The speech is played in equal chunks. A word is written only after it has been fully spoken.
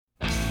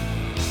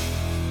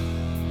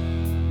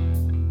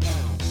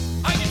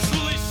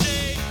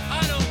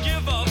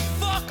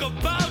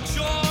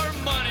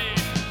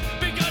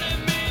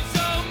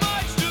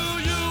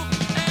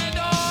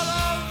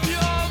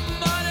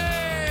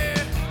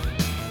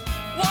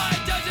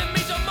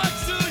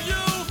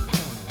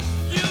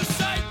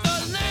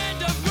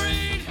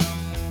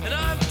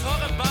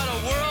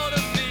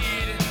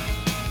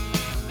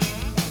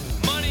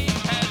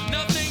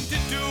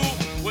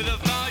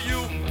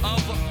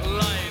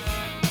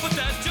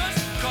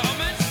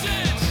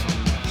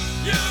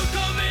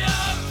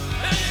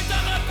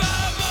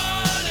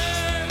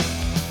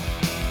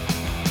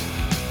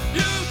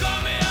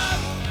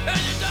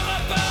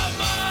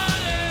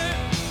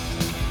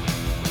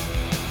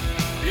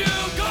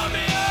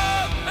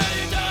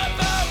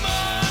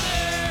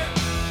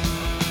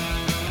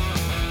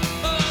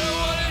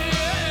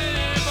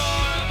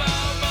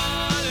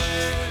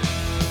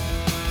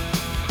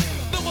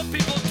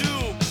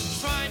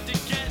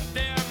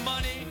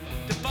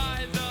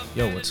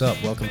Yo, what's up?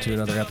 Welcome to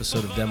another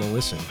episode of Demo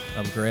Listen.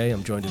 I'm Gray.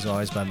 I'm joined as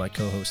always by my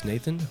co-host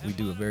Nathan. We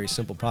do a very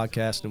simple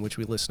podcast in which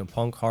we listen to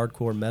punk,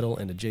 hardcore, metal,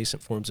 and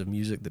adjacent forms of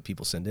music that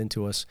people send in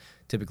to us.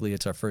 Typically,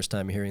 it's our first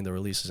time hearing the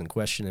releases in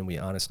question, and we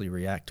honestly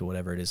react to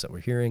whatever it is that we're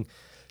hearing.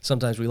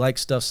 Sometimes we like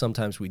stuff,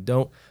 sometimes we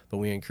don't, but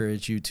we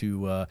encourage you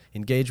to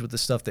engage with the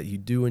stuff that you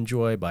do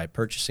enjoy by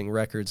purchasing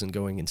records and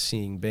going and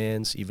seeing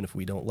bands. Even if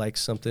we don't like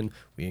something,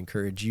 we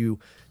encourage you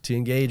to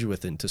engage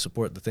with it and to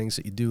support the things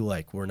that you do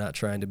like. We're not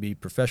trying to be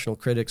professional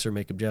critics or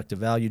make objective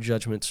value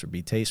judgments or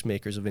be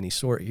tastemakers of any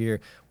sort here.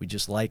 We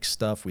just like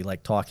stuff. We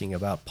like talking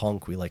about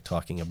punk. We like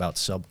talking about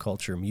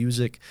subculture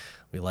music.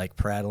 We like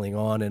prattling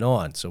on and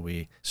on, so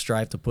we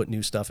strive to put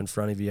new stuff in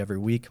front of you every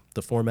week.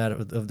 The format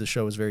of the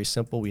show is very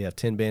simple. We have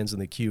 10 bands in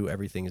the queue.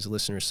 Everything is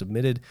listener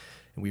submitted,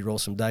 and we roll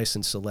some dice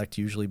and select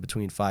usually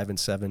between 5 and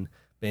 7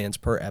 bands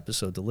per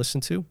episode to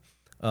listen to.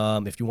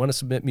 If you want to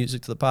submit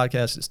music to the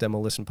podcast, it's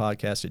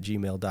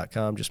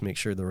demolistenpodcast@gmail.com. Just make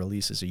sure the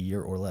release is a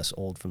year or less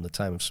old from the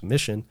time of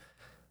submission.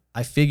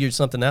 I figured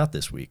something out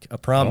this week, a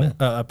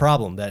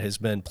problem that has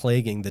been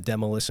plaguing the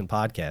Demolition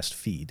podcast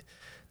feed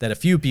that a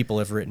few people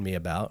have written me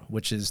about,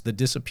 which is the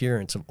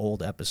disappearance of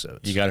old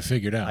episodes. You got it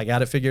figured out. I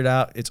got it figured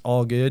out. It's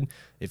all good.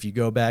 If you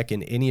go back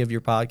in any of your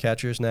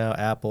podcatchers now,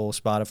 Apple,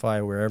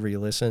 Spotify, wherever you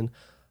listen,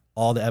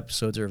 all the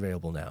episodes are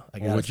available now. I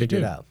got it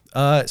figured out.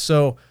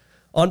 So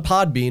on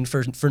Podbean,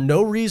 for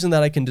no reason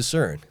that I can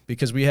discern,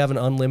 because we have an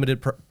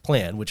unlimited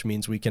plan, which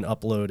means we can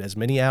upload as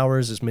many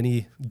hours, as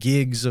many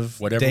gigs of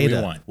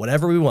data.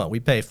 Whatever we want. We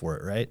pay for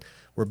it, right?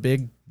 We're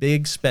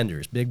big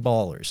spenders, big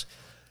ballers.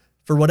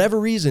 For whatever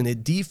reason,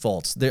 it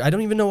defaults there. I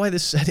don't even know why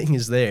this setting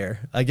is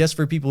there. I guess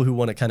for people who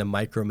want to kind of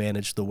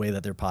micromanage the way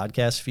that their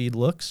podcast feed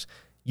looks,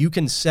 you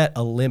can set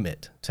a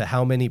limit to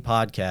how many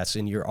podcasts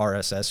in your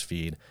RSS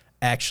feed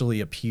actually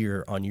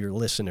appear on your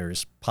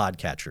listener's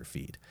podcatcher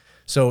feed.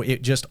 So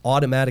it just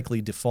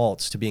automatically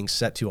defaults to being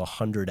set to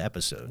 100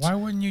 episodes. Why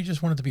wouldn't you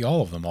just want it to be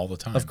all of them all the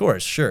time? Of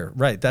course, sure.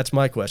 Right. That's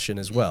my question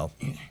as well.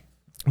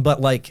 But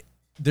like,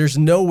 there's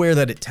nowhere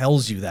that it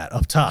tells you that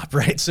up top,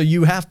 right? So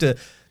you have to...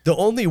 The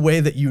only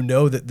way that you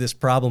know that this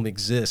problem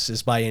exists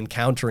is by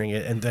encountering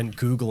it and then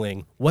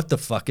Googling, what the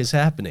fuck is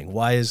happening?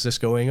 Why is this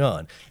going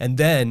on? And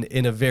then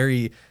in a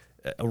very,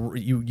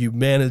 you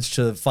manage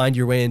to find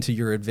your way into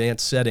your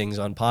advanced settings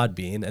on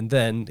Podbean, and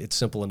then it's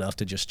simple enough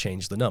to just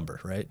change the number,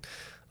 right?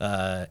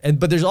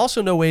 But there's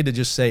also no way to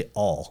just say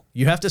all.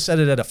 You have to set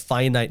it at a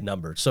finite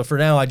number. So for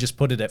now, I just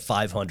put it at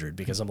 500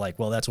 because I'm like,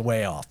 well, that's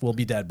way off. We'll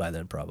be dead by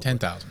then probably.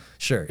 10,000.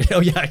 Sure.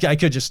 Oh yeah, I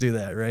could just do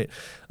that, right?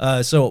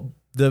 So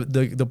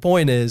the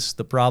point is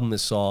the problem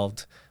is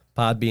solved.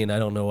 Podbean, I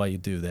don't know why you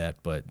do that,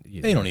 but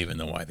they don't even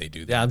know why they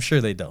do that. Yeah, I'm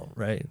sure they don't,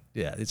 right?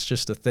 Yeah, it's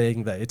just a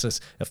thing that it's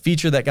a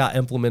feature that got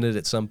implemented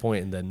at some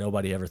point and then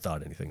nobody ever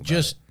thought anything about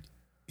it.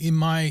 In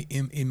my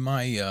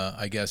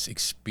I guess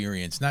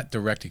experience, not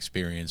direct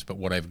experience, but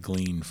what I've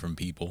gleaned from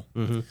people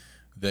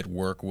that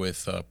work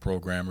with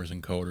programmers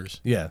and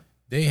coders. Yeah.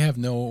 They have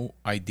no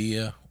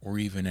idea or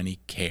even any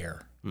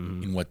care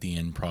in what the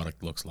end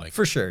product looks like.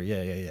 For sure.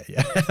 Yeah.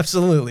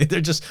 Absolutely.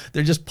 They're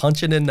just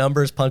punching in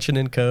numbers, punching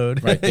in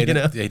code. Right. They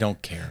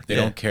don't care. They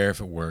don't care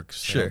if it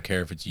works. Sure. They don't care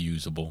if it's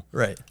usable.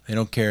 Right. They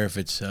don't care if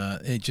it's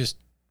just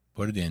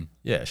put it in.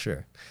 Yeah,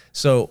 sure.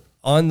 So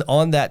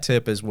on that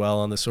tip as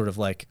well, on the sort of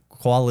like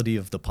quality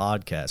of the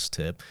podcast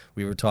tip,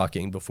 we were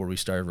talking before we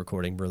started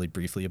recording really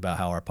briefly about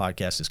how our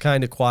podcast is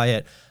kind of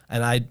quiet,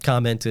 and I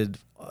commented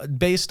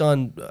based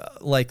on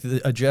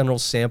a general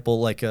sample,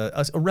 like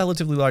a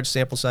relatively large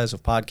sample size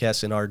of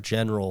podcasts in our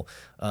general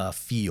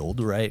field,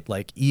 right?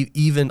 Like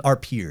even our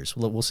peers,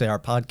 we'll say our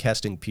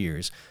podcasting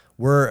peers,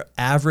 we're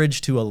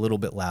average to a little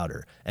bit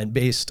louder. And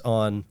based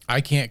on...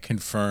 I can't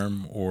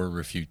confirm or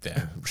refute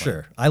that.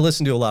 Sure. I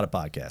listen to a lot of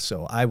podcasts,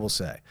 so I will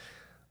say.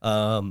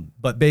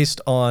 But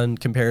based on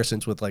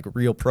comparisons with like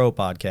real pro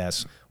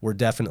podcasts, we're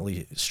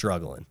definitely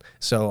struggling.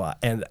 So,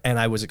 and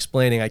I was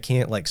explaining, I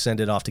can't like send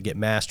it off to get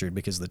mastered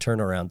because the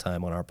turnaround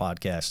time on our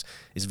podcast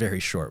is very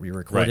short. We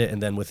record it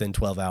and then within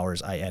 12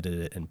 hours, I edit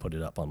it and put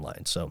it up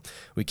online. So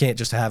we can't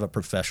just have a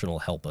professional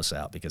help us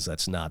out because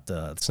that's not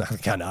the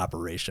kind of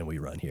operation we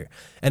run here.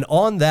 And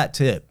on that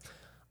tip,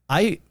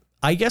 I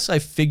guess I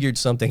figured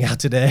something out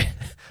today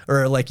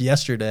or like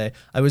yesterday.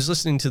 I was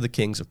listening to the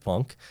Kings of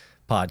Punk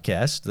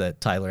podcast that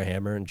Tyler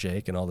Hammer and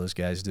Jake and all those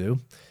guys do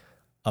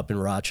up in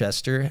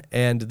Rochester,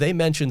 and they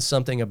mentioned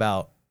something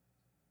about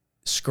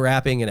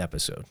scrapping an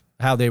episode,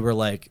 how they were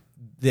like,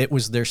 it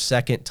was their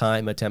second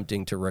time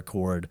attempting to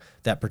record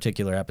that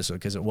particular episode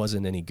because it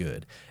wasn't any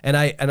good. And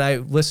I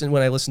listened,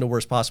 when I listened to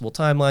Worst Possible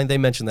Timeline, they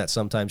mentioned that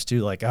sometimes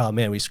too, like, oh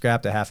man, we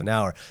scrapped a half an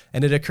hour.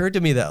 And it occurred to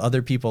me that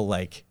other people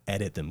like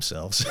edit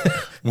themselves.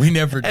 We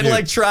never do. And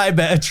like try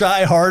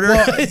harder.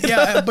 Well,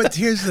 yeah, but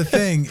here's the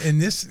thing,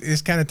 and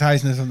this kind of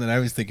ties into something I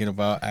was thinking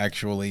about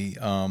actually.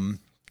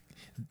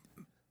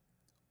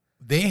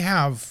 They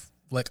have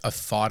like a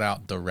thought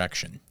out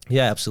direction.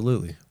 Yeah,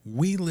 absolutely.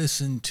 We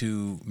listen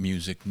to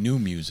music, new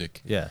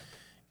music. Yeah.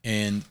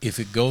 And if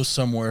it goes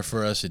somewhere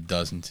for us, it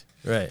doesn't.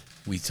 Right.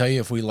 We tell you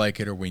if we like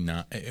it or we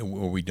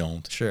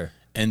don't. Sure.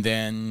 And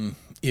then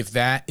if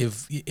that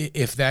is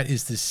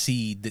the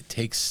seed that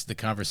takes the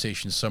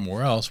conversation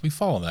somewhere else, we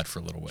follow that for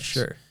a little ways.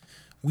 Sure.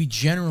 We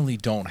generally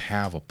don't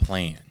have a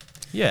plan.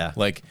 Yeah.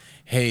 Like,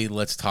 hey,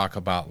 let's talk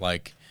about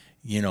like,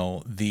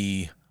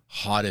 the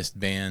hottest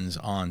bands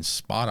on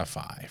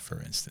Spotify,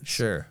 for instance.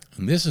 Sure.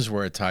 And this is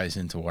where it ties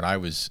into what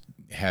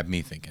had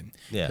me thinking.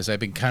 Yeah. Because I've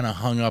been kind of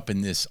hung up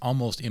in this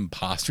almost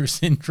imposter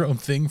syndrome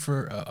thing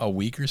for a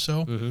week or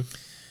so. Mm-hmm.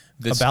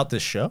 About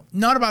this show?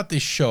 Not about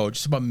this show,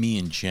 just about me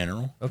in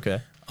general.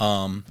 Okay.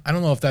 I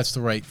don't know if that's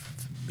the right.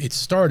 It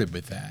started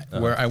with that,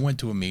 where I went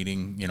to a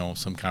meeting,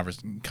 some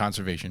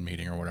conservation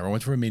meeting or whatever. I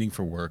went for a meeting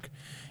for work,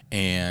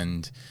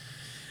 and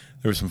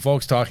there were some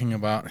folks talking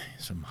about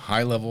some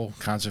high-level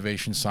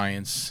conservation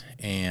science,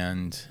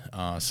 and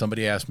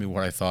somebody asked me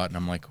what I thought, and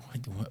I'm like,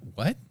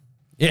 what?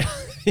 Yeah,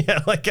 yeah.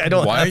 Like I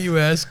don't. Why are you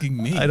asking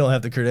me? I don't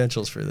have the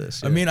credentials for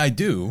this. I mean, I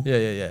do.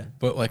 Yeah.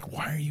 But like,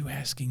 why are you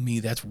asking me?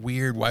 That's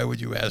weird. Why would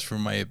you ask for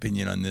my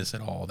opinion on this at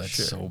all? That's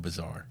so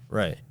bizarre.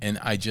 Right. And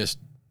I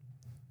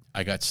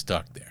got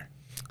stuck there.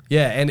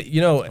 Yeah, and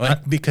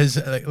because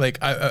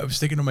I was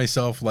thinking to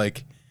myself,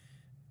 like,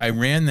 I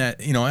ran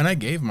that, and I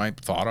gave my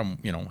thought on,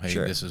 hey,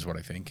 this is what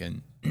I think,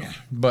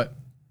 but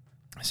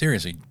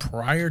seriously,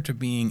 prior to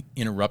being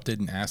interrupted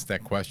and asked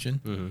that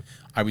question,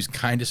 I was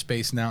kind of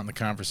spacing out in the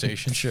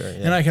conversation. Sure,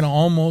 yeah. And I can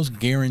almost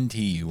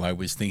guarantee you I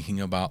was thinking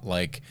about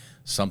like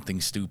something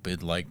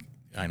stupid, like,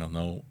 I don't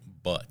know,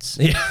 butts.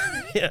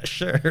 Yeah,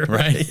 sure.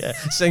 Right? Yeah.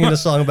 Singing a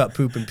song about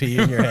poop and pee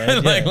in your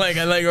head.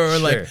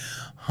 like,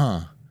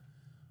 huh.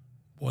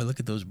 Boy,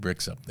 look at those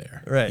bricks up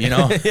there. Right.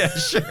 Yeah,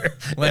 sure.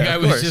 Like yeah, I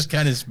was course. just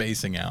kind of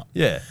spacing out.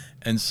 Yeah.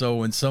 And so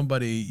when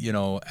somebody,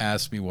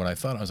 asked me what I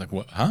thought, I was like,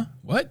 what? Huh?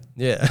 What?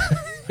 Yeah.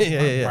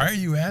 yeah. Why are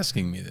you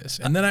asking me this?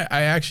 And then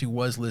I actually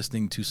was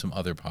listening to some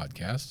other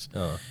podcasts.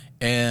 Oh.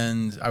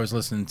 And I was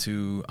listening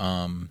to,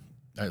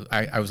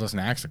 I was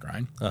listening to Axe to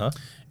Grind. Uh-huh.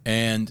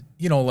 And,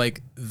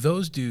 like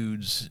those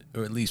dudes,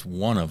 or at least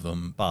one of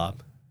them.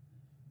 Bob.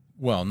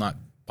 Well, not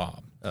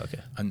Bob.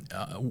 Okay. And,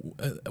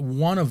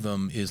 one of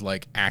them is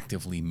like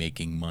actively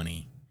making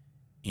money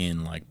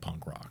in like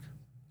punk rock.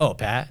 Oh,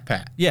 Pat?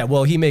 Pat. Yeah,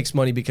 well, he makes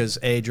money because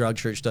A, Drug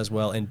Church does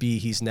well, and B,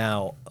 he's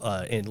now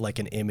in like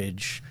an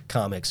Image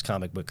Comics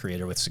comic book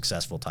creator with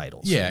successful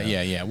titles.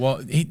 Yeah.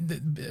 Well,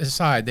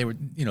 aside, they were,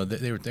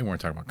 they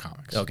weren't talking about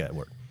comics. Okay,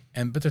 work.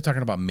 But they're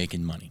talking about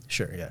making money.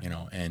 Sure, yeah.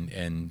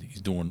 And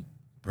he's doing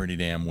pretty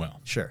damn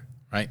well. Sure.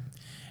 Right?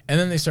 And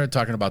then they started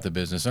talking about the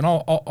business, and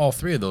all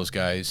three of those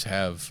guys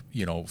have,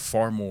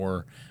 far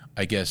more,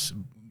 I guess,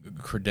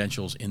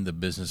 credentials in the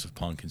business of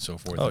punk and so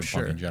forth, and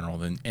punk in general,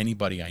 than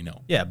anybody I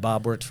know. Yeah,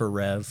 Bob worked for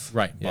Rev.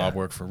 Right, yeah. Bob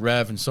worked for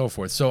Rev and so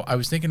forth. So I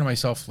was thinking to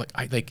myself,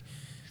 like,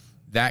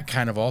 that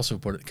kind of also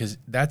put it, because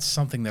that's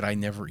something that I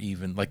never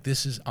even, like,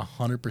 this is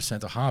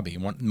 100% a hobby.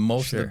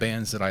 Most of the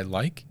bands that I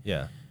like,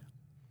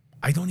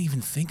 I don't even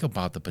think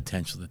about the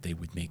potential that they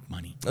would make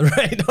money.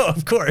 Right. No,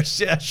 of course.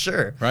 Yeah,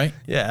 sure. Right?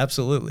 Yeah,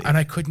 absolutely. And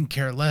I couldn't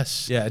care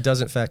less. Yeah, it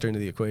doesn't factor into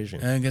the equation.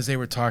 And because they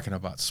were talking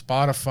about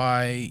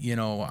Spotify,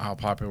 how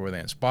popular were they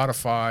on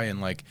Spotify, and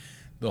like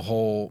the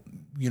whole,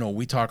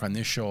 we talk on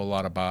this show a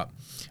lot about,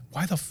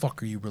 why the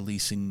fuck are you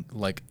releasing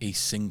like a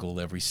single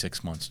every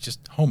 6 months?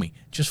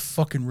 Just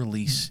fucking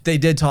release. They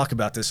did talk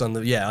about this on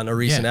a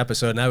recent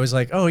episode, and I was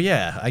like, oh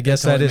yeah, I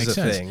guess that is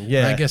a thing. Yeah,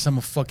 and I guess I'm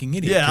a fucking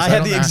idiot. Yeah, I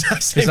had the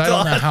exact same thought. Because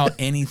I don't know how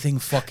anything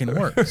fucking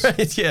works.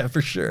 Right? Yeah,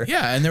 for sure.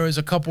 Yeah, and there was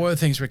a couple other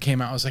things where it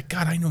came out. I was like,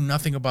 God, I know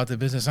nothing about the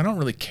business. I don't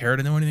really care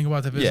to know anything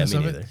about the business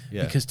of it.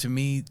 Yeah. Because to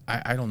me,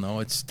 I don't know.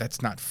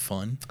 That's not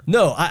fun.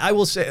 No, I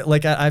will say,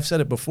 like I've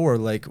said it before,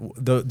 like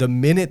the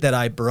minute that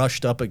I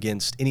brushed up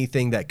against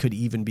anything that could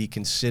even be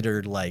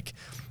considered like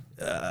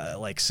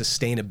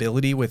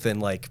sustainability within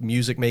like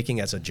music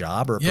making as a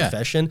job or a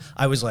profession,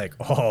 I was like,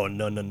 oh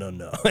no.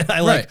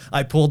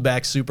 I pulled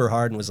back super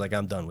hard and was like,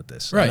 I'm done with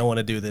this. I don't want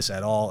to do this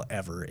at all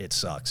ever. It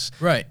sucks.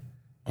 Right.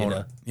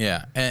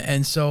 Yeah.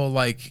 And so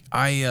like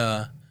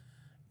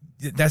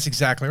that's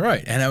exactly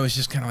right. And I was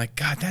just kind of like,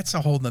 God, that's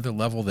a whole nother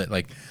level that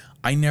like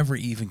I never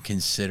even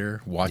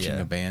consider watching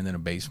a band in a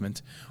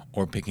basement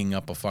or picking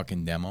up a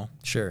fucking demo.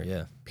 Sure.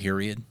 Yeah.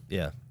 Period.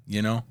 Yeah.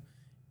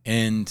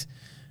 And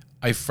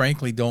I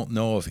frankly don't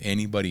know if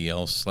anybody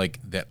else, like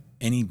that,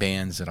 any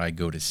bands that I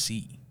go to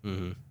see.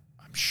 Mm-hmm.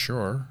 I'm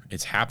sure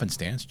it's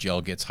happenstance.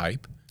 Gel gets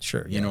hype.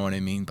 Sure. You know what I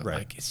mean? But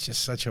like, it's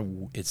just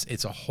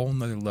it's a whole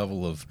nother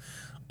level of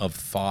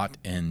thought,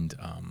 and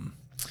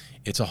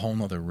it's a whole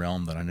nother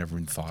realm that I never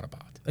even thought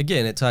about.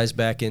 Again, it ties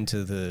back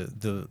into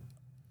the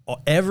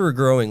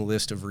ever-growing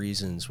list of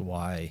reasons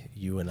why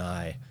you and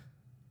I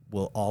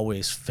will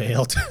always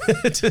fail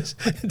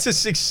to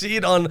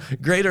succeed on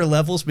greater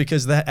levels,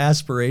 because that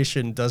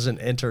aspiration doesn't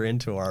enter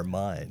into our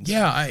minds.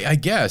 Yeah, I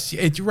guess.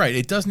 You're right.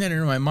 It doesn't enter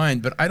into my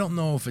mind, but I don't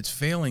know if it's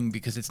failing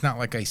because it's not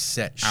like I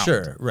set out.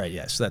 Sure. Right.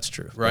 Yes, that's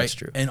true. Right. That's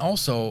true. And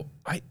also,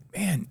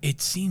 man,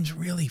 it seems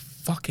really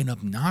fucking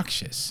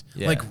obnoxious.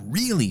 Yeah. Like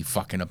really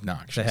fucking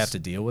obnoxious. To have to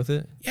deal with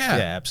it? Yeah.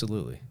 Yeah,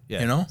 absolutely.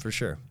 Yeah, You know? for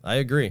sure. I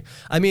agree.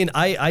 I mean,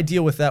 I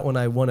deal with that when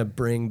I want to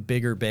bring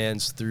bigger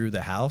bands through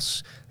the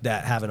house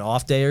that have an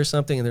off day or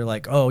something, and they're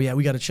like, oh, yeah,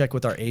 we got to check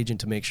with our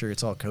agent to make sure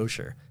it's all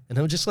kosher. And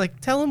I'm just like,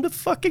 tell them to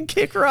fucking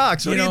kick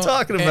rocks. What are you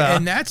talking about?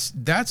 And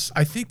that's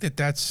I think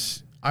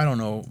that's, I don't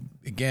know,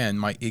 again,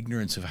 my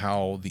ignorance of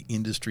how the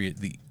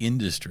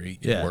industry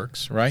Yeah.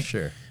 works, right?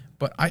 Sure.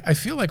 But I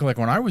feel like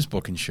when I was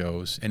booking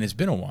shows, and it's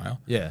been a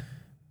while, Yeah.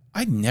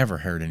 I never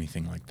heard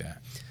anything like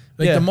that.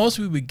 Like Yeah. the most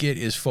we would get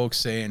is folks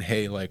saying,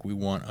 "Hey, like we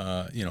want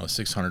a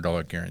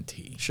 $600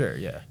 guarantee," Sure,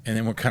 yeah. and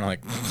then we're kind of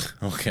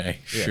like, "Okay,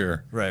 Yeah.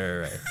 sure."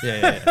 Right.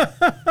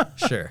 Yeah.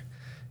 Sure.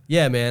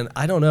 Yeah, man.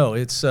 I don't know.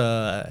 It's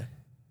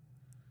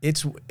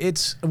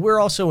we're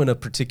also in a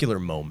particular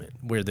moment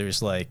where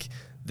there's like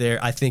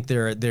I think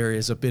there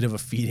is a bit of a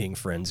feeding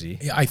frenzy.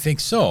 Yeah, I think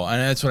so, and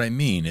that's what I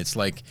mean. It's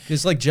like,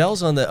 It's like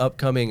Gel's on the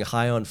upcoming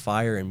High on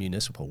Fire and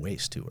Municipal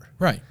Waste tour.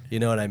 right. You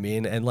know what I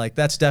mean? And like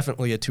that's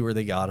definitely a tour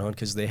they got on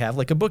because they have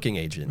like a booking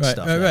agent and Right,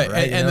 stuff. right, now, right.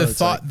 right? And You know, the it's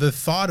thought, like- the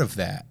thought of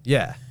that,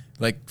 yeah,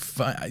 like,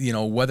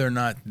 whether or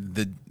not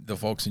the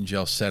folks in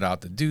jail set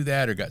out to do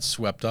that or got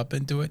swept up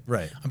into it.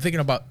 Right. I'm thinking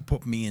about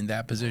put me in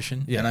that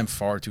position, Yeah. and I'm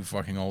far too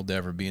fucking old to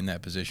ever be in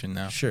that position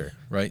now. sure.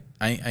 Right.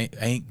 I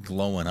ain't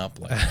glowing up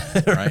like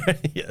that,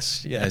 right?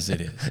 Yes, yeah, As it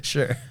is.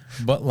 sure.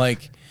 But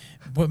like,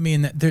 put me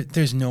in that.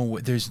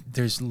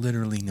 There's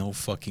literally no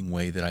fucking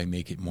way that I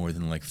make it more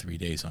than like 3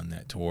 days on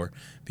that tour,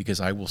 because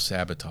I will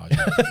sabotage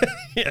it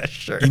Yeah,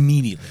 sure.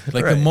 immediately.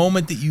 Like Right. the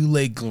moment that you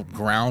lay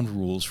ground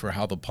rules for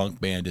how the punk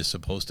band is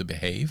supposed to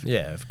behave,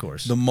 Yeah, of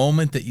course. the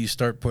moment that you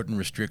start putting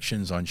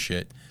restrictions on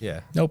shit,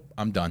 Yeah. nope,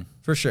 I'm done.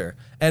 For sure.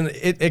 And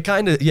it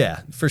kind of,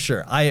 yeah, for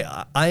sure.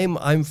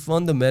 I'm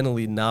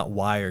fundamentally not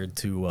wired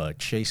to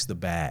chase the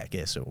bag,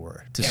 as it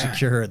were, to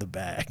secure the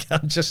bag.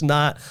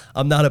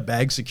 I'm not a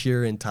bag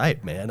securing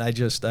type, man.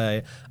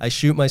 I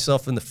shoot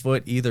myself in the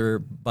foot either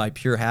by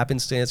pure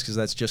happenstance, because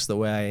that's just the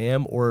way I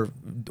am, or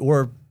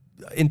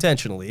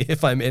intentionally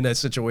if I'm in a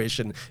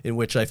situation in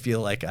which I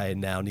feel like I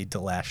now need to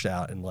lash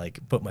out and like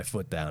put my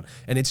foot down.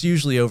 And it's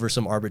usually over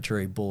some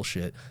arbitrary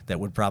bullshit that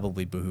would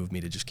probably behoove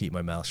me to just keep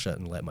my mouth shut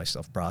and let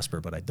myself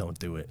prosper, but I don't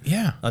do it.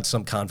 Yeah. On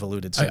some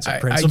convoluted sense of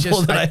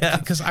principle that I have.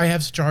 Because I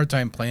have such a hard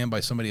time playing by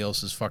somebody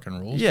else's fucking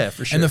rules. Yeah,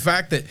 for sure. And the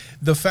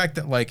fact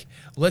that like,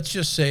 let's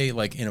just say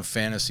like in a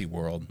fantasy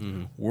world,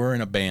 we're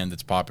in a band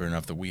that's popular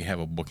enough that we have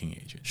a booking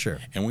agent. Sure.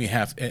 And we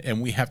have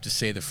to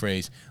say the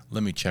phrase,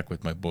 "Let me check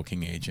with my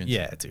booking agent."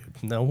 Yeah, dude.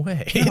 No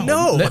way.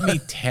 No. Let me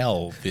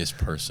tell this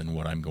person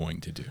what I'm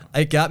going to do.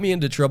 It got me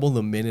into trouble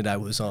the minute I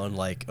was on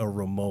like a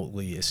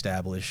remotely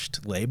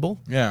established label.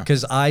 Yeah.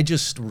 Because I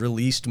just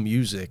released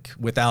music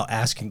without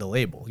asking the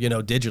label,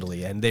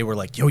 digitally. And they were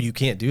like, yo, you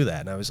can't do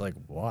that. And I was like,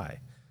 why?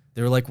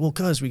 They were like, well,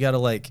 because we got to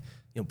like,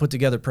 put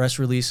together press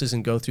releases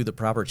and go through the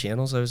proper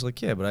channels. I was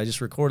like, yeah, but I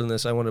just recorded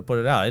this. I wanted to put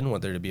it out. I didn't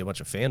want there to be a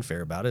bunch of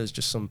fanfare about it. It's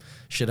just some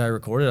shit I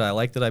recorded. I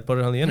liked it. I put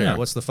it on the internet. Yeah.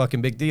 What's the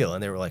fucking big deal?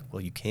 And they were like,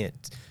 well, you can't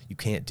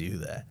do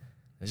that.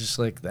 I was just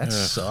like, that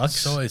sucks.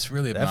 So it's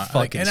really That about,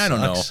 fucking and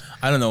sucks.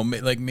 I don't know.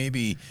 Like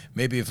maybe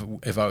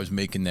if I was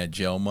making that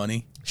gel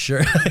money,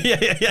 Sure.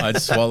 yeah.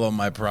 I'd swallow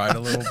my pride a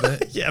little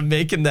bit. Yeah,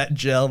 making that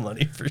gel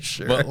money for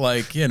sure. But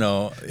like,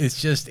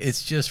 it's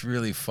just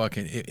really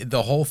fucking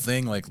the whole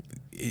thing. Like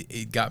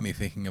it got me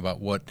thinking about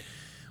what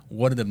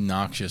an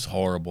obnoxious,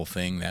 horrible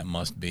thing that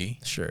must be.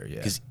 Sure, yeah.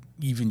 Because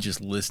even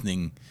just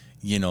listening,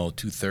 to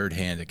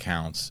third-hand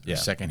accounts, Yeah. or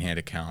second-hand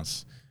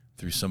accounts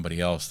through somebody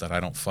else that I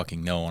don't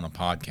fucking know on a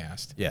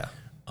podcast. Yeah.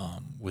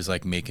 Was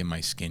like making my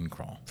skin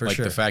crawl. For like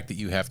sure. the fact that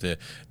you have to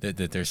that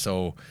they're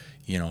so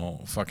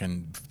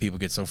fucking people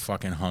get so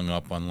fucking hung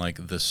up on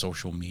like the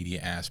social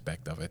media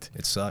aspect of it.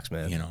 It sucks,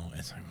 man.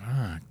 It's like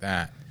fuck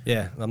that.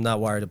 Yeah, I'm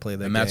not wired to play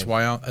that And that's game.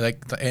 why I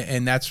like,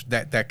 and that's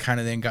that kind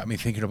of then got me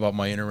thinking about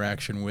my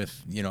interaction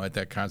with at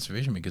that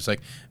conservation, because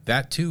like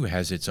that too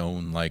has its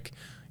own like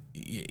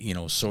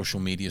social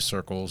media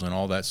circles and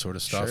all that sort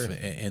of stuff. Sure.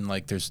 And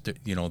like there's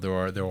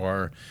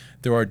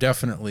there are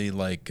definitely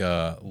like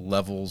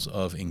levels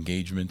of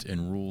engagement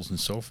and rules and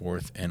so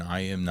forth, and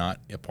I am not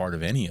a part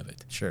of any of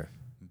it Sure.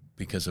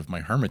 because of my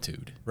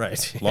hermitude.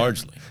 Right.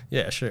 Largely.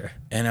 Yeah, sure.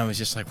 And I was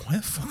just like, why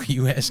the fuck are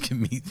you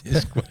asking me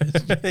this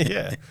question?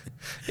 Yeah.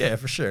 Yeah,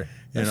 for sure.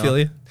 I know? feel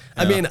you.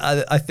 I Yeah. mean,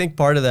 I think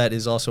part of that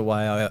is also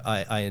why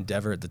I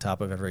endeavor at the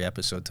top of every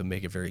episode to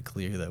make it very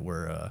clear that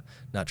we're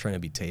not trying to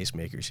be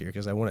tastemakers here,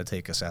 because I want to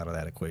take us out of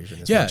that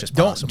equation as much as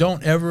possible.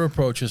 don't ever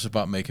approach us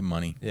about making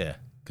money, Yeah.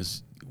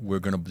 because we're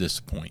gonna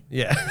disappoint.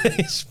 Yeah.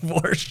 It's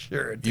for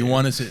sure, dude. You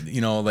want us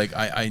to, like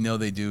I know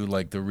they do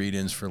like the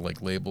read-ins for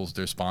like labels,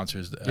 their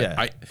sponsors.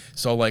 Yeah.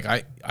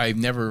 I've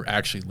never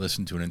actually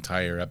listened to an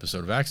entire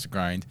episode of Axe to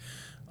Grind,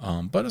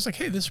 but I was like,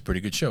 hey, this is a pretty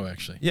good show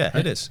actually. Yeah,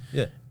 Right? it is.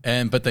 Yeah.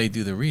 But they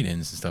do the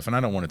read-ins and stuff, and I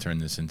don't want to turn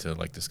this into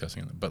like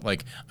discussing them, but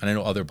like, and I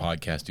know other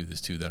podcasts do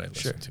this too that I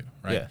listen Sure. to,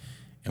 right? Yeah.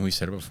 And we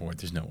said it before,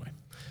 there's no way.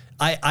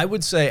 I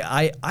would say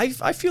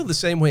I feel the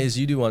same way as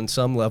you do on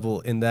some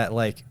level, in that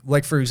like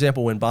for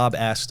example, when Bob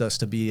asked us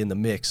to be in the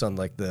mix on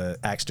like the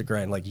Axe to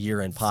Grind like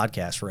year-end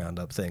podcast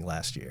roundup thing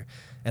last year,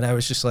 and I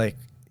was just like,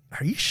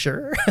 are you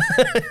sure?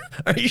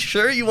 Are you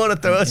sure you want to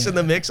throw us in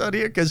the mix on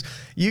here? Because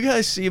you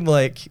guys seem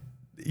like,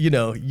 you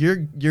know, you're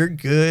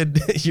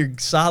good, you're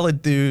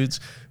solid dudes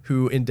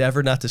who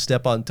endeavor not to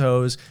step on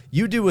toes.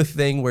 You do a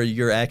thing where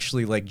you're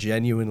actually like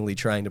genuinely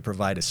trying to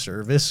provide a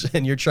service,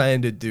 and you're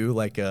trying to do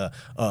like a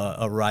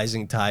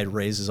rising tide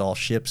raises all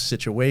ships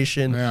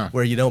situation,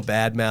 where you don't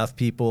badmouth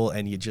people,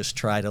 and you just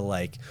try to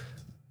like,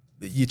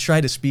 you try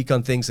to speak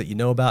on things that you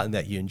know about and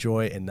that you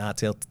enjoy, and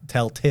not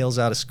tell tales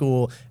out of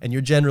school, and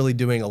you're generally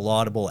doing a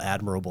laudable,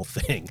 admirable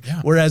thing.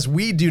 Yeah. Whereas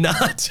we do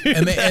not do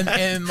that.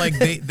 And like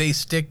they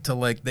stick to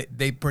like,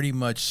 they pretty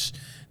much,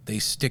 they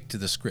stick to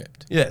the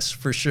script. Yes,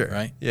 for sure.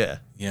 Right? Yeah.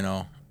 You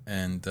know,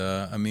 and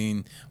I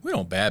mean, we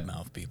don't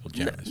badmouth people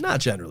generally.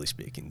 Not generally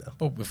speaking, though.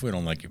 But if we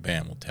don't like your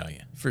band, we'll tell you.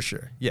 For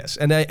sure. Yes.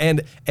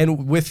 And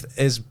with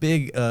as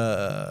big,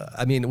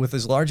 I mean, with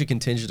as large a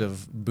contingent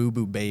of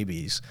boo-boo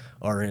babies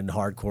are in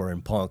hardcore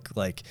and punk,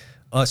 like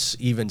us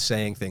even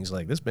saying things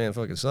like, this band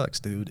fucking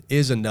sucks, dude,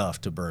 is enough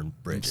to burn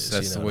bridges.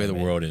 That's the way the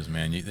world is,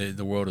 man.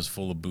 The world is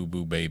full of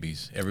boo-boo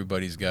babies.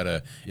 Everybody's got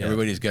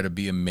to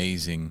be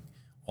amazing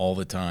all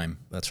the time.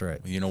 That's right.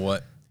 You know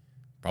what?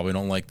 Probably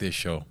don't like this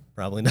show.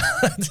 Probably not.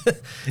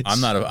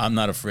 I'm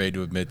not afraid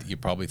to admit that you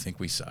probably think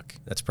we suck.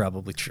 That's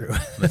probably true.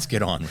 Let's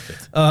get on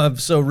with it.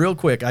 So real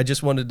quick, I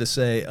just wanted to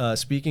say,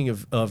 speaking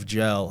of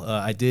gel,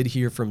 I did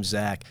hear from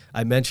Zach.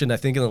 I mentioned, I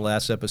think in the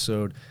last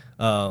episode,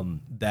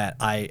 that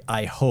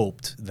I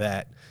hoped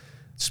that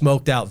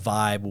Smoked Out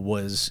Vibe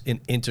was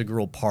an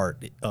integral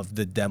part of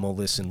the Demo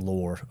Listen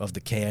lore of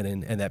the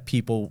canon, and that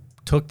people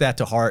took that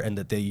to heart and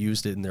that they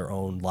used it in their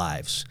own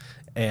lives.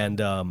 And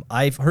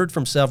I've heard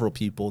from several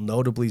people,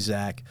 notably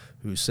Zach,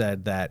 who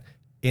said that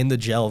in the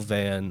gel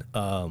van,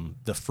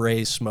 the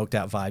phrase smoked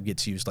out vibe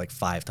gets used like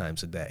 5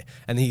 times a day.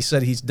 And he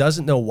said he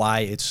doesn't know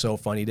why it's so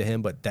funny to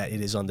him, but that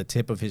it is on the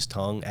tip of his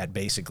tongue at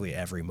basically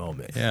every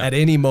moment. Yeah. At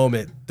any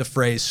moment, the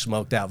phrase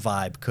smoked out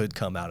vibe could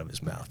come out of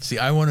his mouth. See,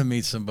 I want to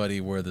meet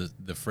somebody where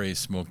the phrase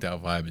smoked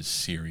out vibe is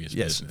serious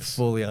business. Yes,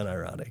 fully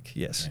unironic.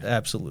 Yes,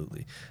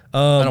 absolutely.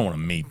 I don't want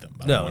to meet them,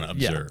 but I want to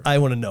observe. Yeah, I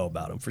want to know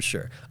about them for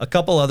sure. A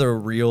couple other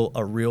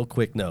real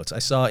quick notes. I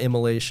saw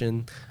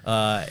Immolation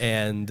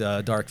and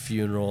Dark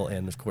Funeral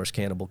and, of course,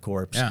 Cannibal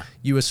Corpse. Yeah.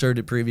 You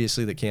asserted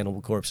previously that Cannibal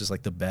Corpse is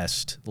like the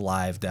best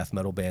live death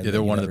metal band. Yeah,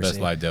 they're one of the best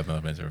live death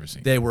metal bands I've ever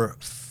seen. They were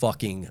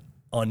fucking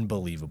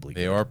unbelievably good.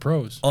 They are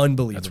pros.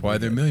 Unbelievably That's why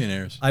they're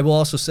millionaires. I will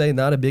also say,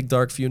 not a big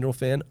Dark Funeral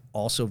fan.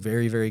 Also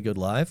very, very good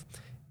live.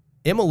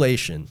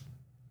 Immolation,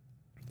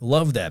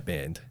 love that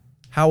band.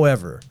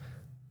 However,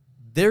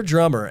 their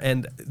drummer,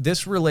 and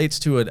this relates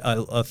to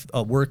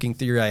a working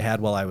theory I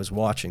had while I was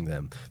watching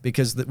them,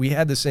 because we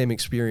had the same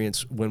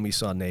experience when we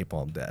saw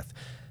Napalm Death.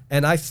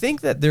 And I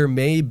think that there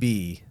may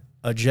be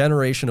a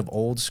generation of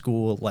old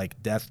school,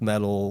 like death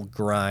metal,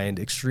 grind,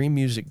 extreme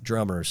music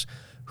drummers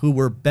who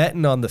were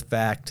betting on the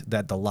fact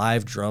that the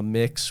live drum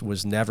mix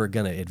was never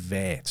going to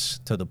advance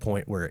to the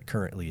point where it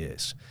currently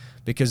is.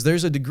 Because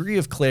there's a degree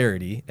of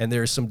clarity, and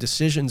there are some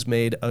decisions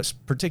made,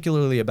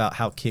 particularly about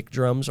how kick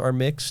drums are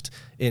mixed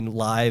in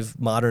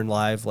modern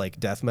live, like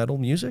death metal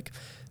music,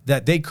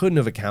 that they couldn't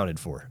have accounted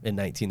for in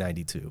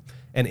 1992.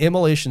 And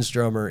Immolation's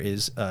drummer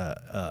is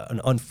an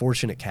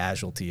unfortunate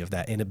casualty of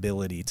that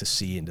inability to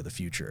see into the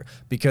future,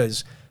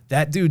 because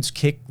that dude's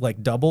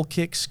double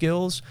kick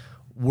skills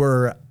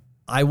were,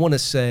 I want to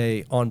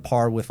say, on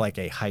par with like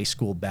a high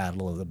school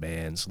Battle of the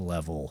Bands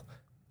level.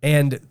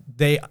 And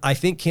I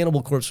think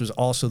Cannibal Corpse was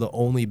also the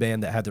only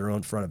band that had their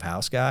own front of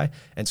house guy.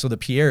 And so the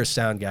Pierre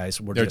sound guys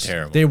were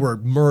terrible. They were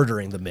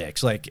murdering the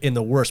mix, like in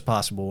the worst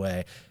possible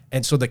way.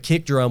 And so the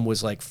kick drum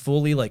was like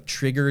fully like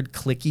triggered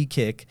clicky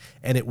kick,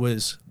 and it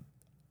was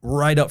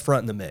right up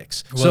front in the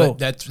mix. Well,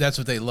 so that's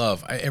what they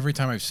love. Every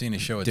time I've seen a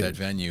show at that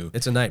venue,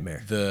 it's a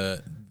nightmare.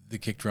 The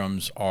kick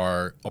drums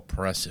are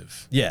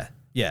oppressive. Yeah.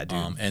 Yeah,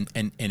 dude.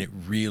 And it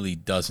really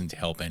doesn't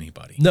help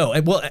anybody. No,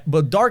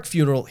 but Dark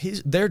Funeral,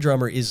 their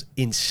drummer is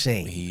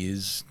insane. He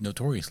is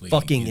notoriously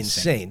fucking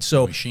insane.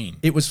 So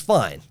it was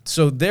fine.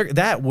 So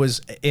that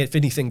was, if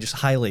anything, just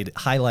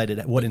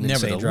highlighted what an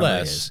insane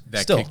drummer is.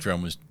 That kick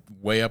drum was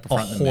way up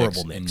front in the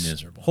mix and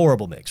miserable.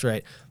 Horrible mix,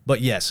 right? But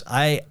yes,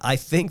 I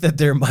think that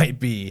there might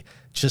be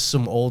just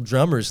some old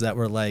drummers that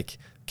were like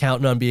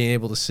counting on being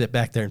able to sit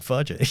back there and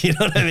fudge it. You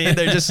know what I mean?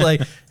 They're just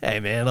like, hey,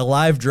 man, a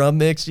live drum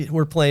mix,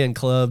 we're playing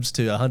clubs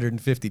to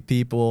 150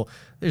 people.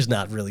 There's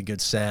not really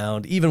good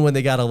sound. Even when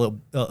they got a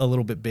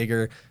little bit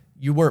bigger,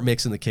 you weren't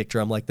mixing the kick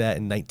drum like that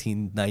in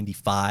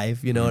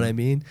 1995. You know what I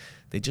mean?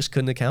 They just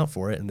couldn't account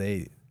for it. And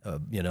they,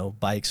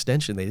 by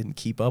extension, they didn't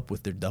keep up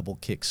with their double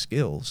kick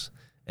skills.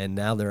 and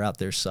now they're out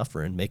there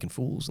suffering, making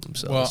fools of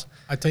themselves. Well,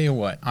 I tell you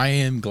what, I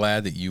am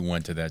glad that you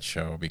went to that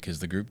show because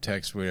the group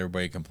text with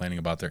everybody complaining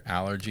about their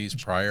allergies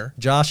prior.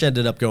 Josh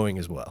ended up going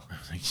as well. I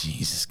was like,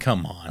 Jesus,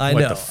 come on. I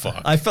what know. the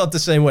fuck? I felt the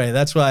same way.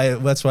 That's why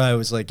I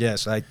was like,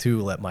 yes, I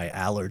too let my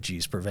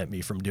allergies prevent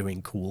me from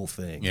doing cool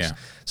things. Yeah.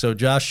 So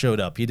Josh showed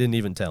up. He didn't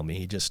even tell me.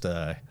 He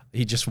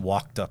just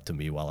walked up to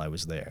me while I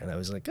was there, and I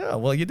was like, oh,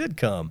 well, you did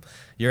come.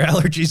 Your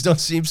allergies don't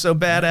seem so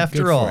bad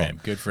after all.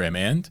 Good for him.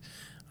 And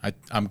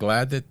I'm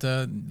glad that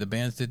the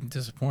bands didn't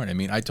disappoint. I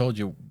mean, I told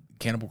you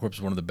Cannibal Corpse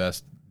is one of the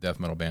best death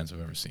metal bands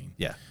I've ever seen.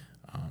 Yeah.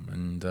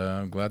 And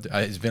I'm glad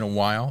it's been a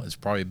while. It's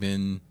probably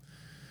been,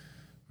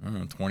 I don't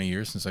know, 20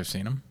 years since I've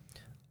seen them.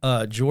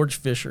 George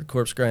Fisher,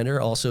 Corpse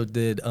Grinder, also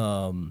did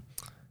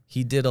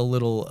he did a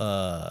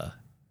little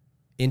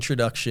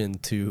introduction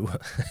to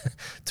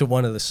to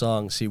one of the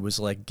songs. He was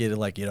like,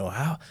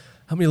 how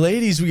many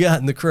ladies we got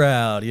in the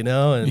crowd, and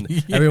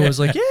everyone was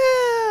like, yeah.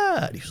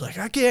 And he was like,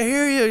 I can't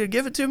hear you.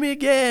 Give it to me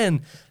again.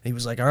 And he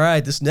was like, all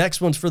right, this next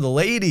one's for the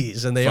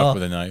ladies. And they Fuck all,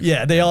 with a knife.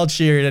 Yeah, they all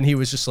cheered. And he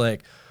was just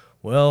like,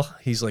 well,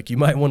 he's like, you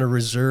might want to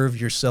reserve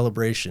your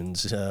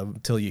celebrations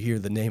until you hear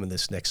the name of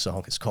this next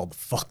song. It's called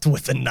Fucked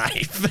with a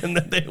Knife. And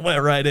then they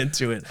went right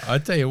into it. I'll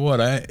tell you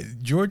what,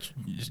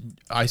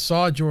 I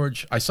saw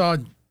George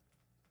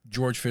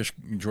Fisher,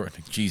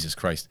 Jesus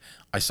Christ.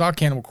 I saw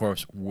Cannibal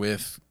Corpse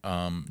with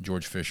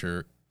George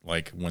Fisher,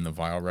 like when the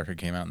Vile record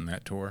came out in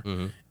that tour.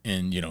 Mm-hmm.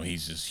 And,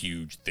 he's this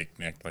huge,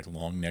 thick-necked, like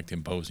long-necked,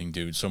 imposing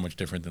dude, so much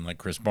different than like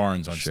Chris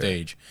Barnes on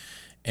stage.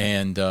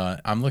 And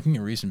I'm looking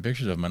at recent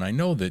pictures of him, and I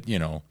know that,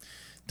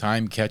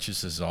 time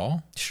catches us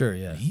all. Sure,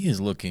 yeah. He is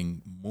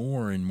looking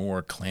more and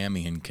more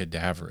clammy and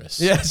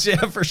cadaverous. Yes, yeah,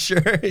 for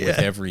sure. With Yeah.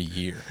 every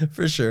year.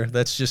 For sure.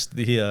 That's just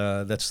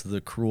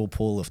the cruel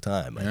pull of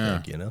time,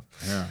 I think,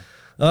 Yeah.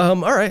 All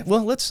right,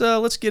 well,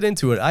 let's get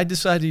into it. I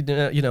decided,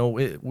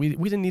 we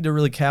didn't need to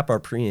really cap our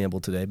preamble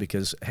today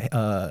because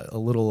a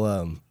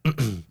little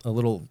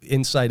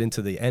insight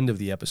into the end of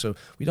the episode.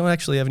 We don't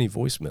actually have any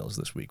voicemails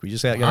this week. We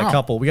just got a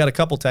couple. We got a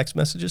couple text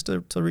messages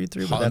to read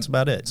through, but that's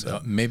about it. So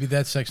maybe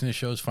that section of the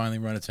show has finally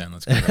run its end.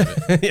 Let's get rid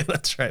of it. Yeah,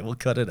 that's right. We'll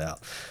cut it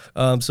out.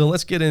 So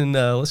let's get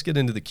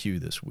into the queue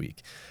this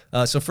week.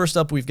 So first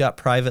up, we've got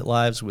Private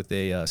Lives with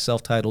a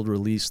self-titled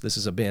release. This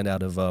is a band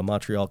out of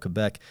Montreal,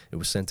 Quebec. It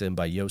was sent in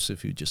by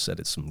Yosef, who just said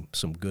it's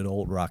some good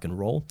old rock and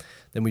roll.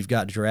 Then we've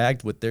got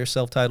Dragged with their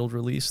self-titled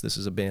release. This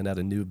is a band out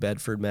of New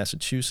Bedford,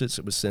 Massachusetts.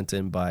 It was sent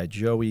in by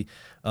Joey,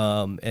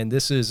 and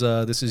this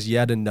is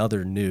yet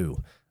another new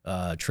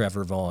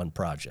Trevor Vaughn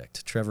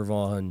project. Trevor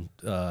Vaughn,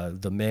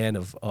 a man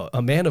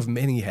of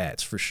many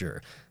hats for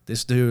sure.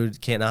 This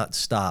dude cannot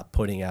stop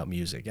putting out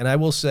music, and I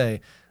will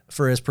say,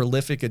 for as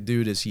prolific a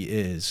dude as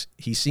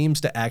he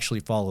seems to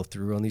actually follow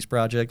through on these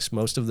projects.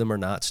 Most of them are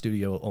not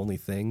studio-only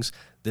things.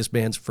 This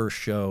band's first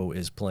show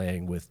is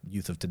playing with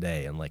Youth of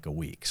Today in like a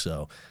week.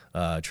 So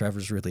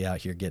Trevor's really out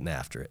here getting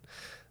after it.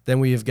 Then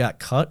we have got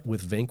Cut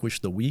with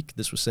Vanquish the Weak.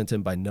 This was sent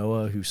in by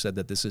Noah, who said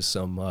that this is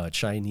some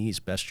Chinese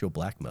bestial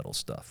black metal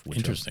stuff. Which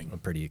Interesting. I'm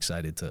pretty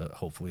excited to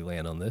hopefully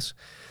land on this.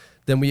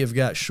 Then we have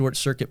got Short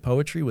Circuit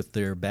Poetry with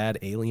their Bad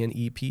Alien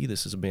EP.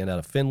 This is a band out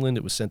of Finland.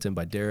 It was sent in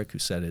by Derek, who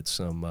said it's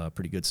some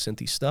pretty good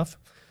synthy stuff.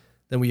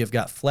 Then we have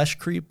got Flesh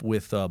Creep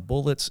with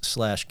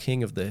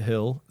Bullets/King of the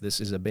Hill.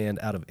 This is a band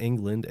out of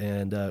England,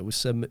 and it was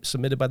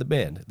submitted by the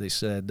band. They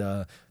said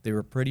they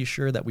were pretty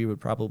sure that we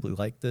would probably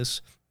like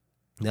this,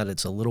 that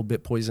it's a little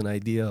bit Poison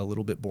Idea, a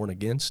little bit Born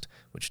Against,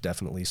 which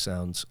definitely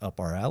sounds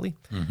up our alley.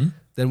 Mm-hmm.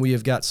 Then we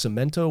have got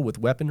Cemento with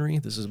Weaponry.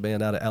 This is a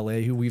band out of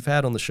L.A. who we've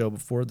had on the show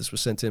before. This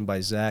was sent in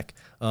by Zach.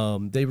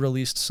 They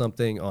released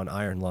something on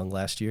Iron Lung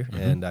last year,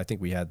 and I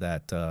think we had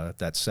that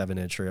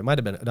 7-inch, or it might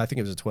have been, I think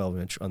it was a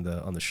 12-inch on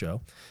the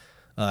show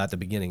at the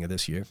beginning of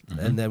this year.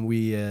 And then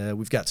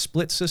we've got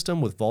Split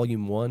System with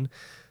Volume 1.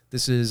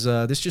 This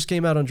just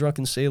came out on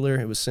Drunken Sailor.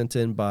 It was sent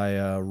in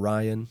by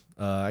Ryan.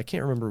 I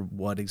can't remember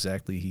what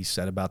exactly he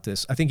said about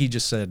this. I think he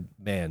just said,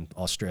 man,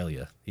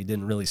 Australia. He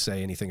didn't really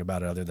say anything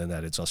about it other than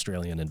that it's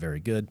Australian and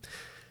very good.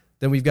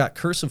 Then we've got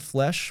Curse of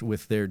Flesh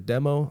with their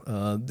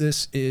demo.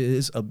 This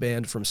is a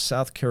band from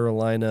South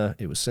Carolina.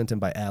 It was sent in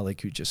by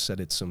Alec, who just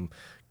said it's some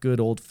good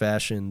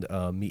old-fashioned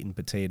meat and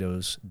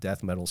potatoes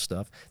death metal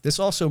stuff. This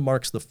also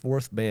marks the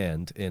fourth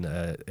band in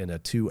a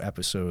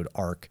 2-episode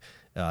arc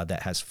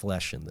that has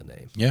Flesh in the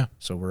name. Yeah.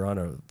 So we're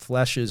on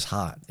Flesh is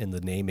hot in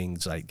the naming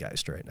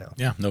zeitgeist right now.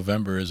 Yeah,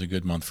 November is a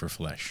good month for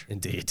Flesh.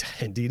 Indeed.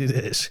 Indeed it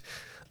is.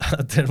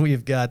 Then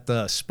we've got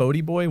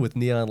Spodey Boy with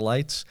Neon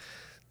Lights.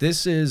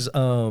 This is,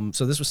 so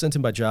this was sent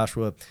in by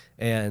Joshua,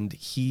 and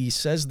he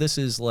says this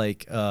is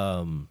like,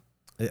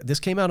 this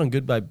came out on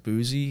Goodbye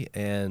Boozy,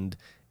 and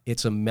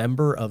it's a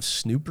member of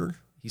Snooper.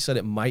 He said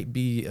it might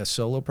be a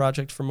solo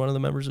project from one of the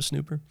members of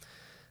Snooper.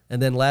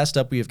 And then last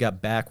up, we've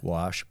got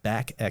Backwash,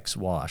 Back X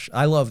Wash.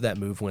 I love that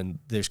move when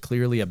there's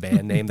clearly a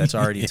band name that's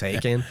already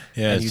taken.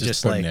 Yeah, and it's you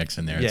just put like, an X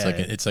in there. Yeah,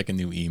 It's like a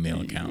new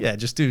email account. Yeah,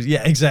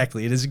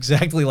 exactly. It is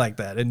exactly like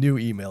that, a new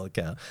email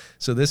account.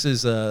 So this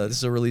is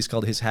a release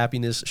called His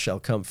Happiness Shall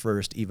Come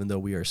First, Even Though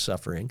We Are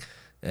Suffering.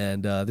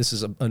 And this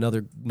is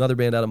another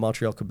band out of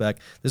Montreal, Quebec.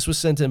 This was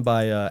sent in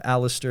by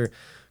Alistair,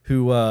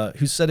 who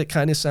said it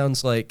kind of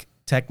sounds like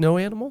Techno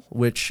Animal,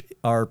 which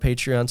our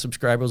Patreon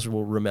subscribers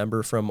will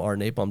remember from our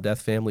Napalm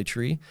Death family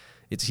tree.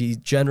 He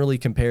generally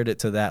compared it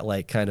to that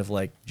like kind of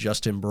like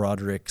Justin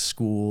Broderick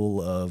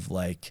school of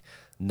like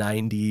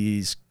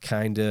 90s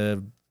kind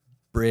of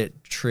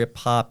Brit trip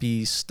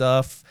hoppy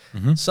stuff.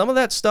 Mm-hmm. Some of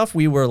that stuff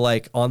we were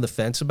like on the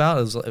fence about.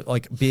 It was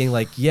like being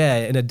like, yeah,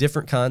 in a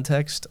different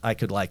context, I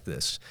could like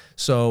this.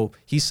 So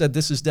he said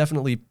this is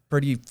definitely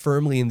pretty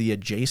firmly in the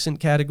adjacent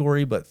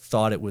category, but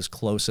thought it was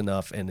close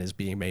enough and is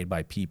being made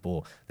by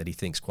people that he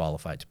thinks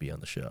qualified to be on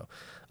the show.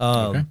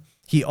 Okay.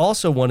 He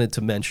also wanted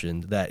to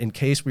mention that in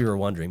case we were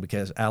wondering,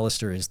 because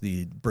Alistair is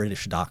the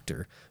British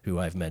doctor who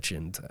I've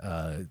mentioned,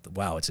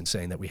 wow, it's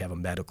insane that we have a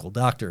medical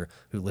doctor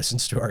who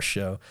listens to our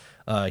show.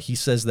 He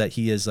says that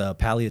he is a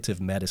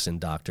palliative medicine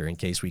doctor in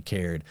case we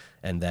cared,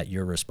 and that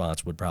your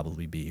response would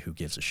probably be, who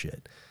gives a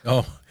shit?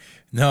 Oh,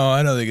 no,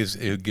 I don't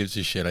think it gives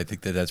a shit. I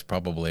think that's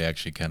probably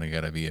actually kind of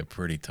got to be a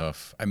pretty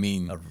tough, I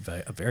mean,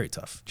 A very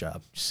tough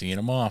job. Seeing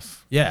them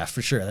off. Yeah,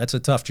 for sure. That's a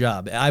tough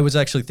job. I was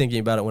actually thinking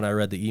about it when I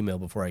read the email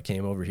before I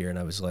came over here, and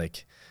I was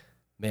like,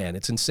 man,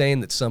 it's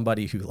insane that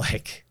somebody who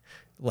like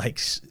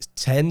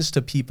tends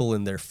to people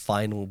in their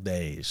final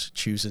days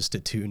chooses to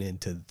tune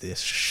into this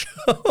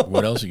show.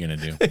 What else are you going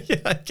to do?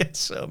 Yeah, I guess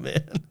so,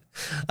 man.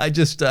 I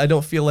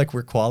don't feel like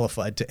we're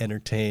qualified to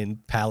entertain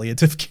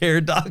palliative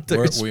care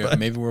doctors.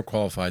 Maybe we're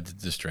qualified to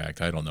distract.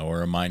 I don't know, or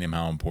remind him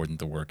how important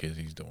the work is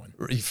he's doing.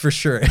 For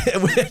sure.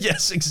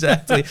 Yes,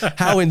 exactly.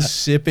 How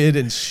insipid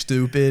and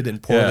stupid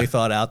and poorly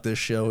thought out this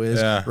show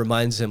is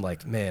reminds him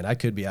like, man, I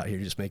could be out here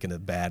just making a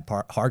bad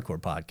hardcore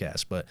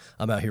podcast, but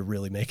I'm out here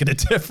really making a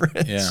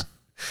difference.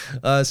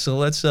 Yeah. So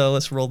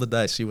let's roll the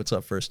dice, see what's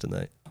up first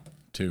tonight.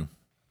 2.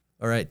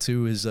 All right,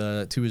 2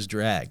 is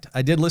Dragged.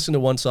 I did listen to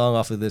one song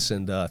off of this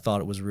and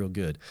thought it was real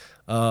good.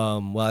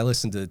 Well, I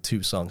listened to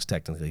 2 songs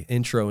technically.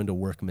 Intro into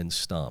Workman's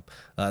Stomp.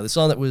 The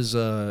song that was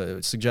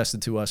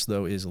suggested to us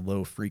though is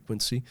Low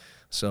Frequency.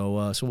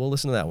 So we'll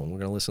listen to that one. We're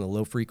gonna listen to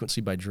Low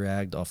Frequency by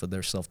Dragged off of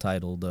their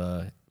self-titled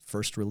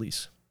first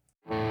release.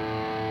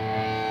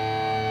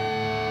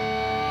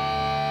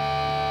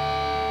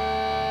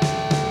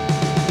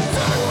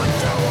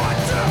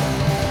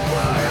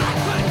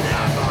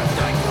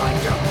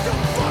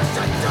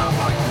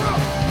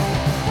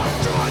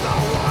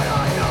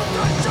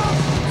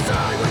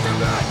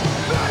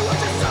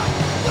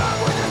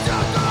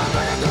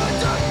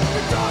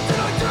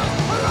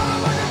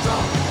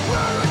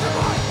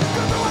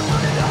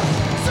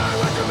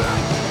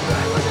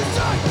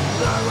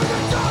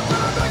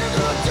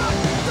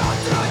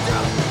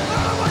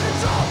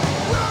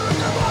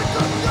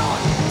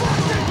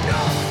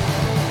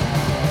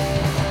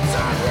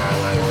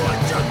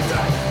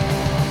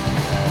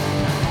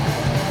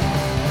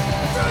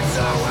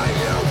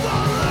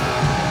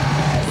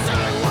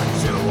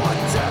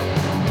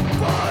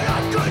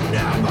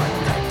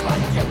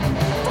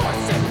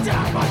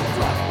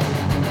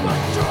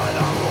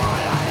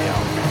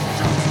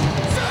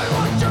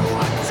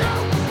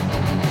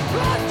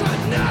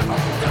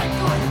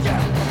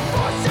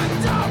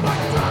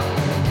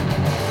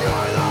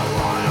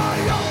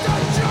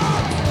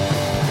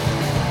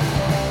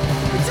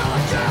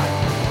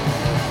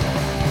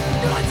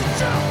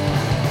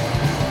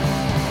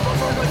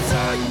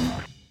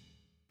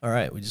 All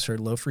right, we just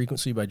heard Low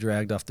Frequency by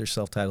Dragged off their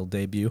self-titled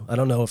debut. I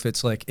don't know if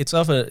it's like it's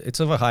of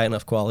a high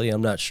enough quality.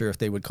 I'm not sure if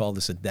they would call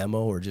this a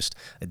demo or just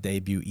a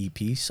debut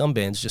EP. Some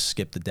bands just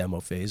skip the demo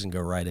phase and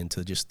go right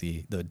into just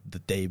the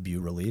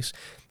debut release.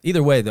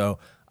 Either way, though,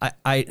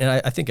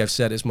 I think I've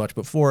said as much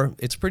before.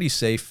 It's pretty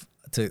safe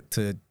to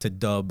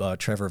dub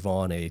Trevor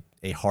Vaughn a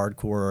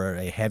hardcore or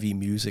a heavy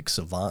music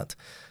savant.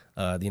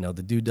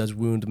 The dude does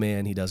Wound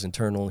Man, he does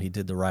Internal, he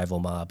did The Rival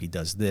Mob, he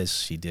does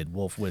this, he did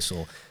Wolf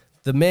Whistle.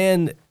 The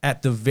man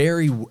at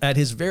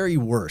his very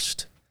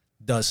worst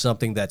does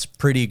something that's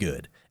pretty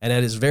good, and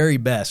at his very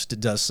best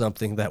does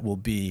something that will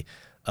be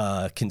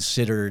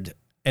considered,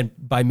 and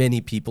by many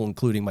people,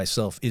 including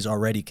myself, is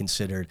already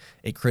considered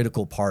a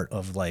critical part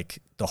of like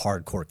the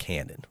hardcore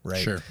canon,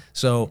 right? Sure.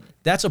 So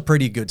that's a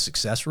pretty good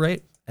success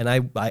rate. And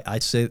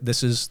I'd say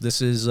this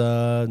is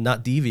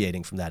not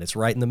deviating from that. It's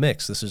right in the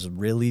mix. This is a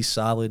really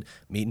solid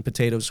meat and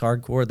potatoes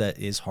hardcore that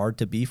is hard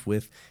to beef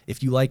with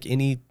if you like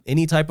any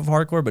type of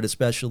hardcore, but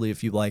especially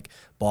if you like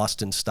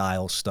Boston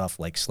style stuff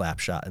like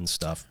Slapshot and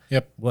stuff.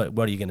 Yep. What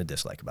are you going to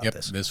dislike about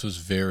this? This was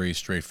very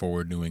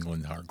straightforward New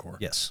England hardcore.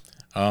 Yes.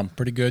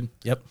 Pretty good.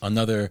 Yep.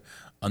 Another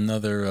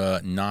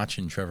notch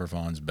in Trevor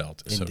Vaughn's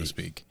belt, so to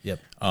speak. Yep.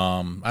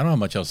 I don't know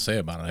much else to say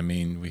about it. I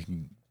mean, we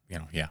can,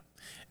 yeah.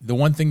 The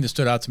one thing that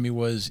stood out to me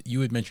was you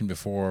had mentioned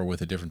before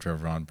with a different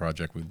Trevor Vaughn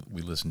project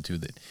we listened to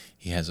that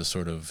he has a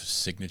sort of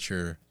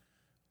signature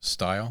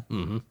style.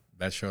 Mm-hmm.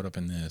 That showed up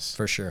in this.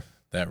 For sure.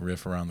 That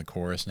riff around the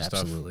chorus and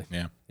stuff. Absolutely.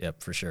 Yeah.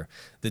 Yep, for sure.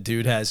 The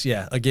dude has,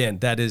 again,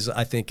 that is,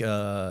 I think,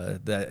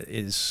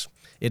 it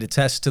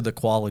attests to the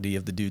quality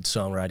of the dude's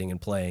songwriting and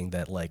playing,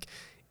 that, like,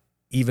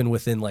 even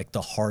within, like,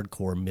 the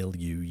hardcore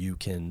milieu,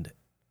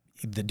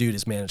 the dude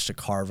has managed to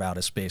carve out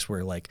a space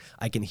where, like,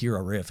 I can hear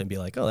a riff and be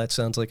like, oh, that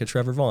sounds like a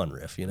Trevor Vaughn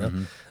riff, you know?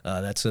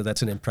 Mm-hmm.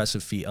 That's an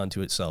impressive feat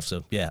unto itself.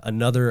 So, yeah,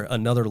 another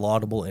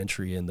laudable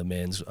entry in the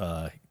man's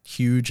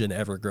huge and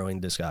ever-growing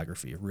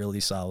discography.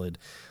 Really solid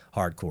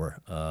hardcore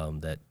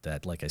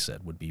that, like I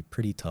said, would be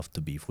pretty tough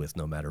to beef with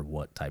no matter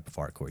what type of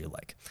hardcore you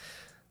like.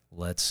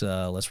 Let's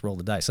roll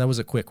the dice. That was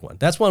a quick one.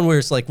 That's one where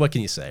it's like, what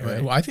can you say,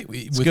 right? Well, I think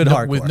it's good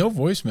hardcore. With no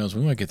voicemails,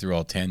 we might get through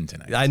all 10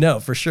 tonight. I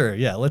know, for sure.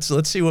 Yeah, let's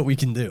see what we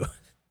can do.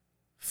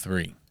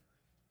 3.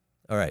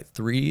 All right,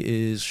 3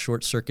 is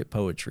Short Circuit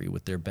Poetry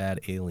with their Bad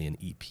Alien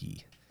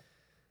EP.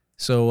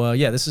 So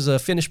this is a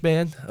Finnish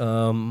band.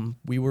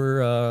 We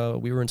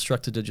were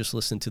instructed to just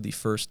listen to the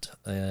first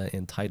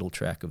and title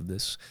track of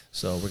this.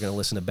 So we're gonna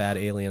listen to Bad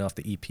Alien off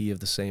the EP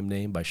of the same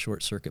name by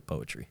Short Circuit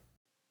Poetry.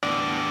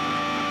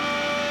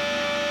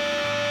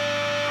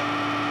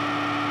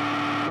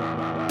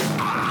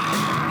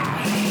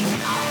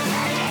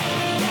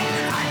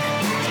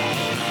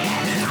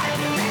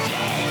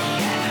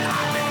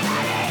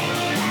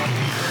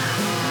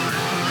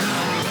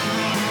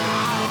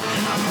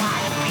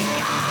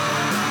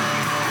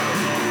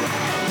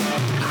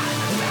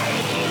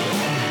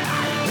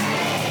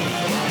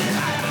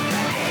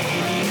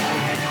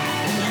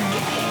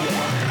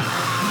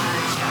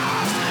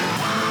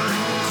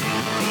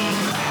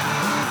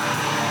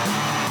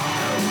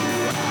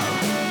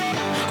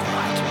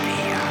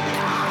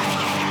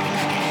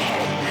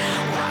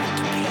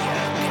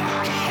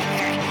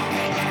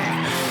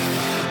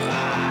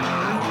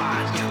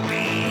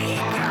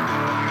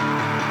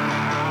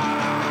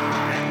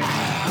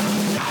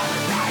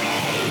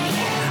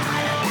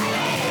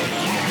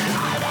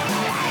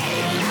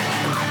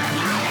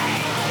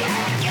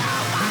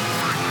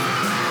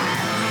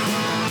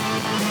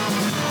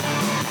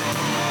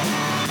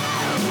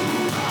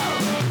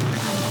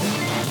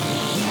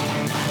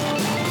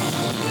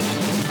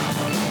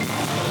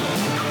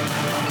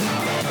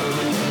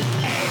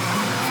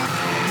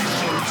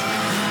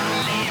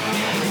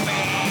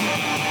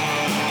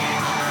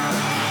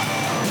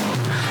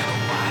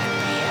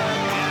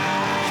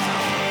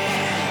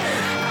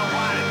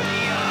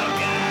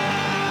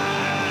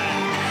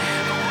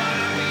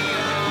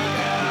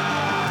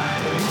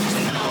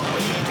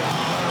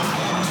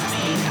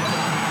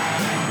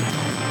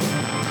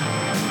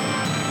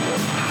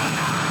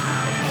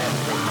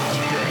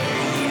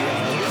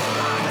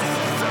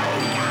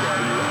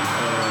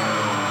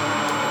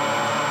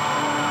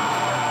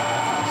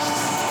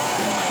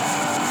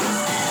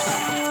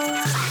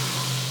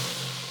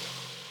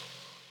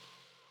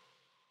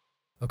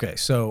 Okay,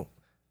 so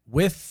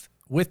with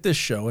this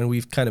show, and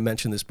we've kind of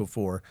mentioned this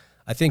before,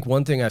 I think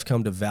one thing I've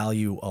come to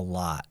value a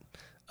lot,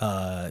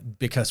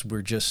 because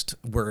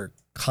we're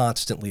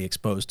constantly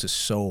exposed to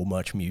so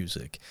much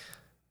music.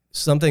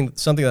 Something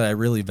that I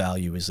really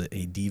value is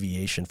a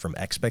deviation from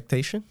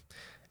expectation.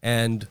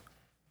 And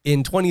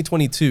in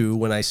 2022,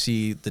 when I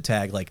see the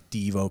tag like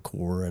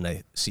Devocore and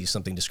I see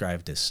something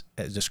described as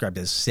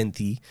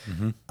synthy,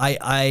 mm-hmm.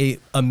 I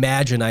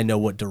imagine I know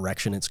what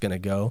direction it's going to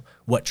go,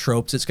 what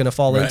tropes it's going to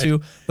fall into.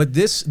 But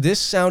this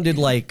sounded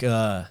like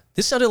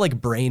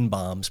Brain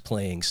Bombs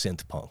playing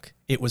synth punk.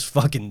 It was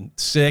fucking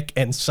sick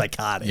and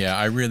psychotic. Yeah,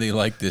 I really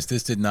like this.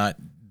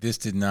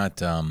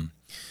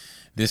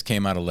 This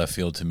came out of left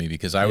field to me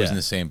because I was in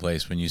the same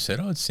place when you said,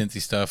 oh, it's synthy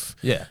stuff.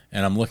 Yeah.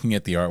 And I'm looking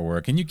at the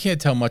artwork, and you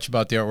can't tell much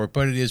about the artwork,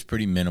 but it is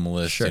pretty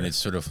minimalist. Sure. And it's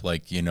sort of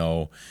like,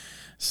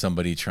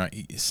 somebody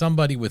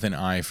with an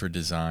eye for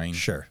design.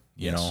 Sure.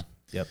 You know?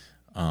 Yep.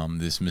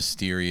 This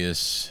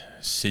mysterious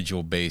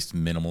sigil-based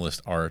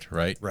minimalist art,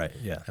 right? Right,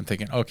 yeah. I'm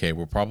thinking, okay,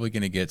 we're probably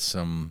going to get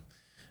some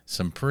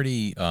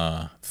pretty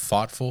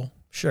thoughtful,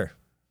 sure,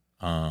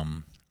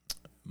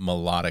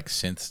 melodic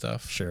synth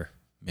stuff. Sure.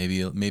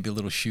 Maybe a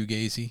little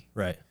shoegazy.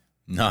 Right.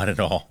 Not at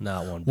all.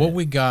 Not one bit. What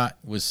we got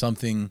was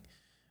something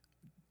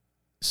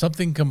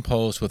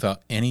composed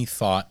without any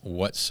thought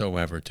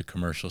whatsoever to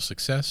commercial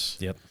success.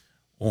 Yep.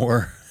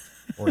 Or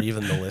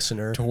even the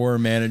listener. Tour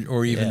manager,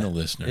 or even the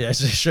listener. Yeah,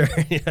 sure.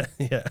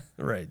 Yeah.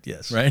 Right.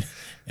 Yes. Right.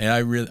 And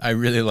I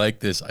really like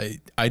this.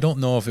 I don't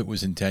know if it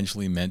was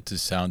intentionally meant to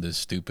sound as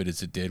stupid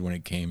as it did when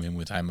it came in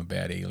with "I'm a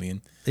Bad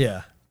Alien."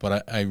 Yeah.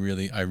 But I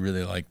really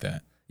like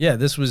that. Yeah,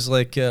 this was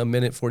like a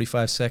minute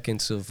 45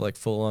 seconds of like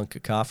full on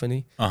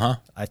cacophony. I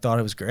thought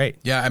it was great.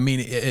 Yeah, I mean,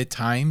 at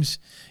times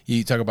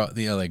you talk about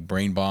the like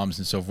Brain Bombs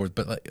and so forth,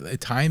 but like, at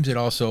times it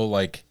also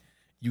like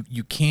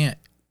you can't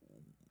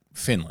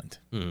Finland.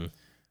 Mm-hmm.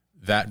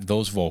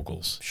 Those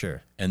vocals.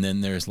 Sure. And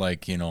then there's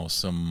like,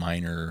 some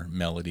minor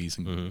melodies,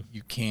 and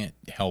you can't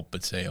help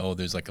but say, oh,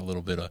 there's like a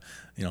little bit of,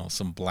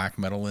 some black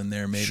metal in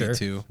there maybe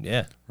too.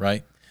 Yeah.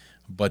 Right?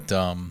 But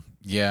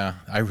Yeah,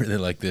 I really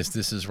like this.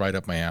 This is right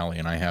up my alley,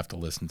 and I have to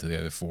listen to the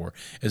other four.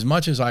 As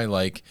much as I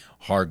like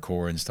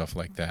hardcore and stuff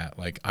like that,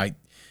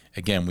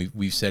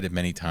 we've said it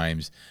many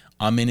times.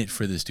 I'm in it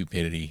for the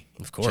stupidity,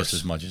 of course, just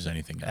as much as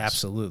anything else.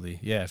 Absolutely,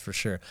 yeah, for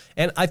sure.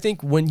 And I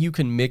think when you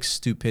can mix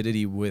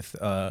stupidity with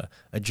a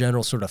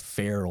general sort of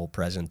feral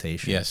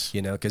presentation, yes,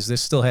 because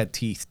this still had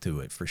teeth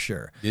to it for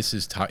sure. This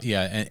is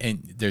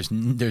and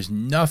there's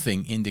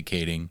nothing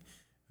indicating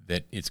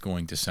that it's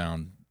going to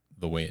sound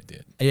the way it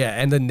did. Yeah,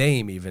 and the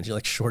name even,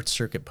 like Short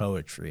Circuit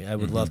Poetry. I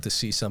would love to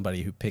see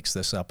somebody who picks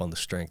this up on the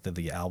strength of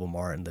the album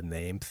art and the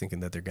name,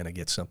 thinking that they're going to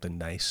get something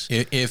nice.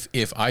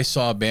 If I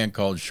saw a band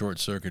called Short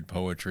Circuit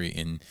Poetry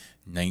in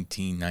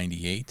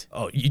 1998,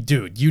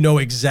 you know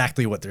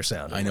exactly what they're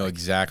sounding. I know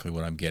exactly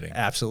what I'm getting.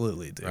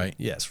 Absolutely, dude. Right?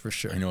 Yes, for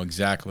sure. I know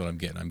exactly what I'm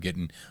getting. I'm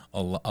getting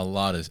a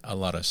lot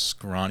of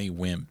scrawny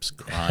wimps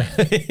crying.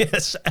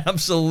 Yes,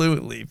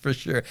 absolutely, for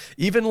sure.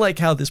 Even like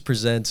how this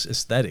presents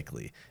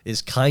aesthetically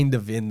is kind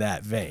of in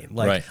that vein.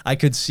 Like right. I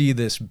could see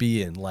this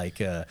being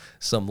like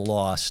some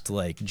lost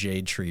like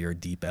Jade Tree or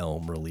Deep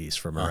Elm release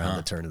from around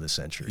the turn of the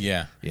century.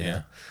 Yeah,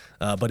 yeah.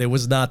 But it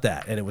was not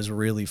that, and it was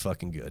really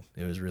fucking good.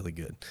 It was really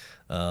good.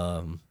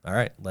 All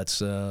right,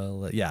 let's.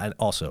 And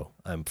also,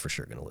 I'm for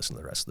sure gonna listen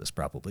to the rest of this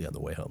probably on the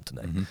way home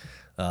tonight.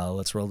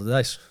 Let's roll the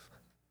dice.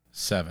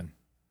 7.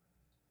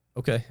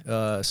 Okay,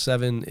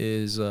 7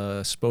 is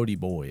Spodie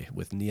Boy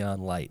with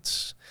Neon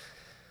Lights.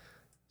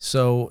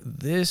 So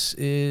this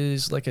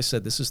is, like I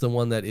said, this is the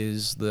one that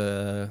is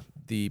the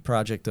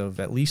project of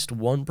at least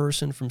one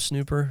person from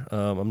Snooper.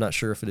 I'm not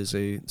sure if it is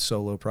a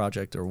solo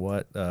project or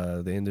what.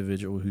 The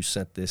individual who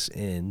sent this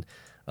in,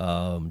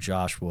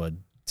 Joshua,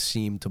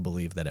 seemed to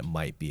believe that it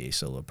might be a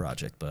solo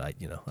project, but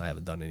I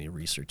haven't done any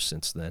research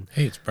since then.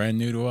 Hey, it's brand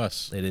new to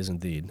us. It is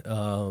indeed.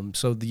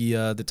 So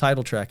the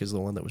title track is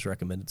the one that was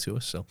recommended to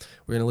us. So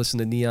we're gonna listen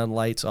to Neon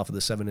Lights off of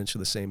the 7-inch of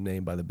the same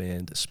name by the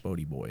band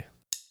Spodie Boy.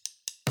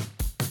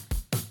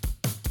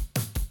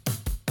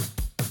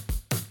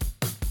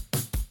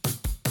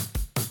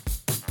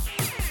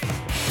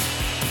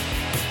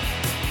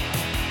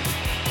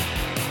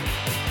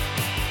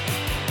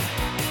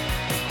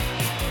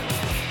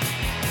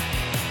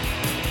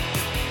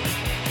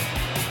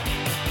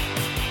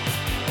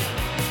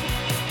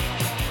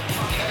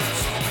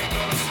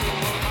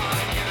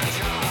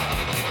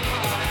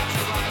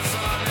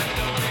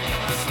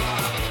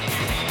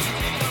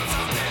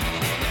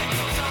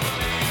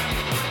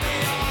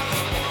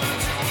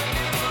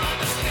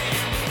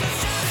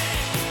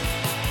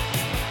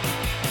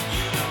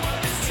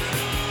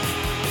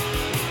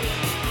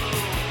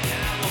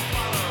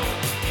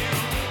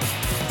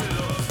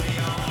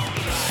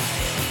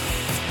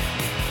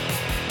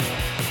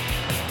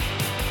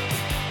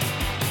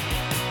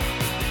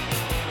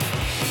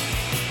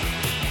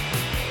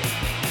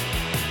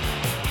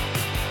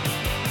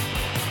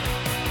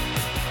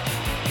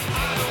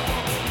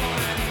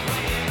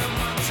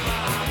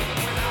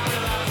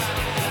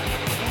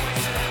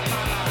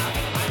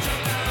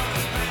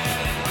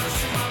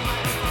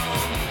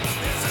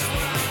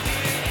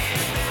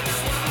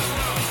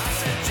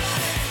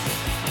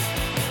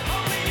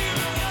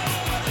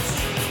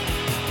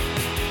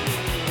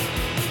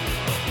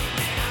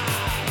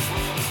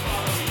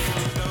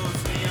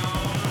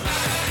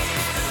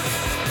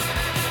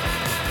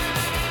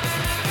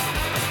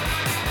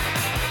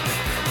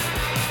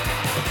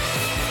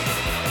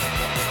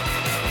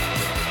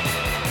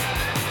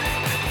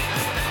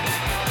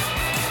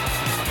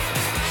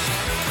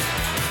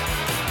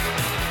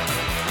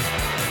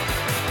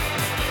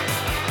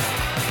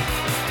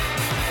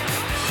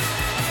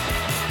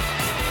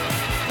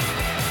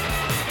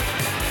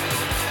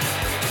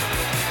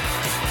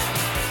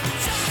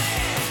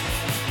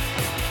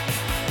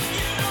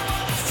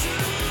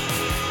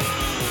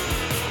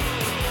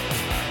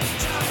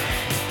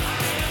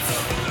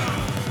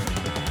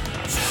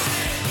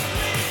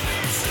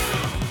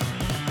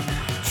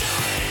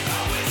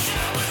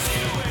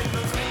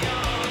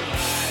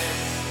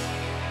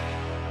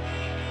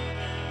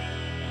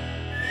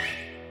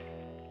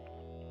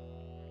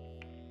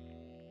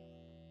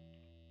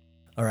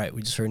 All right,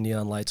 we just heard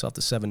Neon Lights off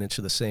the 7-inch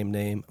of the same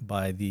name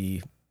by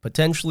the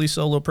potentially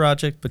solo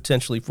project,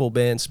 potentially full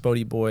band,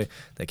 Spodie Boy,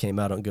 that came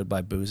out on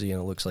Goodbye Boozy,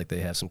 and it looks like they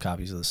have some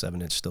copies of the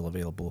 7-inch still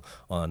available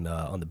on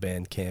the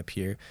Bandcamp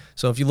here.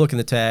 So if you look in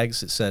the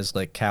tags, it says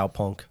like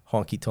Cowpunk,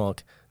 Honky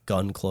Tonk,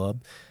 Gun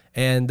Club.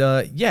 And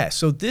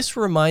so this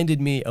reminded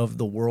me of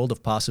the world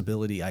of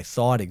possibility I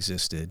thought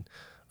existed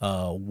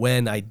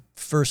when I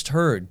first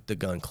heard the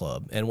Gun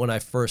Club, and when I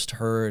first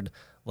heard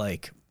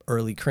like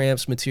early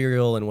Cramps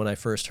material, and when I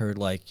first heard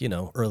like,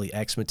 early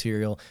X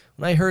material,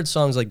 when I heard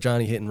songs like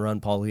Johnny Hit and Run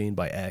Pauline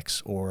by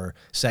X or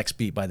Sex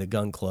Beat by the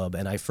Gun Club,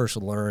 and I first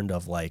learned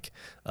of like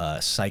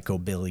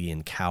Psychobilly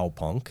and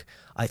Cowpunk,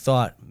 I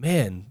thought,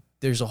 man,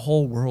 there's a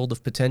whole world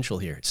of potential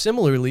here.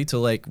 Similarly to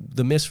like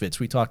the Misfits,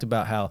 we talked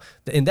about how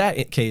in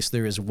that case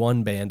there is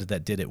one band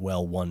that did it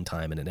well one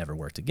time and it never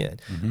worked again.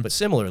 But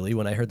similarly,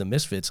 when I heard the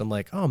Misfits, I'm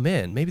like, oh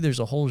man, maybe there's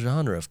a whole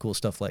genre of cool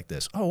stuff like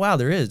this. Oh wow,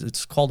 there is.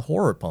 It's called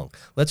horror punk.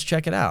 Let's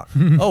check it out.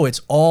 Oh,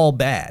 it's all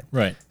bad.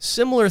 Right.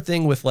 Similar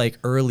thing with like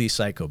early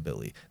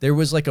psychobilly. There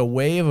was like a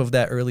wave of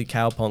that early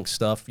cowpunk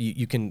stuff.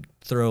 You can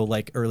throw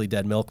like early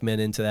Dead Milkmen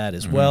into that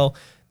as well.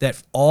 That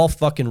all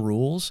fucking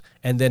rules,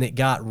 and then it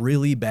got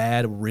really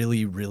bad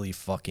really, really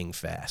fucking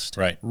fast.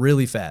 Right.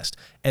 Really fast.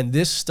 And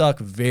this stuck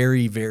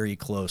very, very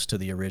close to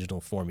the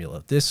original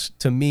formula. This,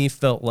 to me,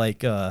 felt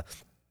like,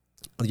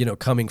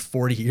 coming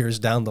 40 years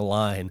down the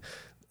line,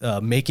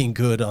 making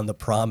good on the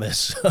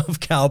promise of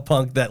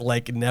cowpunk that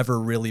like never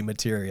really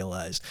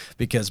materialized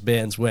because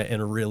bands went in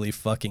really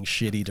fucking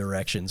shitty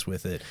directions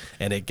with it,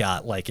 and it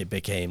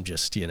became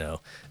just,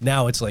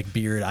 now it's like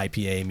beard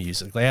IPA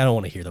music. Like I don't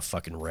want to hear the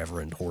fucking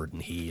Reverend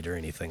Horton Heat or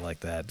anything like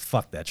that.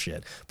 Fuck that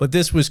shit. But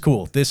this was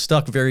cool. This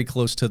stuck very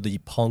close to the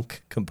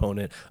punk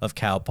component of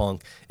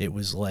cowpunk. It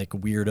was like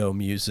weirdo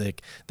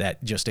music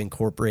that just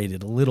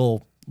incorporated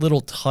little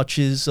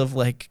touches of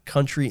like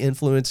country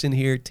influence in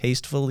here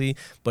tastefully,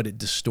 but it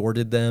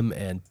distorted them.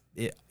 And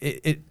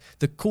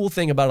the cool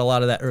thing about a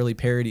lot of that early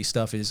parody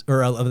stuff is,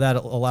 or a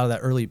lot of that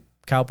early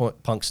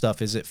cowpunk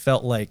stuff is, it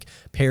felt like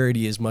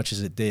parody as much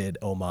as it did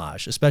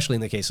homage, especially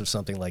in the case of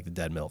something like the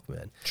Dead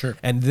Milkmen. Sure.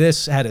 And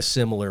this had a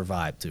similar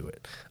vibe to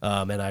it.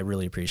 And I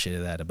really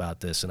appreciated that about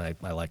this, and I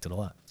liked it a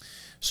lot.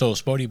 So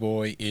Spodey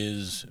Boy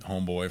is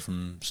Homeboy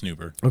from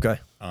Snooper. Okay.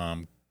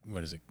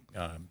 What is it?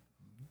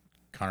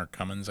 Connor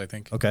Cummins, I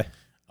think. Okay.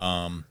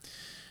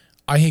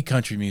 I hate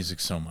country music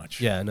so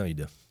much. Yeah, I know you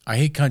do. I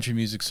hate country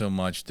music so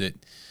much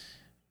that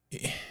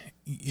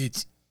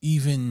it's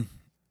even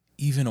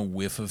a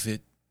whiff of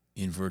it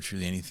in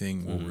virtually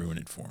anything will ruin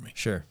it for me.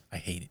 Sure. I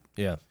hate it.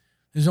 Yeah.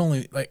 There's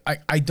only like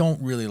I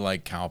don't really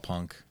like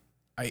cowpunk.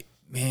 I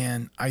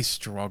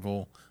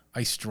struggle.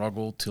 I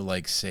struggle to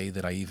like say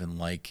that I even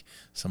like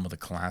some of the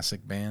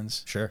classic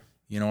bands. Sure.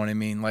 You know what I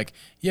mean? Like,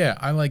 yeah,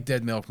 I like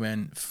Dead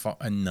Milkmen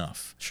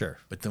enough. Sure.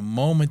 But the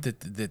moment that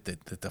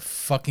the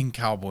fucking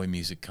cowboy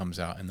music comes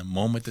out, and the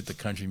moment that the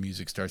country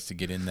music starts to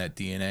get in that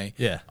DNA,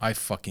 yeah, I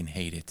fucking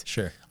hate it.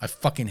 Sure. I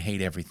fucking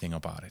hate everything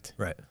about it.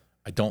 Right.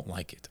 I don't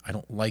like it. I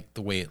don't like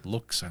the way it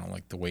looks. I don't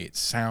like the way it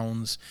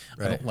sounds.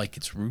 Right. I don't like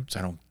its roots.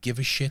 I don't give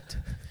a shit.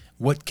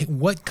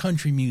 What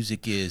country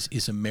music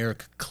is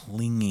America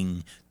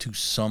clinging to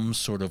some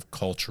sort of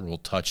cultural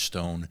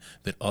touchstone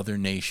that other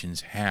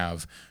nations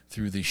have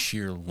through the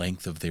sheer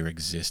length of their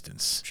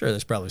existence. Sure,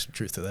 there's probably some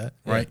truth to that.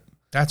 Right? Yeah.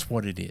 That's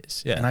what it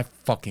is. Yeah. And I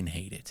fucking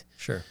hate it.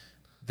 Sure.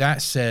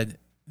 That said,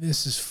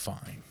 this is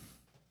fine.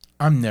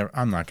 I'm not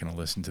going to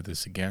listen to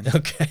this again.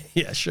 Okay.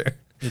 Yeah, sure.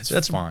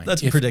 That's fine.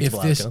 That's a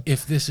predictable outcome.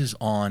 If this is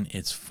on,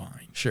 it's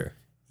fine. Sure.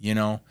 You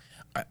know,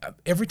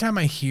 every time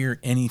I hear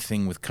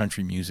anything with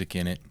country music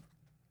in it,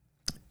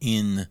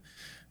 in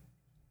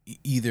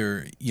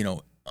either, you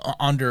know,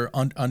 under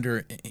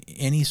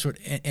any sort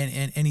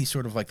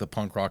of like the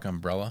punk rock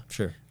umbrella.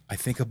 Sure. I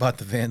think about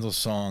the Vandals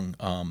song,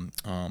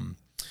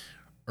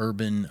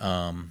 Urban,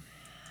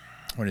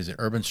 what is it?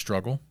 Urban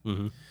Struggle.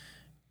 Mm-hmm.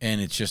 And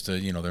it's just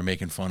they're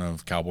making fun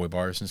of cowboy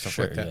bars and stuff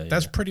like that. Yeah,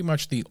 That's pretty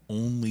much the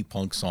only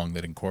punk song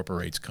that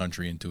incorporates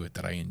country into it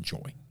that I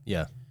enjoy.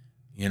 Yeah.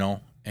 You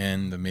know,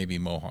 and maybe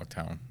Mohawk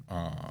Town,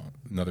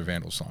 another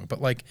Vandals song. But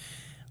like,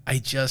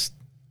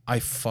 I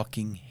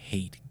fucking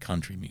hate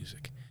country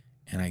music,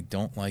 and I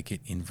don't like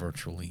it in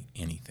virtually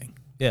anything.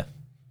 Yeah.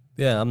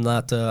 Yeah, I'm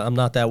not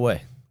that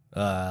way.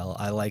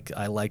 I liked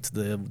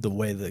the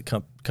way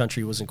the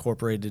country was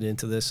incorporated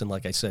into this, and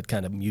like I said,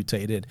 kind of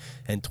mutated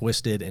and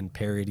twisted and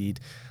parodied.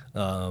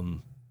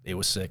 It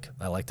was sick.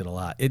 I liked it a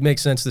lot. It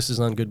makes sense. This is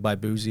on Goodbye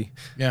Boozy.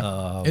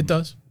 Yeah, it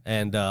does.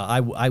 And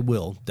I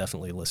will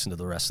definitely listen to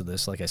the rest of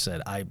this. Like I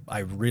said, I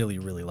really,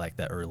 really like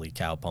that early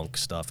cowpunk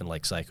stuff and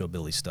like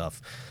psychobilly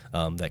stuff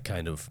that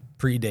kind of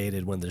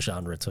predated when the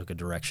genre took a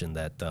direction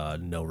that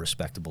no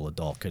respectable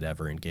adult could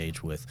ever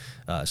engage with.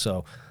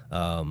 So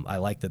I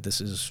like that this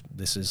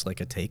is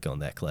like a take on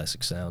that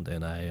classic sound,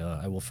 and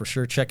I will for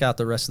sure check out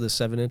the rest of the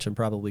 7-inch and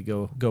probably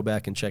go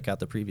back and check out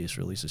the previous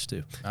releases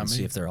too, and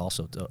see if they're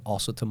also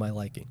to my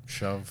liking.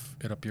 Shove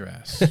it up your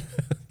ass.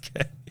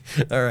 Okay.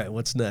 All right.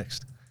 What's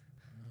next?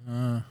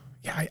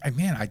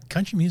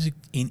 Country music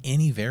in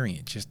any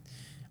variant,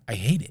 I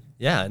hate it.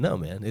 Yeah, I know,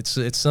 man.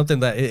 It's something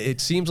that it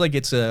seems like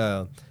it's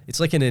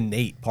like an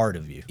innate part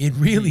of you. It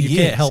really you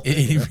is. Can't help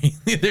it.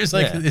 Really, there's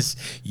like this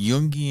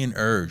Jungian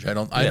urge. I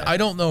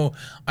don't know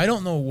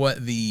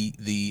what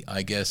the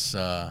I guess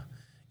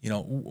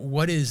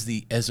what is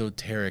the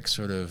esoteric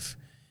sort of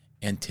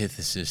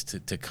antithesis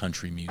to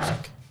country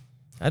music.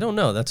 I don't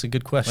know. That's a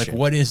good question. Like,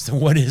 what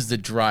is the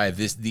drive?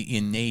 The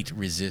innate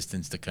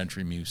resistance to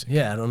country music.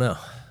 Yeah, I don't know.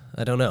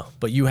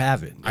 But you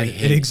have it.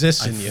 It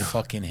exists in you. I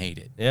fucking hate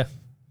it. Yeah.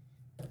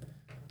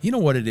 You know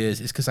what it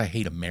is? It's because I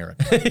hate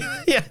America.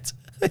 Yeah.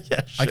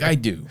 Yeah, sure. Like I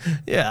do.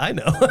 Yeah, I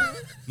know.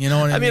 You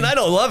know what I mean? I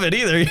don't love it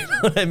either. You know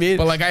what I mean?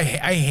 But like I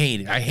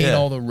hate it. I hate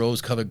all the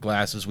rose-colored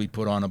glasses we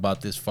put on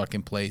about this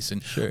fucking place.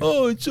 And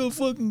oh, it's so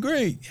fucking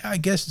great. Yeah, I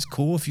guess it's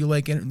cool if you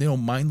like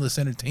mindless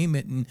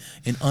entertainment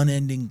and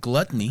unending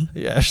gluttony.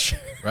 Yeah, sure.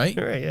 Right?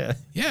 Right. Yeah.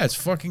 Yeah, it's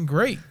fucking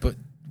great. But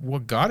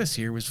what got us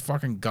here was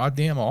fucking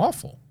goddamn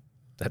awful.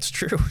 That's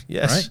true.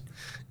 Yes. Right?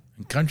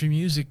 And country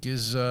music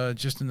is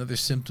just another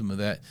symptom of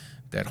that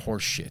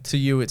horse shit. To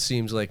you, it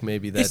seems like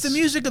maybe that's... It's the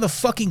music of the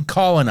fucking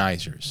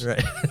colonizers.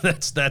 Right.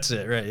 That's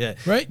it. Right. Yeah.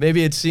 Right.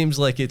 Maybe it seems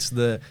like it's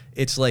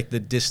like the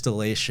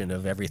distillation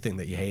of everything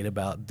that you hate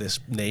about this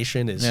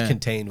nation is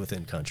contained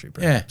within country.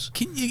 Perhaps.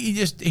 Yeah. Can you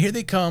just here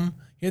they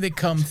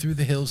come through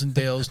the hills and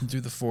dales and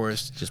through the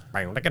forest, Just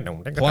plucking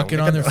on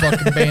their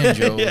fucking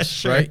banjos, Yeah,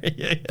 sure. right?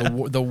 Yeah.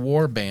 The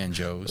war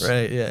banjos,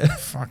 Right. Yeah.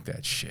 Fuck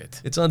that shit.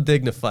 It's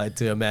undignified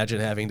to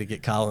imagine having to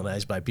get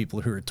colonized by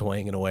people who are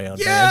twanging away on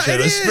Yeah, it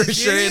banjos. is. For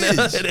sure,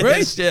 It right?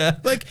 is, yeah.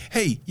 Like,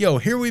 hey, yo,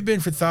 here we've been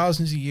for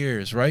thousands of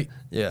years, right?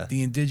 Yeah.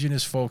 The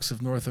indigenous folks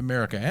of North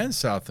America and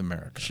South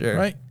America, Sure.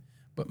 right?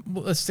 But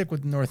let's stick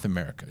with North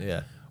America.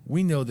 Yeah.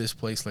 We know this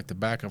place like the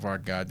back of our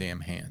goddamn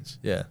hands.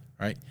 Yeah.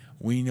 Right?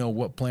 We know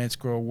what plants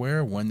grow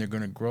where, when they're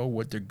going to grow,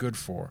 what they're good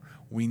for.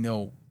 We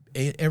know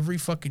every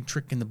fucking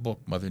trick in the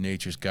book Mother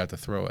Nature's got to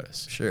throw at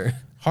us. Sure.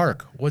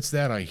 Hark, what's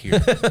that I hear?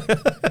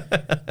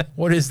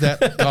 What is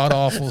that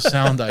god-awful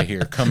sound I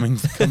hear coming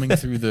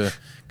through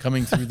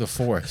the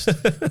forest?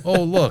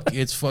 Oh, look,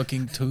 it's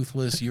fucking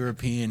toothless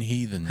European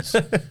heathens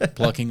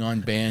plucking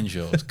on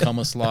banjos,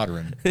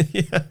 slaughtering.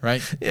 Yeah.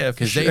 Right? Yeah,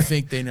 Because they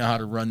think they know how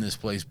to run this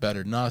place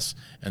better than us,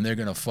 and they're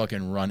going to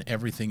fucking run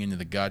everything into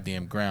the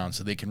goddamn ground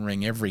so they can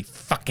wring every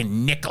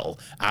fucking nickel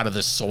out of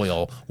the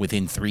soil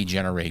within 3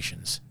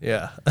 generations.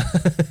 Yeah.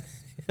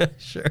 Yeah,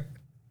 sure.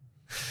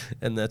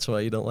 And that's why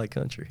you don't like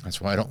country.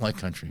 That's why I don't like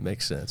country.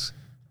 Makes sense.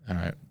 All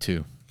right,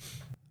 2.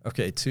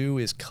 Okay, 2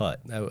 is Cut.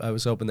 I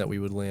was hoping that we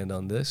would land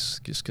on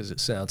this just because it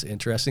sounds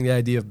interesting. The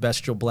idea of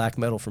bestial black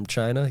metal from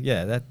China,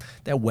 yeah,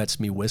 that wets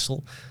me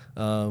whistle.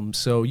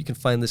 So you can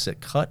find this at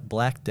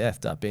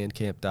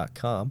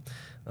cutblackdeath.bandcamp.com.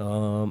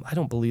 I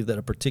don't believe that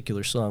a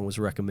particular song was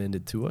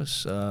recommended to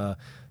us.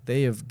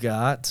 They have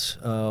got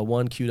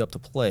one queued up to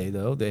play,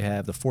 though. They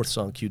have the 4th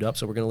song queued up,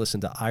 so we're going to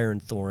listen to Iron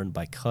Thorn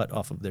by Cut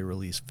off of their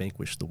release,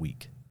 Vanquish the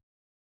Weak.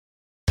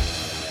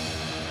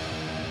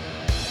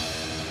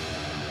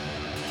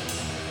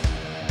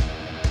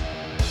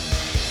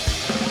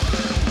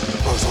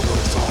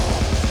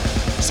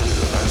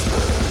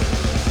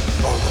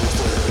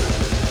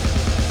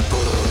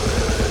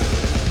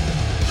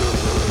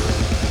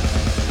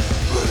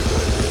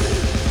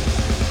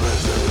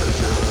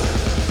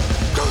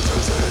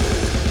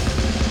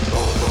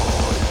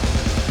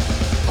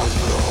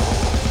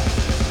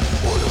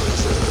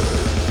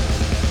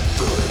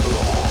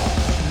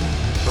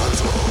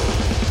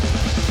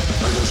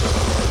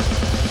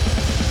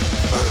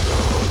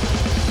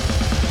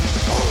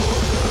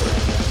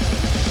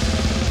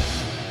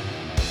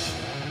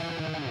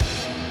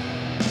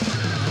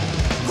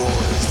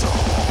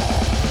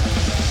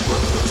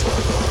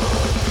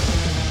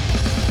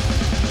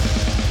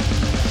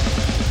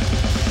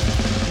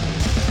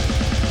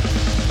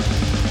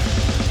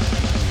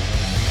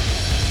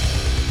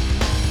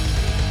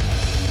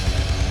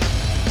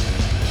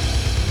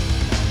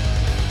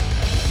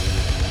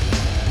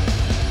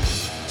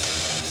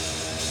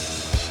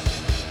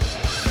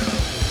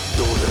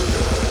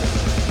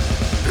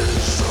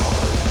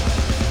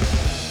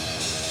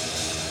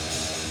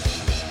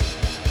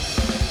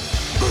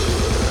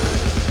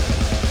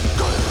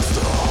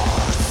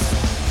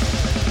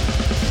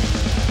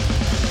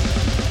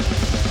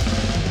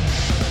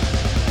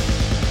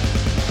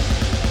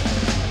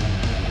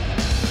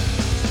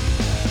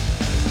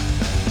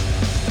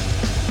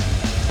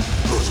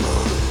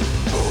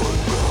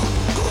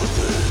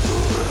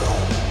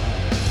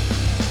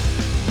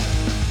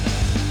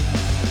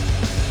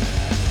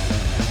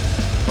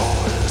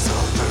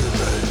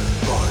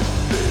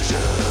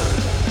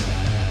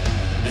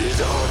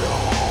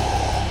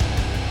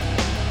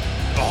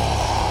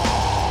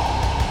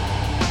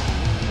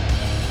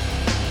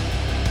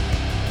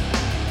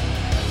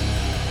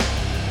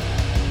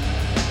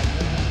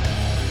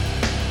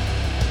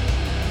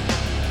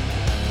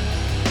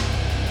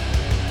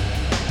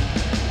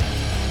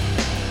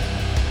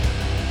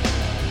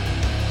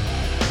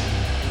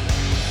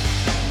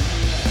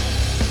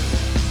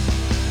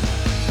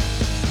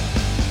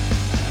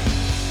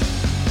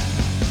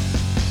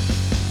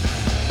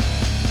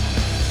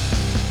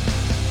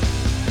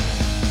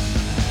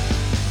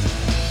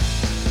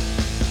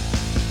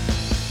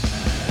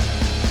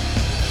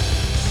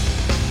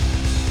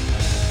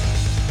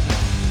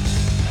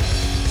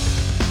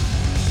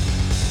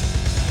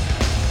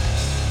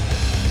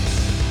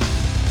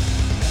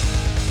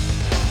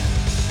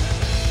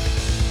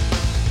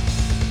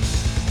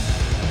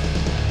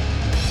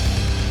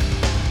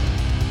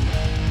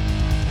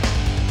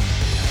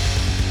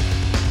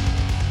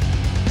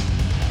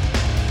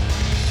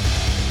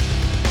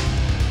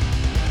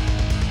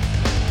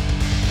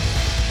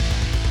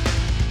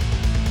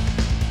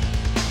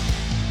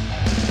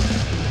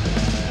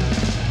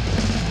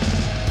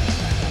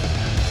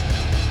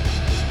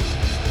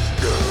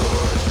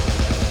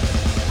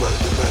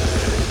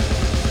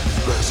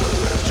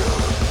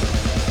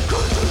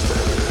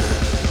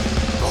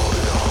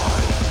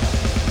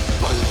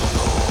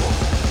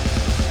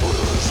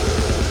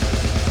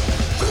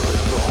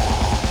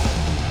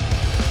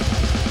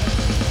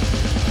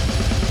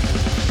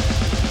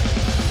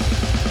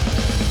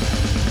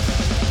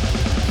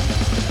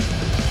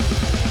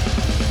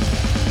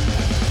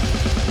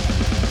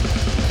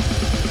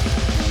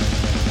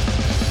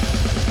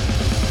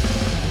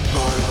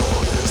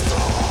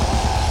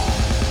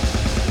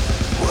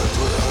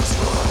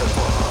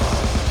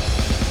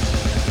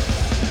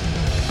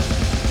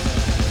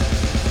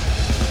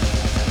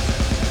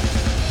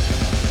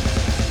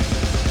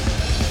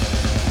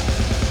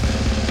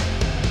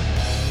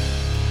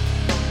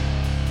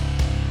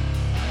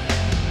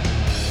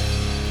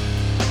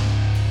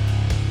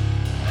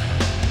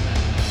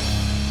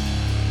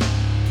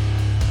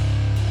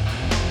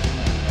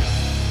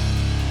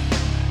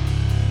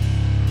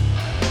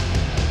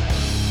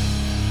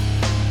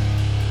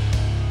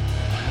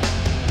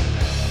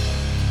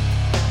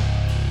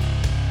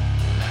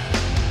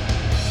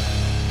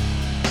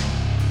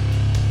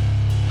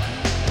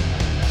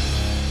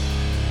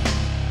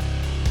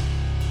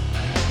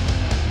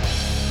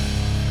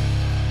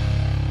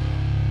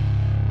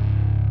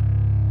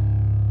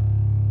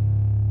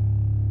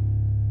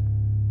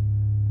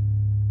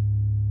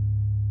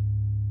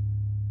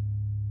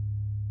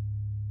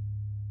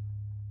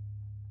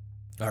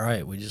 All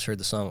right, we just heard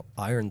the song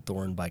Iron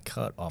Thorn by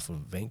Cut off of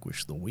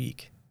Vanquish the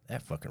Weak.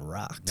 That fucking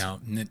rocked. Now,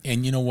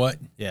 and you know what?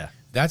 Yeah.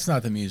 That's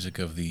not the music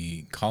of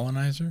the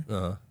colonizer.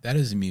 That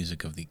is the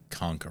music of the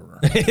conqueror.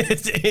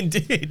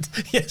 Indeed.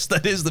 Yes,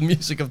 that is the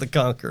music of the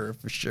conqueror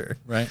for sure.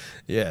 Right?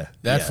 Yeah.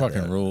 That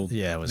fucking ruled.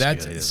 Yeah, it was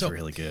good. It was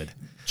really good.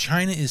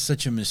 China is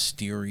such a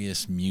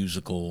mysterious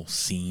musical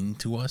scene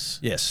to us.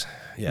 Yes.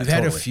 Yeah, We've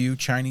had a few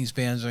Chinese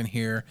bands on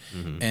here,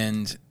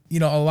 and, you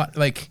know, a lot,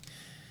 like,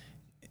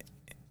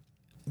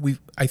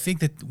 I think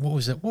that,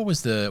 was it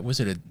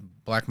a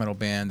black metal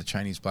band, the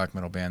Chinese black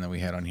metal band that we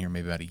had on here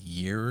maybe about a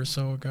year or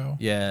so ago?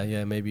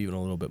 Yeah, maybe even a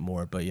little bit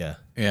more, but yeah.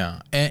 Yeah,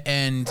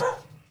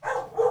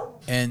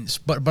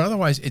 but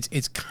otherwise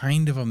it's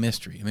kind of a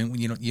mystery. I mean,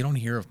 you don't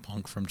hear of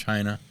punk from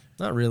China,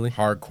 not really,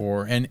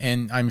 hardcore,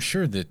 and I'm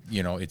sure that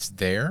it's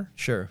there,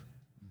 sure,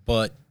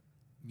 but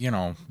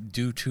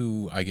due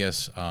to I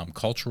guess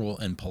cultural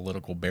and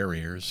political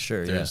barriers,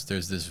 sure, there's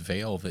this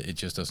veil that it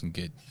just doesn't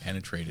get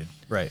penetrated,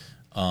 right.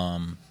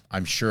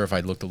 I'm sure if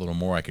I looked a little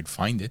more, I could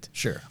find it.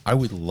 Sure. I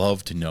would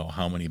love to know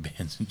how many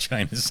bands in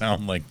China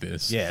sound like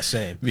this. Yeah,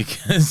 same.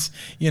 Because,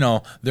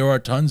 there are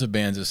tons of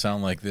bands that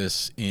sound like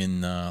this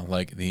in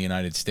like the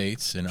United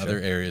States and other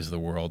areas of the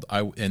world.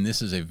 And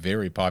this is a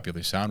very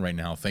popular sound right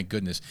now, thank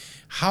goodness.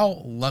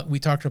 We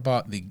talked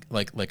about the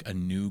like a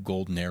new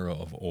golden era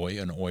of Oi,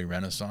 an Oi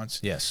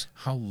renaissance. Yes.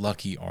 How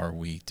lucky are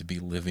we to be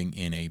living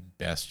in a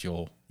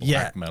bestial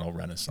black metal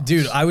renaissance?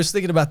 Dude, I was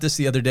thinking about this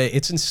the other day.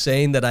 It's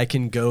insane that I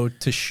can go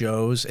to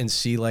shows and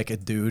see like a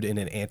dude in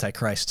an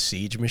Antichrist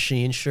Siege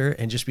Machine shirt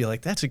and just be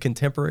like, that's a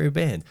contemporary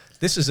band.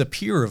 This is a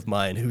peer of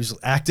mine who's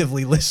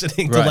actively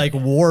listening to like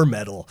war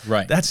metal.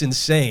 Right. That's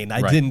insane.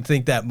 I didn't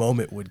think that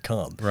moment would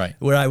come. Right.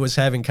 Where I was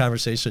having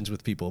conversations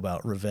with people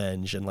about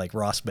Revenge and like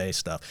Ross Bay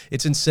stuff.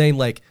 It's insane.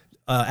 Like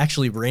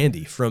actually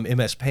Randy from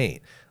MS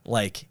Paint,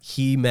 like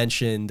he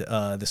mentioned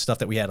the stuff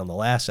that we had on the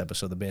last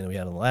episode, the band that we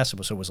had on the last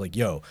episode was like,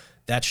 yo,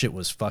 that shit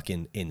was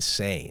fucking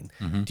insane.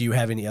 Do you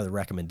have any other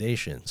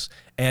recommendations?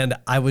 And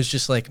I was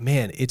just like,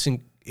 man, it's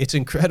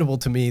incredible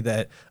to me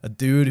that a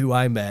dude who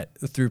I met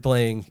through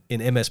playing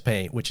in MS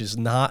Paint, which is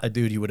not a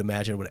dude you would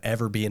imagine would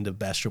ever be into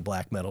bestial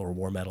black metal or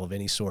war metal of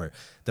any sort,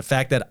 the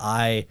fact that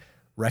I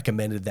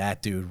recommended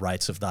that dude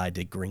Rights of Thy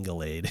Dig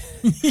Gringalade.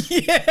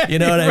 Yeah, you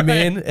know what I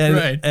mean?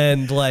 And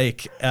and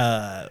like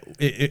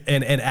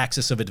and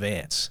Axis of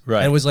Advance. Right.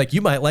 And it was like,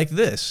 you might like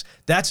this.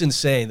 That's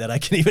insane that I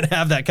can even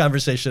have that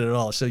conversation at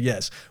all. So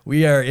yes,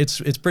 we are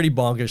it's pretty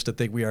bonkers to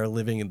think we are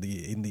living in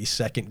the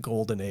second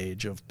golden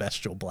age of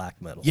bestial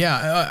black metal.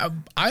 Yeah,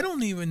 I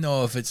don't even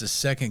know if it's a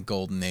second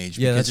golden age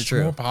because that's it's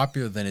true. more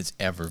popular than it's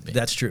ever been.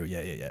 That's true.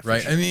 Yeah.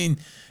 Right? Sure. I mean,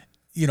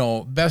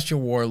 Bestial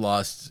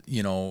Warlust,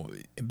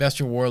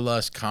 Bestial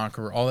Warlust,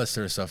 Conqueror, all that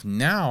sort of stuff.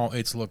 Now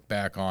it's looked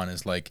back on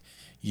as like,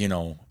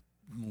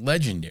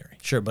 legendary.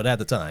 Sure, but at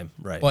the time,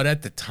 right. But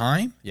at the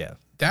time, yeah.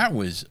 That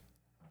was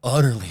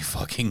utterly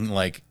fucking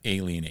like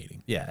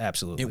alienating. Yeah,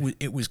 absolutely.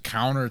 It was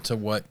counter to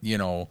what,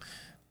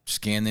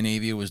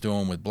 Scandinavia was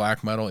doing with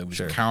black metal. It was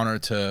counter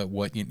to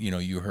what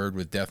you heard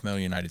with death metal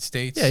United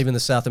States. Yeah, even the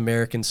South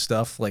American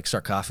stuff like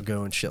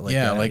Sarcophago and shit like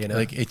that. Yeah,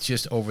 like it's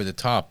just over the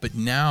top. But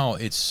now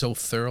it's so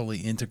thoroughly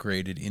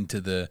integrated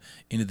into the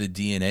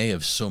DNA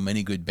of so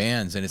many good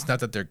bands, and it's not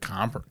that they're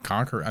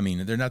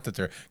they're not that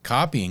they're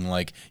copying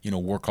like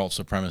War Cult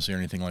Supremacy or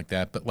anything like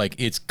that. But like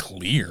it's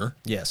clear.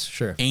 Yes,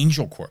 sure.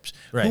 Angel Corpse.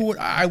 Right.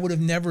 I would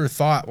have never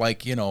thought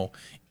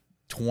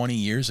 20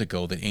 years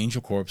ago that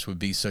Angel Corpse would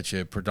be such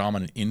a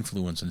predominant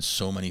influence in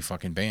so many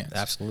fucking bands.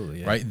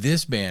 Absolutely, yeah. Right?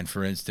 This band,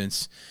 for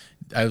instance,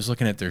 I was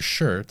looking at their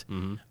shirt,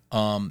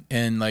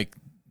 and like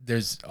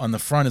there's on the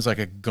front is like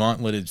a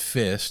gauntleted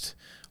fist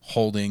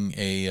holding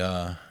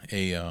a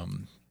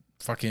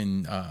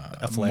fucking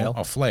flail.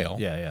 A flail.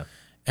 Yeah.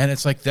 And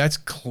it's like that's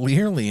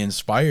clearly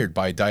inspired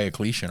by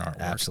Diocletian artwork.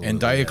 Absolutely, and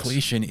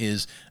Diocletian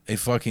is a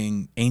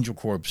fucking Angel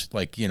Corpse,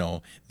 like,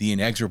 the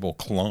inexorable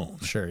clone.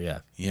 Sure, yeah.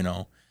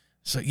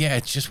 So yeah,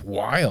 it's just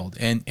wild,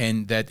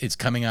 and that it's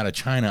coming out of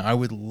China. I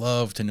would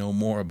love to know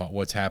more about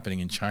what's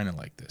happening in China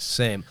like this.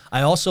 Same.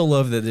 I also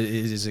love that it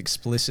is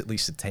explicitly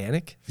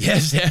satanic.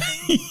 Yes,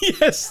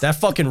 yes. That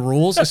fucking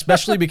rules,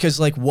 especially because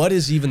like, what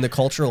is even the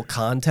cultural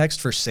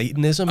context for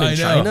Satanism in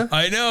China?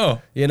 I know.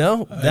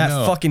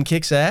 That fucking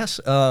kicks ass.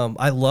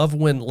 I love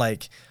when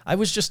like I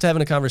was just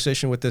having a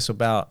conversation with this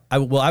about. I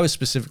was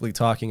specifically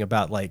talking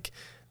about like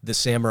the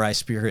samurai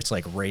spirit's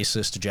like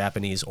racist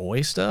Japanese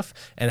oi stuff,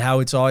 and how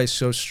it's always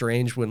so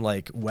strange when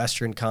like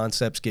Western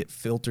concepts get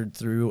filtered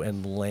through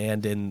and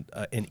land in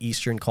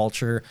Eastern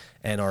culture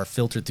and are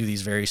filtered through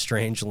these very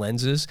strange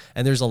lenses.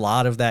 And there's a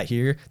lot of that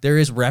here. There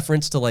is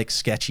reference to like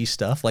sketchy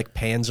stuff like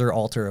Panzer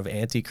Altar of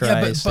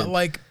Antichrist. Yeah, but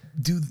like,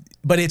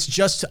 but it's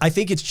just, I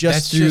think it's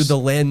just through the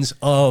lens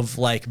of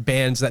like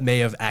bands that may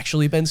have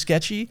actually been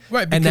sketchy.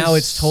 Right. And now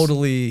it's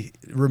totally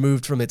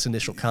removed from its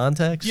initial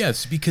context.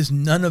 Yes, because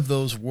none of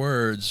those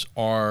words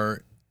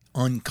are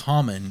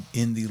uncommon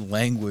in the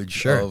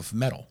language of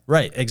metal.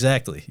 Right.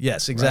 Exactly.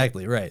 Yes,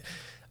 exactly. Right.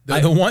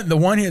 The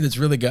one here that's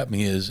really got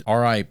me is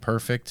R.I.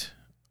 Perfect,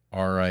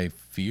 R.I.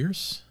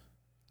 Fierce.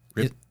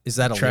 Is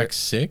that a track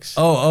 6?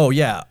 Oh,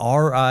 yeah.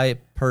 R.I.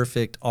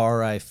 Perfect,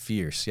 R.I.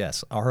 Fierce.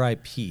 Yes,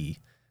 R.I.P.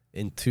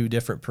 in 2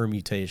 different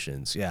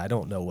permutations. Yeah, I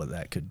don't know what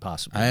that could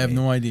possibly I have mean.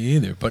 no idea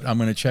either, but I'm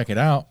going to check it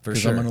out because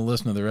sure. I'm going to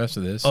listen to the rest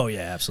of this. Oh,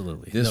 yeah,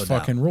 absolutely. This no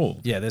fucking doubt.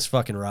 ruled. Yeah, this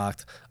fucking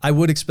rocked. I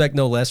would expect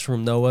no less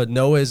from Noah.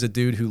 Noah is a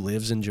dude who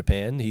lives in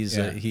Japan. He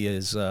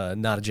is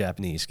not a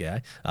Japanese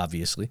guy,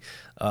 obviously,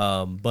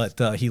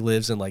 but he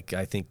lives and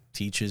I think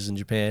teaches in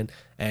Japan,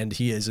 and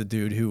he is a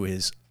dude who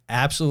is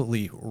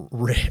absolutely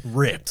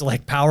ripped,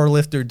 like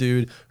powerlifter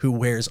dude who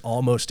wears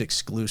almost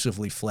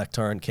exclusively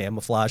Flectar and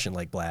camouflage and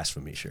like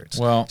Blasphemy shirts.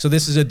 Well, so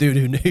this is a dude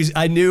who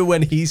I knew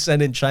when he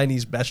sent in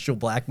Chinese bestial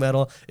black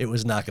metal, it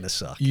was not going to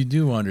suck. You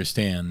do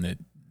understand that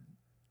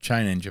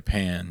China and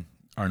Japan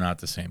are not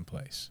the same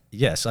place.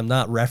 Yes, I'm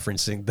not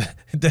referencing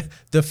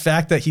the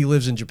fact that he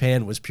lives in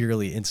Japan was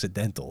purely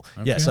incidental.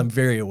 Okay. Yes, I'm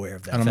very aware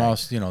of that. And fact. I'm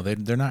also,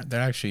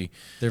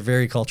 they're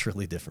very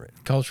culturally different.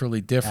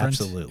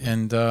 Absolutely.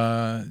 And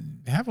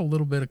have a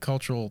little bit of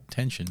cultural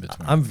tension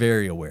between. I'm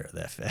very aware of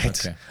that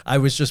fact. Okay. I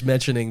was just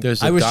mentioning.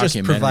 There's a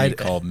documentary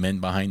called Men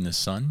Behind the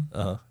Sun.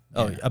 Oh,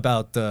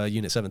 about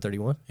Unit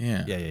 731.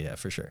 Yeah,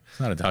 for sure. It's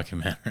not a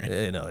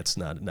documentary. No, it's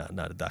not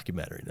a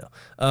documentary.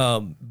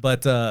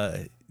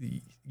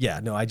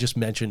 No, I just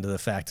mentioned the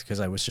fact because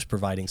I was just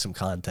providing some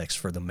context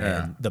for the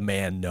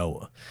man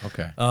Noah.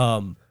 Okay.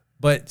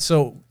 But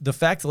so the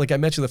fact, like I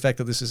mentioned, the fact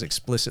that this is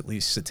explicitly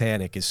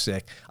satanic is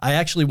sick. I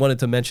actually wanted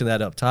to mention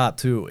that up top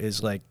too.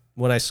 Is like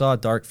when I saw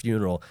Dark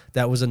Funeral,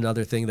 that was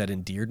another thing that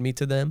endeared me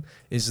to them.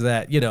 Is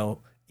that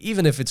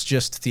even if it's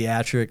just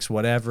theatrics,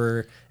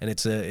 whatever, and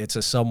it's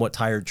a somewhat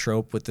tired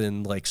trope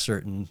within like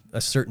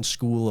a certain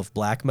school of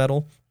black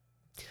metal,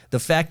 the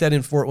fact that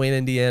in Fort Wayne,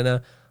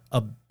 Indiana, a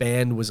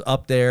band was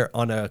up there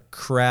on a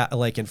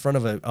like in front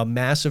of a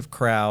massive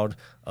crowd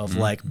of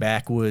like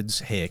backwoods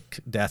hick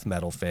death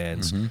metal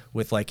fans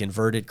with like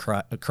inverted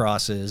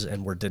crosses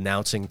and were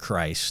denouncing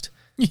Christ.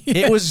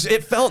 Yeah.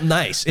 It felt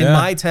nice in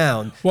my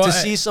town to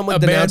see someone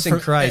denouncing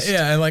Christ.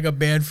 Yeah, like a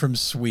band from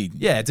Sweden.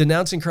 Yeah,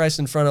 denouncing Christ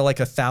in front of like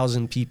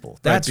 1,000 people.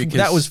 That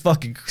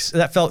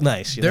felt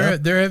nice.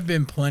 There have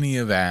been plenty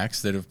of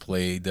acts that have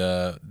played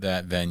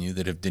that venue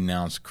that have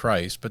denounced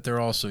Christ, but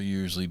they're also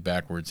usually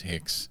backwards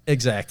hicks.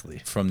 Exactly.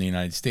 From the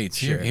United States.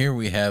 Sure. Here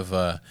we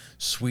have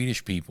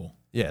Swedish people.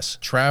 Yes,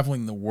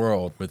 traveling the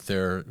world with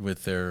their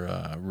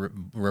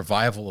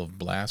revival of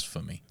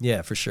blasphemy.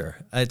 Yeah, for sure.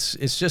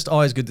 It's just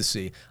always good to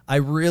see.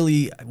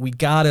 We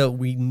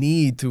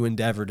need to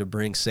endeavor to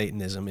bring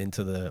Satanism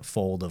into the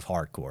fold of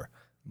hardcore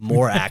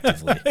more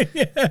actively.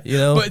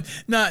 Yeah. But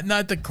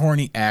not the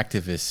corny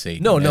activist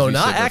Satan. No,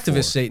 not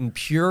activist Satan.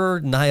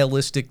 Pure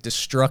nihilistic,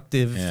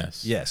 destructive.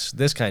 Yes,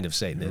 this kind of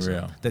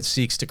Satanism that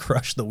seeks to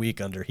crush the weak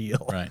under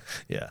heel. Right.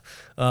 Yeah.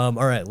 All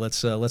right,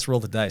 let's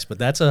roll the dice. But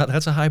that's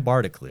a high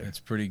bar to clear.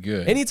 It's pretty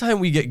good. Anytime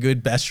we get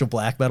good bestial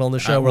black metal on the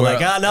show, we're like,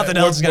 nothing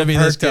else is gonna be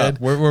this good.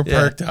 We're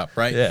perked up,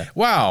 right? Yeah.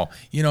 Wow.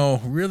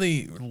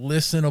 Really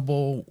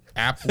listenable,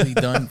 aptly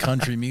done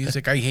country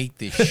music. I hate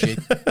this shit.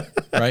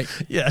 Right?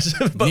 Yes.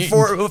 But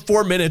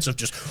 4 minutes of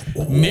just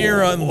near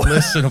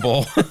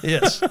unlistenable.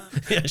 Yes.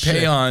 Yeah,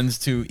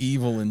 Paeans to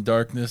evil and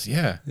darkness.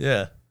 Yeah.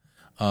 Yeah.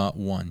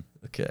 1.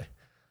 Okay.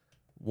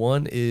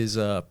 1 is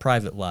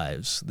Private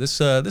Lives. This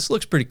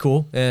looks pretty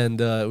cool, and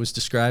it was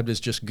described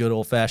as just good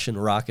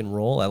old-fashioned rock and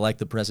roll. I like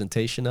the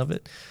presentation of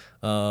it.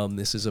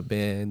 This is a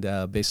band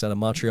based out of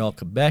Montreal,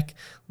 Quebec.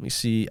 Let me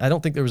see. I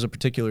don't think there was a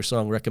particular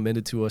song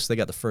recommended to us. They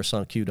got the first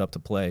song queued up to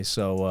play,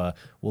 so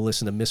we'll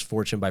listen to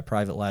Misfortune by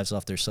Private Lives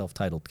off their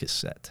self-titled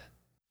cassette.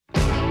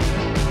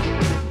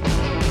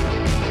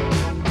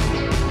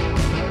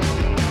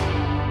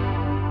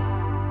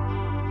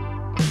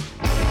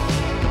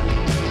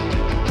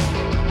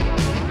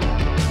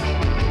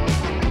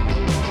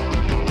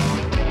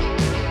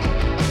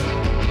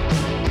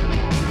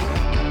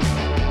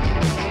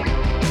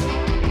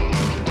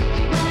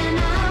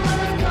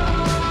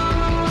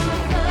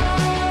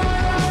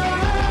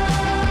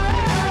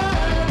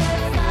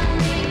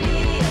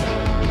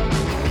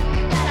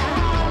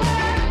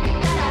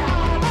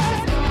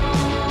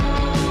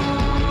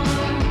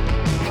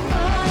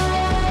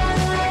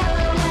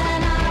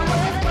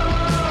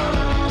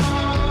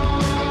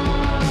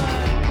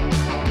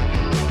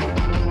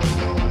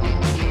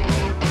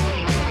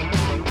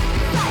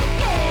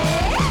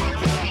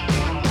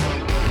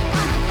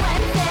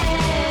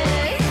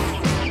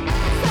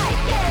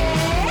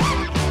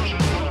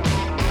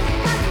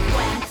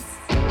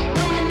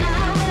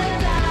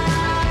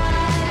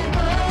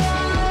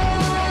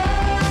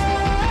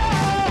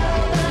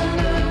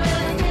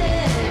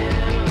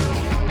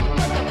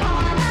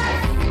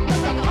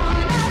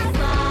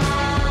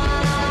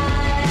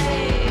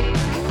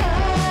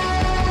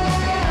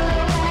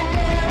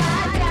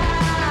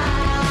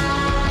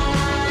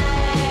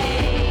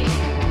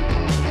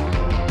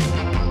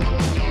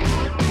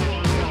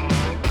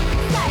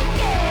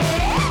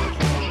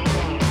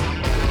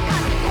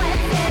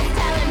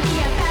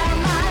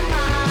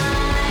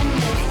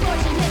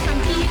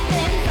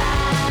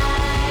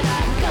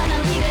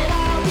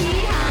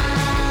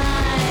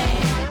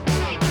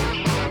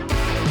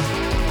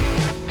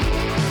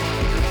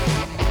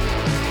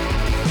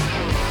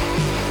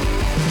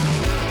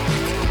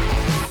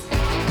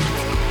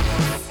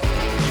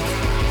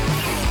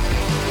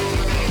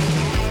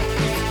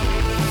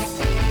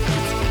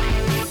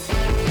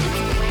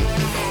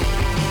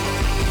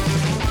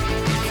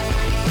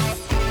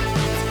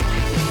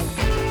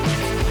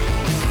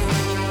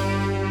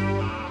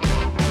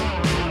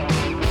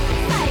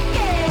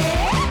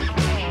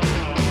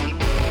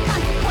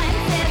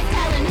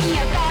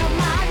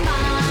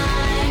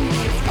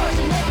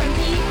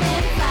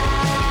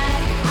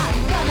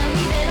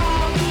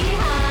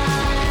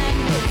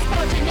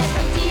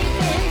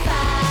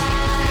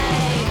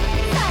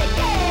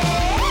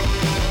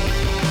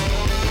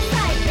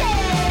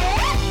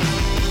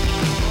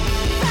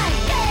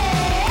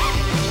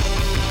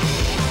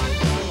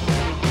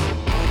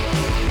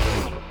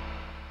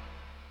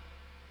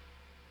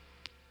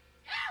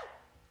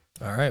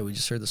 right, we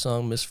just heard the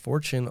song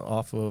Misfortune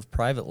off of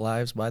Private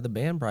Lives by the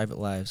band Private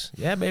Lives.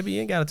 Yeah, baby,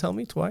 you ain't got to tell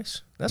me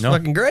twice. That's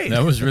fucking great.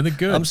 That was really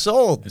good. I'm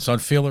sold. It's on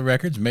Feel It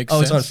Records. Makes sense.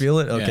 Oh, it's on Feel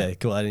It? Okay, Yeah.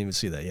 cool. I didn't even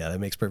see that. Yeah, that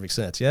makes perfect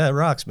sense. Yeah, it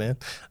rocks, man.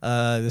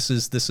 This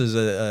is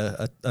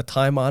a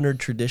time-honored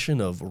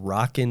tradition of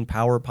rockin'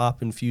 power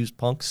pop infused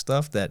punk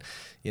stuff that,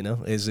 you know,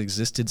 has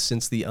existed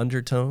since the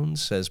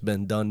Undertones, has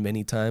been done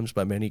many times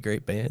by many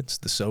great bands.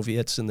 The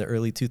Soviets in the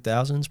early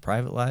 2000s,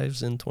 Private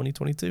Lives in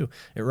 2022.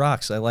 It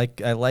rocks. I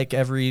like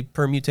every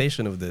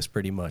permutation of this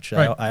pretty much.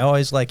 Right. I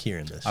always like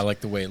hearing this. I like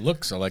the way it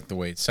looks. I like the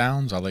way it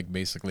sounds. I like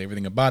basically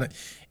everything about it.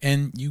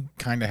 And you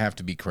kind of have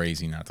to be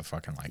crazy not to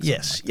fucking like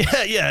Yes. something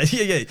like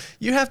Yeah.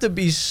 You have to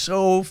be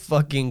so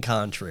fucking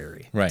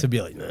contrary Right. to be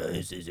like, no,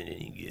 this isn't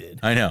any good.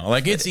 I know.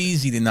 Like, it's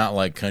easy to not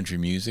like country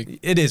music.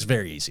 It is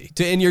very easy.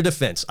 In your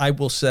defense, I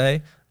will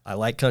say I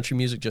like country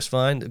music just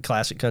fine,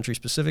 classic country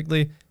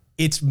specifically.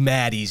 It's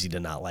mad easy to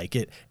not like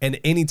it. And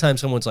anytime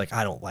someone's like,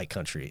 I don't like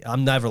country,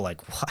 I'm never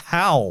like,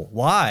 how?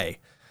 Why?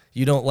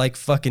 You don't like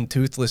fucking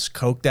toothless,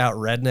 coked out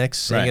rednecks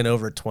singing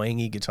over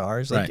twangy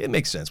guitars? Like, it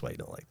makes sense why you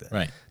don't like that.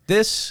 Right.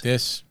 This,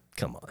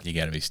 come on. You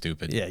got to be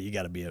stupid. Yeah, you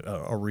got to be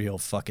a real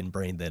fucking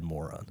brain dead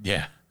moron.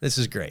 Yeah. This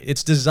is great.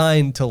 It's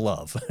designed to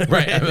love.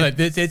 Right. I mean, like,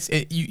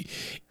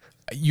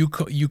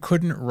 you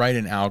couldn't write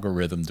an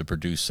algorithm to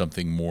produce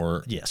something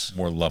more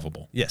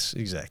lovable. Yes,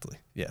 exactly.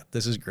 Yeah,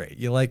 this is great.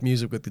 You like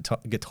music with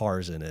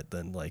guitars in it,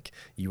 then like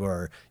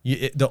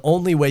the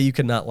only way you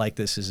can not like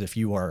this is if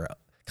you are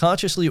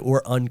consciously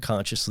or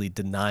unconsciously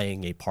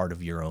denying a part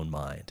of your own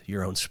mind,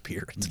 your own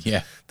spirit.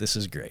 Yeah. This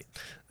is great.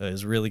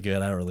 It's really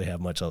good. I don't really have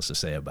much else to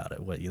say about it.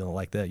 What, you don't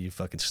like that? You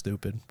fucking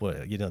stupid?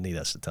 Well, you don't need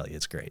us to tell you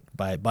it's great.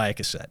 Buy a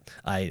cassette.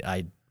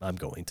 I'm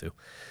going to.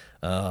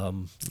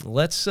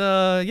 Let's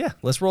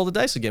roll the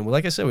dice again. Well,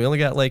 like I said,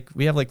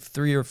 we have like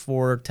 3 or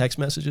 4 text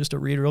messages to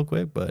read real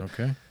quick, but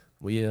Okay.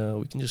 we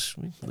can just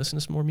listen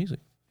to some more music.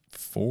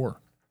 4.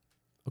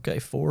 Okay,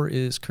 4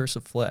 is Curse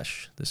of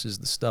Flesh. This is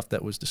the stuff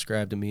that was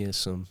described to me as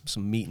some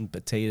meat and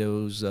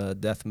potatoes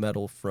death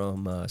metal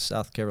from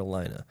South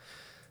Carolina.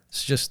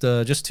 It's just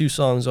 2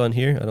 songs on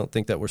here. I don't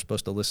think that we're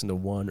supposed to listen to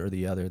one or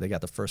the other. They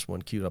got the first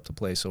one queued up to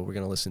play, so we're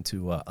going to listen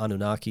to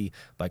Anunnaki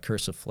by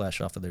Curse of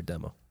Flesh off of their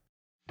demo.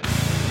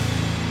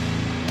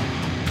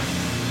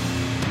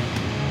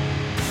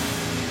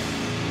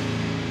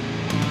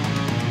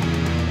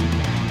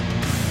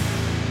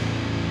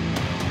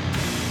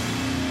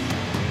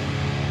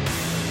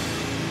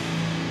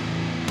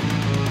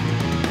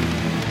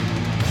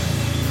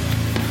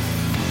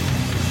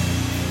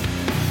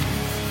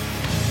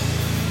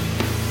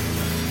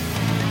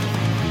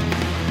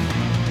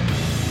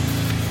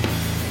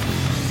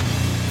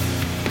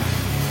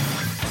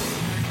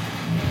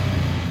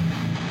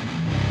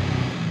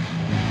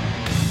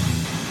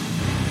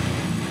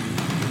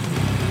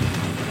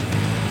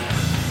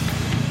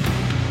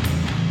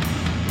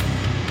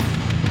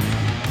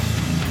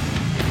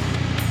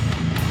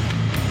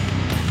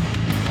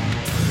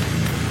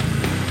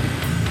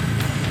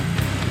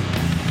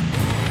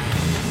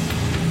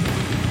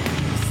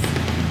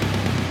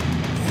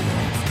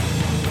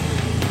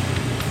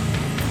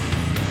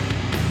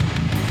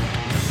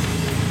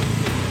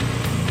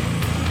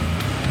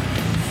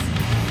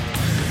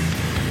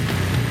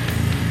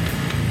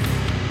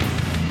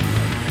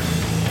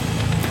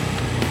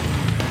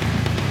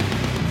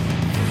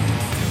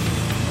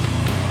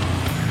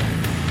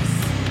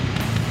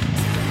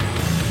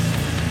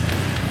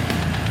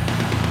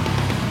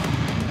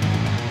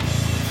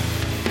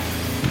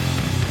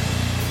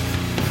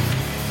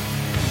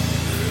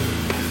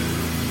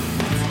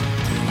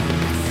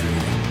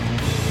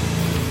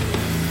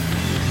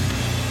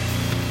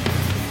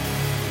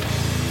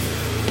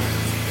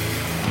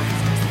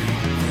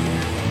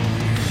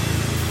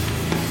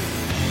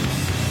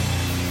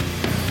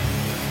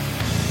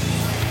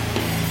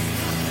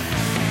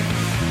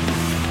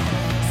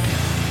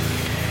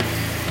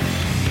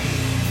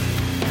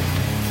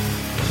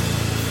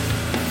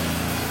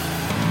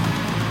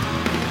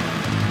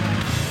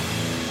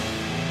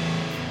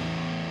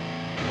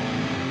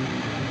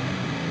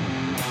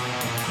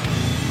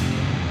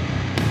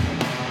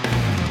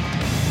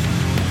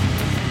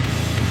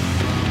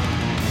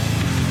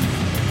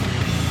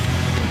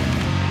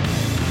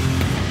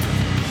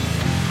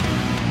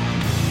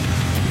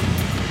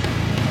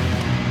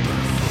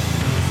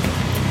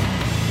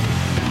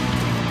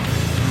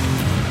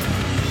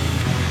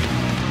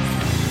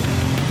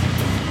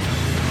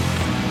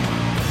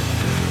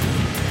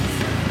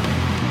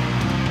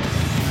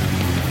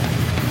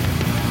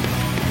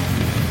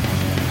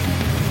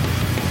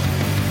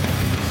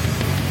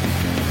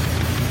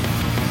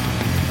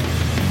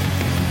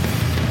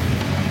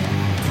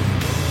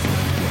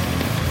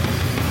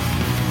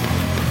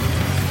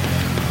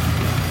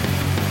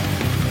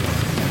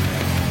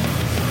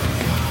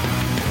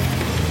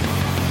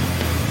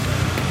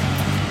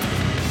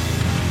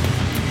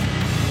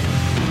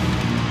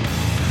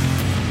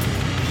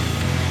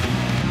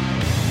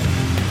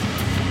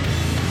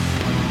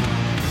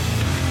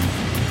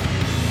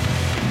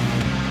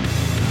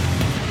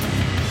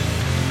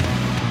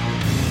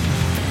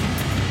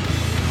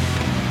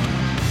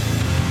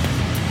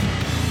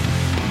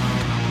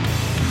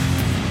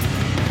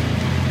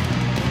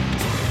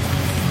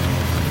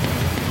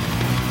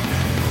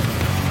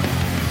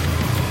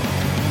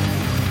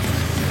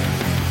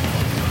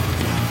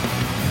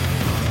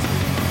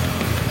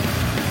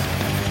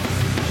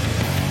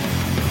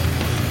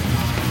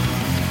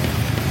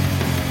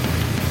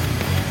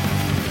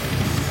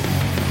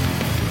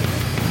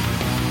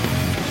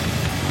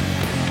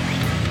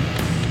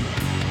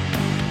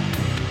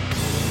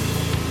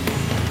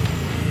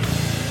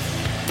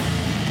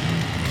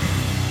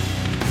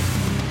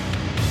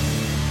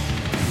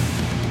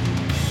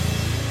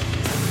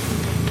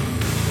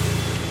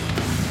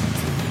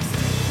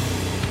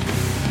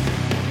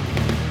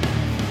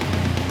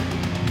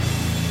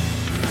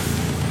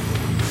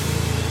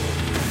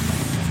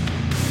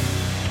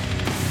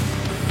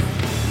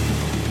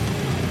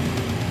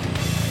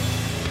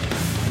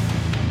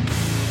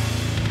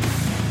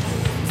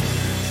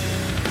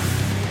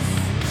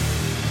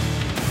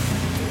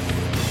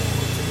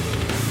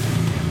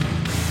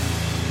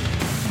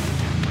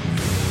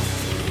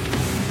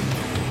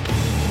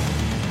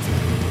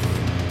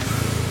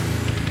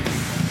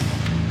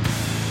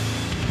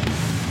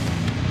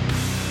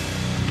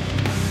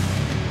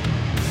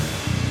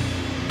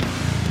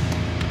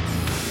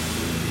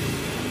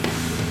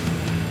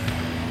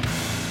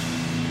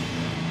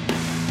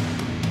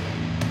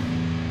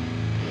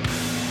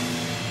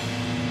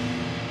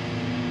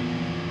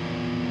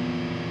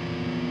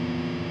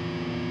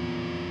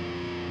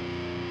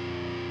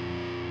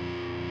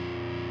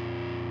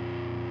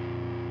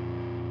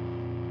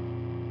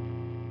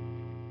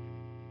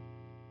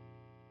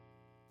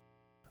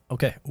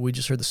 Okay, we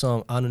just heard the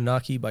song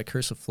Anunnaki by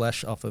Curse of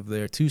Flesh off of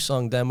their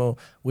 2-song demo,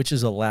 which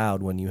is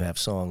allowed when you have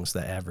songs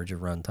that average a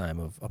runtime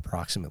of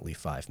approximately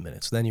 5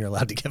 minutes. Then you're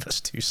allowed to give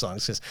us 2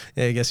 songs, because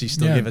I guess you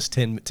still give us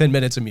 10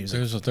 minutes of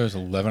music. There's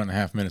 11 and a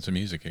half minutes of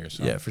music here.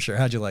 So. Yeah, for sure.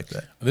 How'd you like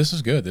that? This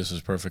is good. This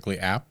is perfectly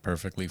apt,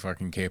 perfectly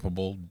fucking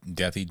capable,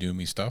 deathy,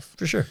 doomy stuff.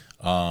 For sure.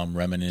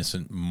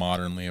 Reminiscent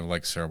modernly of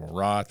like Cerebral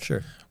Rot.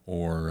 Sure.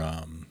 Or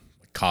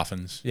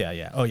Coffins.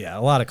 Yeah. Oh, yeah. A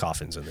lot of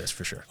coffins in this,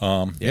 for sure.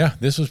 Yeah,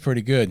 this was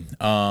pretty good.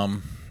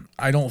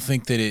 I don't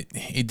think that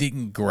it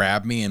didn't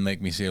grab me and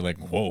make me say like,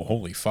 whoa,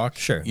 holy fuck.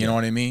 Sure. You know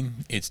what I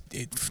mean?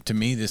 To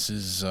me, this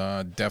is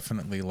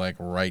definitely like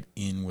right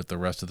in with the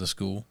rest of the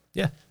school.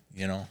 Yeah.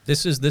 You know,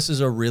 this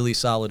is a really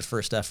solid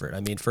first effort. I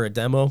mean, for a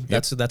demo,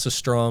 that's a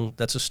strong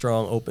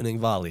opening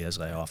volley, as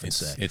I often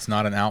say. It's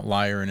not an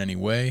outlier in any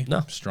way.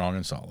 No, strong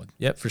and solid.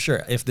 Yep, for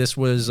sure. If this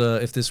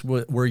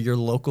were your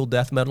local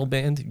death metal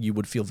band, you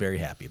would feel very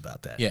happy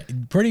about that. Yeah,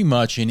 pretty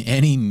much in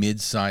any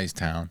mid-sized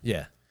town.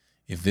 Yeah.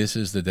 If this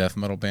is the death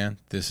metal band,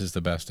 this is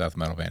the best death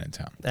metal band in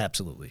town.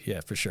 Absolutely.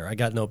 Yeah, for sure. I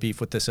got no beef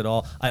with this at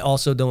all. I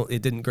also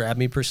it didn't grab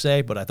me per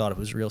se, but I thought it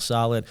was real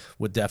solid.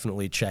 Would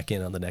definitely check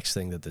in on the next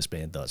thing that this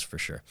band does, for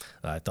sure.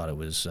 I thought it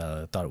was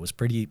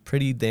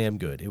pretty damn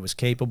good. It was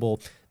capable.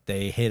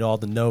 They hit all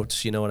the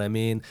notes, you know what I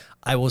mean?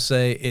 I will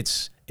say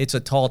it's a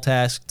tall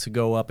task to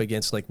go up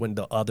against, like, when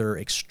the other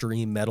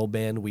extreme metal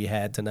band we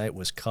had tonight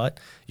was Cut.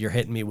 You're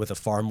hitting me with a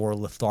far more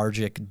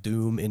lethargic,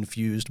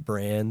 doom-infused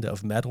brand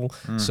of metal.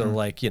 Mm-hmm. So,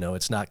 like, you know,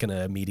 it's not going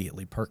to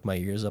immediately perk my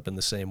ears up in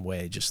the same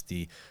way. Just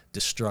the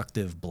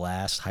destructive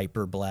blast,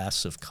 hyper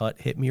blasts of Cut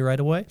hit me right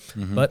away.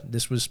 Mm-hmm. But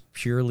this was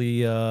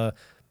purely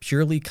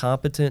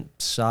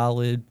competent,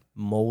 solid,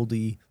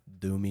 moldy,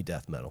 doomy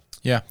death metal.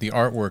 Yeah, the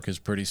artwork is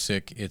pretty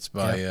sick. It's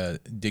by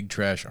Dig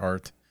Trash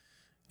Art.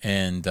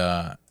 And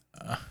I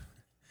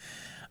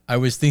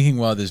was thinking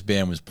while this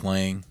band was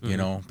playing, you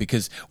know,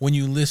 because when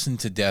you listen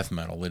to death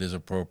metal, it is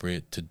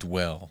appropriate to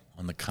dwell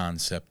on the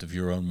concept of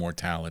your own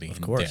mortality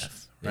and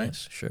death, right?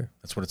 Yes, sure.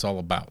 That's what it's all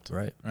about.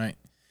 Right.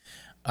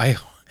 I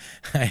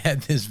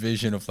had this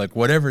vision of, like,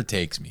 whatever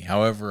takes me,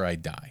 however I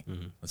die.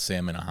 Let's say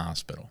I'm in a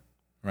hospital.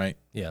 Right?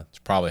 Yeah. It's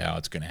probably how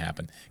it's going to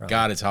happen. Probably.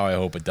 God, it's how I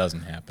hope it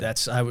doesn't happen.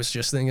 I was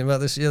just thinking about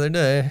this the other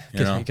day,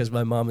 because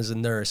my mom is a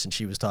nurse and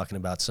she was talking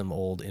about some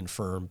old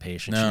infirm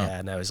patient she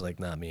had, and I was like,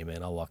 not me,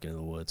 man. I'll walk into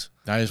the woods.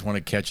 I just want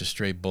to catch a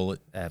stray bullet.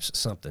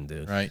 Something,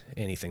 dude. Right?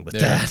 Anything but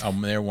that.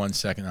 I'm there 1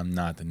 second, I'm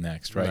not the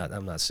next, right?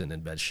 I'm not sitting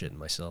in bed shitting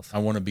myself. I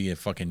want to be a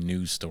fucking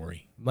news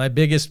story. My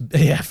biggest,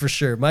 for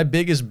sure. My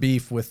biggest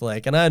beef with,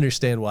 like, and I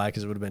understand why,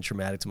 because it would have been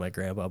traumatic to my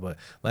grandpa, but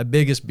my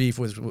biggest beef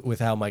was with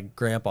how my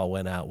grandpa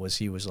went out was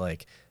he was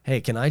like, hey,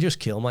 can I just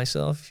kill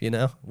myself, you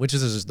know? Which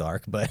is just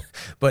dark, but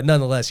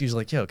nonetheless, he was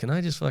like, yo, can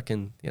I just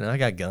fucking, you know, I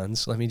got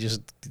guns. Let me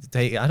just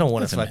take, I don't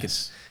want to fucking,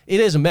 it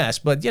is a mess,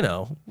 but, you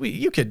know,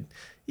 you could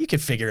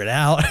figure it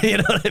out. You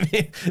know what I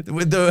mean?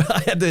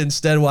 I had to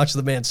instead watch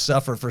the man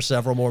suffer for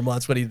several more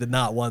months when he did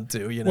not want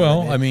to, you know.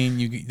 Well, I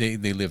mean,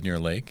 they live near a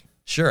lake.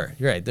 Sure,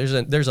 you're right.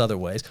 There's other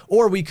ways.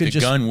 Or we could the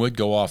gun would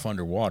go off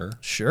underwater.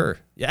 Sure.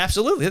 Yeah,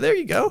 absolutely. There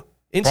you go.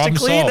 Instant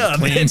cleanup.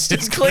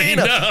 Instant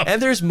cleanup.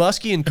 And there's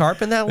muskie and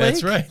carp in that lake.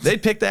 That's right.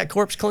 They'd pick that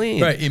corpse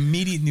clean. Right.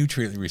 Immediate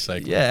nutrient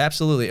recycling. Yeah,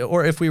 absolutely.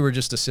 Or if we were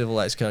just a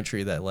civilized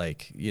country that,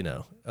 like, you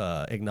know,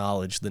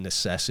 acknowledged the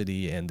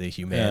necessity and the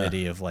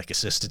humanity of, like,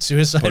 assisted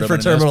suicide for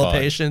terminal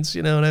patients.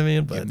 You know what I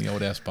mean? But, give them the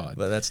old S-pod.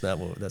 But that's not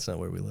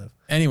where we live.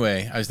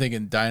 Anyway, I was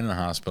thinking dying in the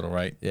hospital,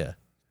 right? Yeah.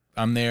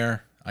 I'm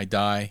there. I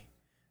die.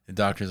 The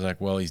doctor's like,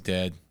 well, he's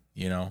dead,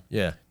 you know?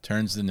 Yeah.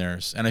 Turns to the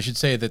nurse. And I should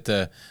say that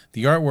the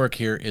artwork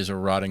here is a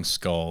rotting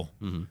skull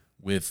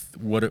with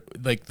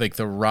like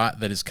the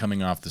rot that is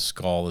coming off the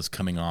skull is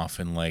coming off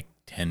in, like,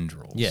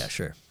 tendrils. Yeah,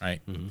 sure.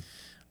 Right?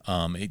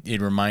 It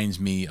reminds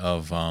me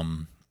of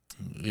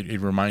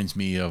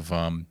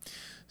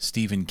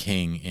Stephen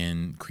King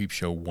in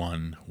Creepshow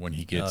 1 when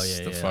he gets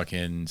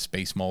fucking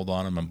space mold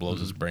on him and blows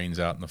his brains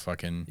out in the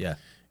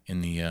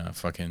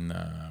fucking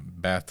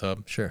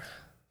bathtub. Sure.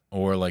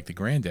 Or like the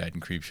granddad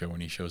in Creepshow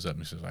when he shows up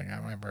and says, like,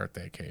 my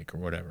birthday cake or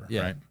whatever,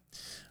 right?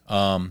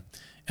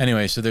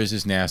 Anyway, so there's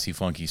this nasty,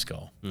 funky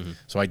skull.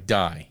 So I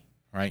die,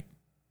 right?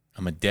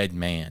 I'm a dead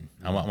man.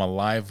 I'm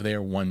alive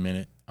there 1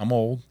 minute. I'm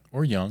old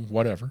or young,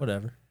 whatever.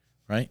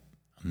 Right?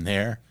 I'm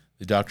there.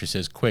 The doctor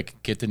says,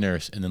 quick, get the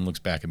nurse, and then looks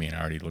back at me, and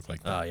I already look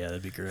like that. Oh, yeah,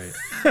 that'd be great.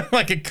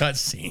 Like a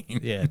cutscene.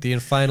 Yeah, the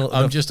final...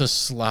 I'm just a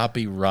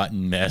sloppy,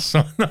 rotten mess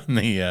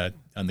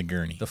on the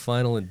gurney. The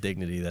final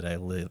indignity that I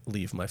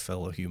leave my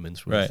fellow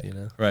humans with, right, you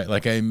know? Right,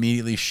 like I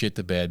immediately shit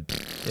the bed,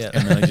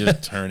 and then I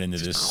just turn into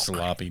this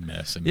sloppy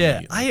mess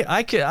immediately. Yeah,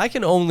 I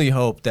can only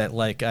hope that,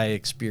 like, I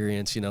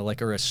experience, you know,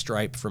 like, or a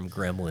Stripe from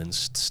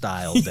Gremlins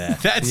style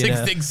death. That's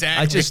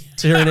exactly. I just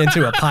turn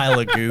into a pile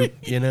of goop,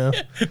 you know?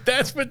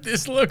 That's what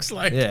this looks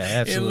like. Yeah,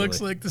 absolutely. It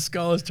looks like the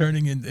skull is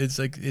turning in. It's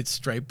like it's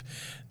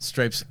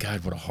stripes.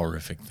 God, what a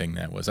horrific thing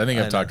that was. I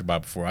think I've talked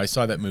about before. I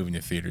saw that movie in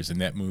the theaters,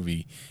 and that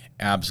movie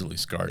absolutely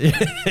scarred me.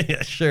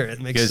 Yeah, sure,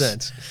 it makes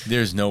sense.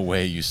 There's no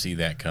way you see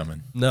that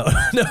coming. No,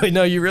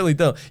 you really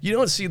don't. You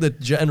don't see the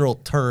general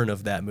turn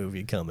of that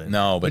movie coming.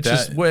 No, but which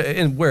is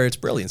where its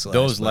brilliance lies.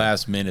 Those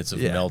last minutes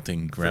of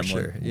melting gremlin,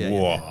 sure.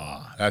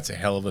 whoa, that's a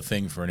hell of a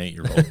thing for an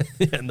 8-year-old.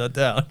 Yeah, no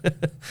doubt.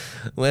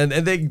 And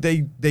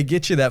they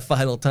get you that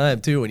final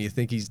time too when you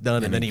think he's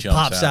done, and then he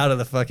pops out of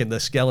the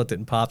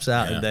skeleton pops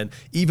out, and then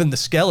even the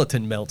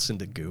skeleton melts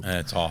into goop.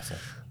 That's awful.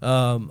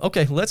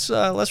 Okay, let's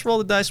roll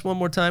the dice one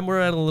more time.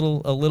 We're at a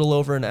little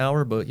over an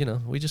hour, but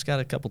we just got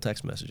a couple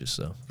text messages,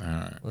 so all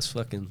right. Let's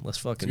fucking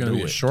It's do gonna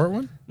be it. a short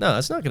one? No,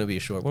 it's not gonna be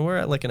a short one. We're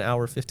at like an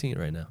hour 15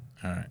 right now.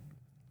 All right.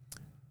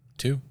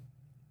 2.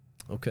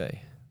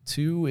 Okay.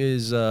 2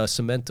 is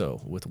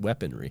Cemento with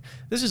Weaponry.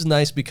 This is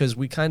nice because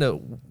we got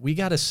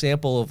a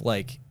sample of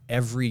like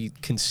every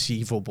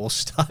conceivable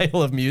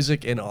style of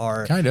music in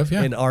our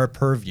in our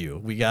purview.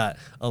 We got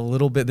a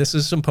little bit. This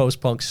is some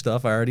post-punk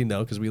stuff. I already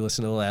know because we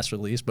listened to the last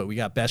release. But we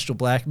got bestial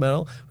black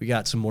metal. We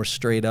got some more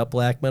straight up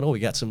black metal. We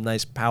got some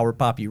nice power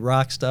poppy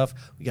rock stuff.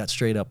 We got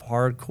straight up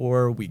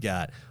hardcore. We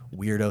got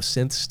weirdo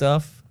synth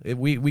stuff.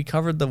 We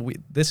covered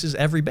this is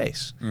every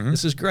base. Mm-hmm.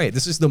 This is great.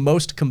 This is the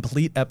most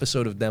complete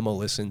episode of Demo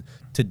Listen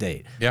to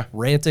date. Yeah.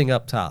 Ranting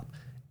up top.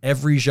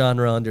 Every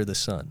genre under the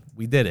sun.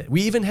 We did it.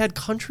 We even had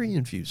country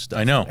infused stuff.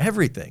 I know.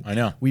 Everything. I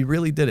know. We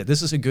really did it.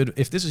 This is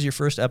if this is your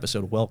first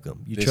episode,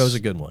 welcome. You chose a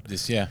good one.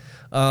 So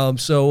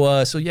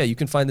yeah, you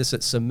can find this at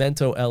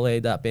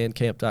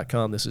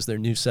cementola.bandcamp.com. This is their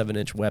new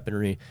 7-inch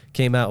Weaponry.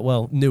 Came out,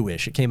 well,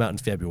 newish. It came out in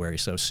February,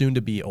 so soon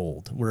to be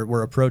old.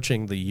 We're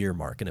approaching the year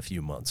mark in a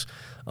few months.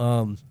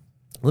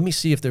 Let me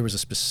see if there was a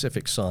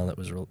specific song that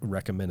was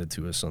recommended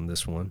to us on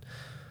this one.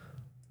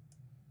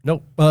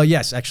 Nope.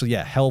 Yes, actually,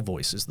 yeah. Hell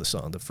Voice is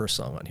the first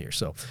song on here.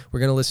 So we're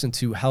going to listen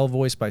to Hell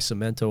Voice by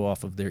Cemento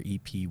off of their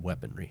EP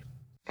Weaponry.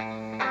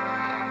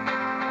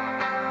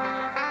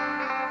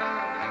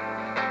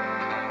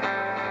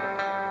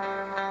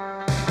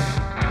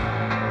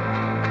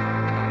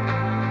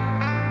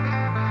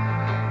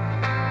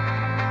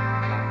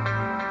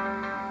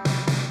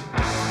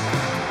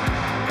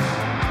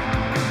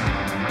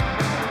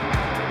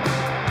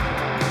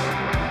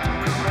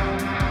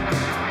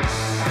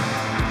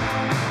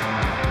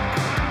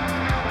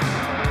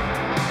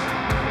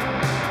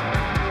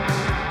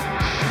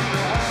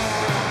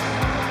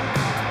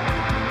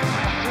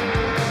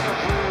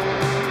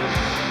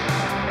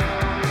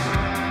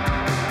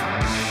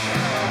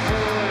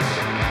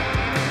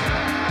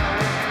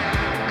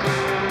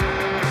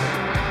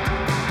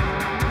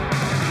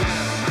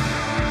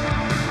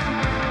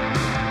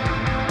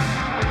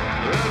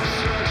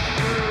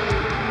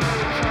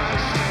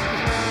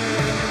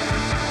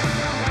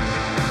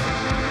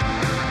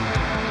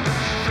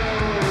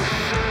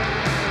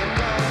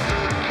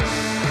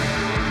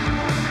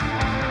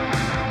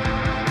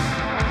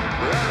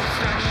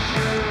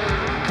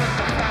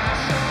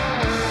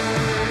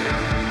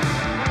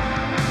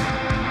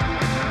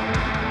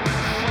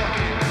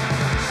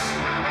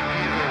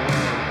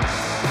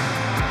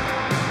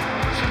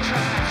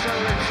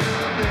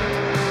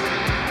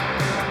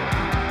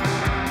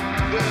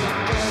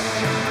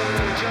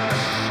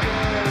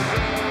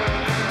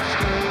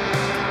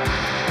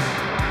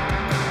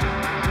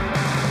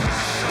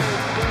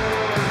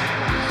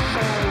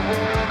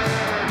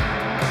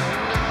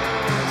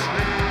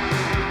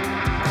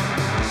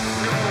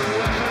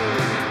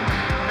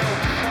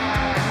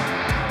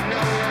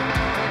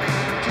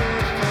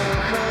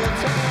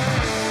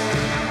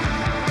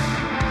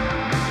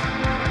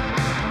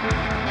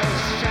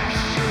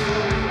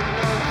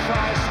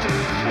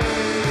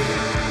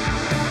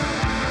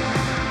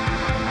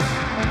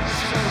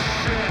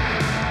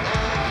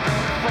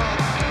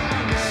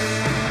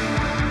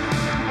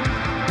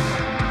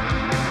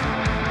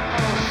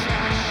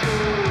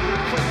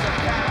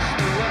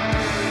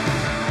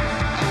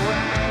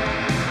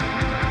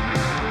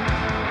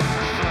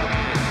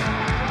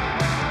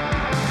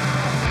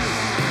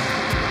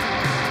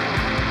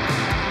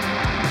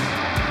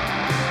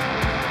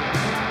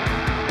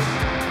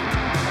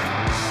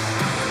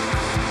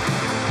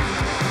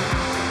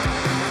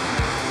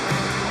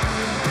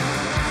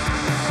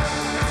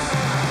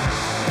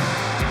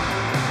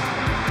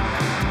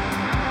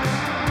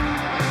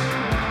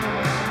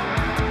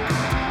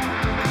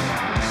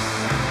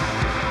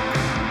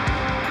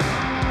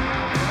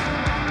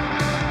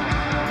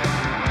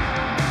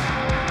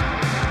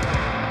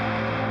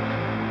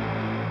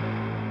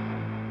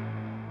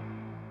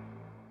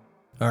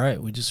 All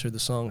right, we just heard the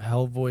song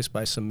Hell Voice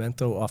by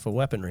Cemento off of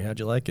Weaponry. How'd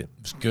you like it?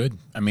 It's good.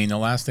 I mean, the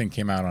last thing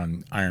came out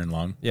on Iron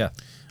Lung. Yeah.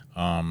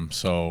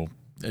 So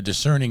a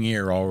discerning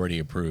ear already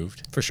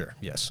approved. For sure,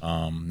 yes.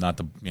 Not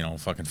to,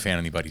 fucking fan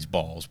anybody's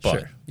balls, but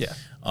sure. Yeah.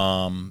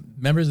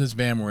 Members of this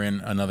band were in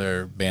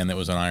another band that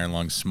was on Iron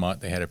Lung,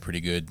 Smut. They had a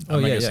pretty good,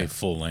 I'm not going to say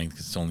full length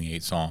because it's only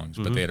 8 songs,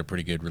 but they had a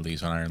pretty good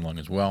release on Iron Lung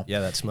as well. Yeah,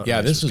 that's Smut.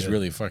 Yeah, this was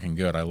really fucking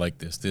good. I like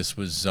this. This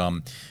was,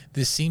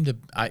 this seemed to,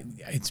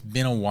 it's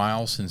been a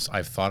while since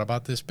I've thought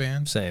about this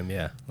band. Same,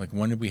 yeah. Like,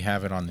 when did we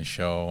have it on the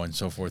show and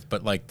so forth?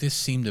 But, like, this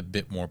seemed a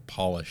bit more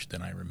polished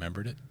than I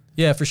remembered it.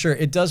 Yeah, for sure.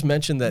 It does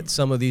mention that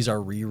some of these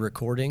are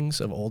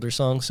re-recordings of older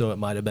songs, so it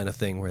might have been a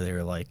thing where they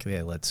were like,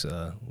 "Yeah, let's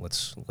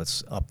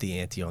up the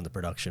ante on the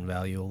production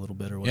value a little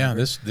bit or whatever."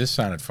 Yeah, this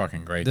sounded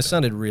fucking great. This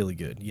sounded really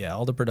good. Yeah,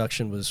 all the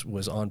production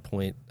was on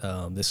point.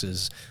 This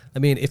is, I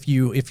mean, if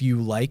you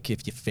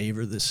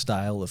favor this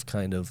style of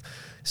kind of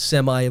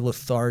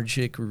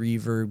semi-lethargic,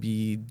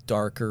 reverby,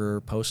 darker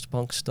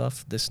post-punk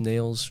stuff, this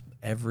nails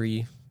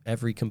every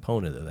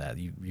component of that.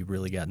 You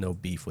really got no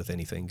beef with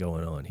anything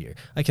going on here.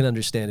 I can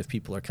understand if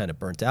people are kind of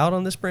burnt out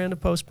on this brand of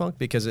post-punk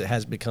because it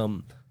has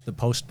become the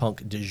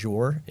post-punk du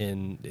jour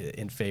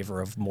in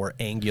favor of more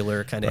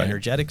angular kind of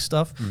energetic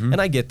stuff.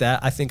 And I get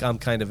that. I think I'm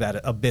kind of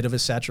at a bit of a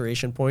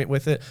saturation point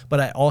with it,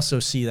 but I also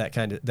see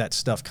that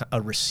stuff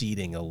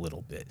receding a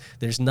little bit.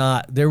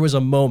 There was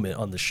a moment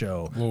on the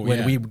show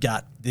when we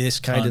got this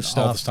kind of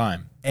stuff all the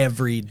time,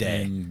 every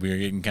day. And we were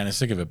getting kind of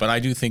sick of it. But I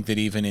do think that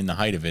even in the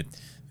height of it,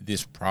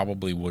 this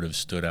probably would have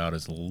stood out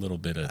as a little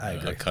bit of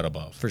a cut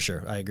above. For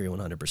sure. I agree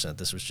 100%.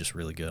 This was just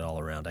really good all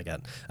around. I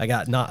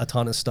got not a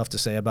ton of stuff to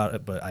say about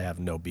it, but I have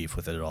no beef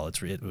with it at all.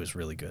 It was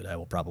really good. I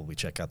will probably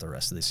check out the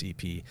rest of this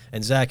EP.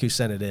 And Zach, who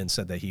sent it in,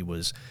 said that he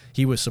was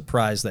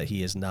surprised that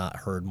he has not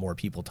heard more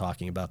people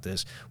talking about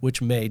this,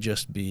 which may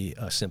just be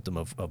a symptom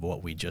of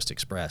what we just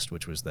expressed,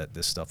 which was that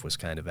this stuff was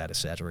kind of at a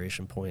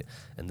saturation point,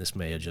 and this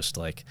may have just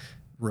like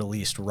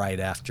released right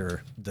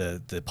after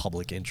the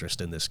public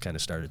interest in this kind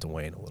of started to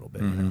wane a little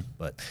bit.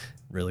 But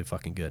really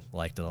fucking good.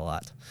 Liked it a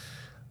lot.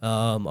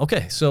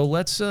 Okay, so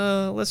let's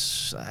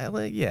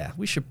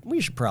we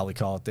should probably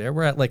call it there.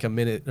 We're at like a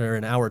minute or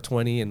an hour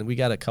 20, and we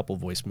got a couple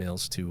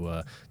voicemails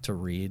to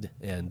read,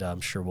 and I'm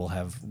sure we'll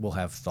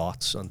have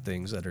thoughts on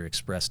things that are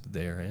expressed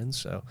there. And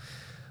so,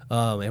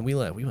 and we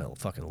went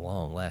fucking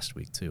long last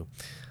week too.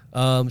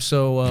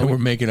 We're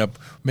making up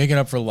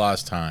for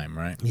lost time,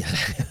 right? Yeah,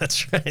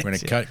 that's right. We're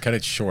gonna cut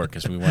it short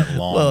because we went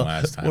long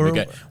last time.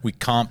 We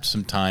comped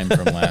some time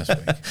from last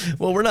week.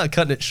 Well, we're not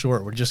cutting it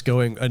short. We're just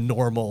going a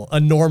normal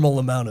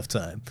amount of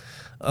time.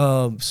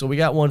 So we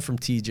got one from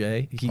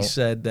TJ. He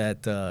said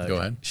that. Go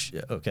ahead.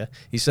 Okay.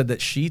 He said that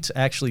Sheetz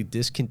actually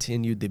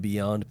discontinued the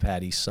Beyond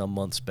Patty some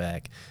months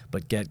back,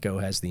 but Get Go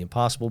has the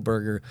Impossible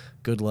Burger.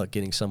 Good luck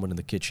getting someone in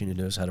the kitchen who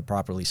knows how to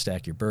properly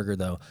stack your burger,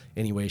 though.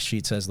 Anyway,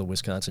 Sheetz has the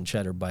Wisconsin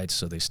Cheddar Bites,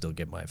 so they still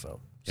get my vote.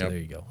 So there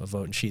you go. A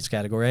vote in Sheetz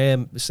category. I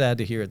am sad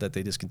to hear that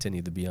they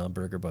discontinued the Beyond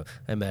Burger, but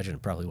I imagine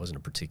it probably wasn't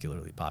a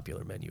particularly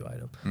popular menu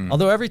item.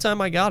 Although every time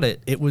I got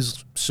it, it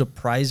was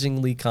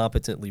surprisingly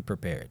competently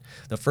prepared.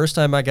 The first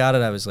time I got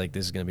it, I was like,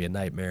 this is going to be a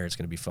nightmare. It's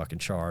going to be fucking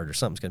charred or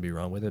something's going to be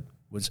wrong with it.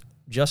 Was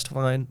just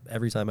fine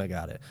every time I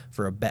got it.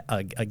 For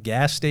a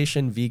gas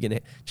station vegan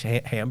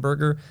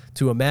hamburger,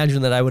 to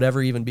imagine that I would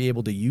ever even be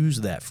able to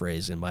use that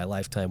phrase in my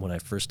lifetime when I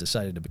first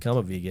decided to become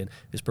a vegan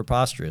is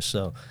preposterous.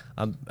 So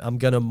I'm not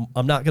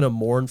gonna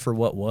mourn for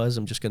what was.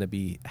 I'm just gonna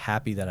be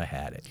happy that I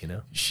had it. You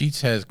know.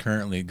 Sheetz has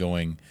currently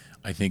going,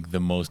 I think, the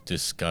most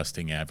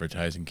disgusting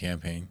advertising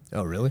campaign.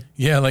 Oh, really?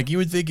 Yeah, like you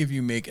would think if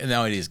you make,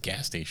 now it is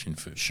gas station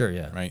food. Sure,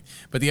 yeah. Right?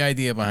 But the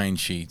idea behind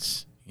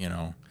Sheetz,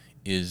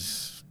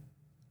 is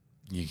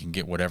you can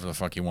get whatever the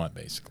fuck you want,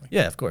 basically.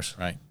 Yeah, of course.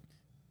 Right?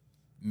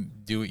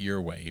 Do it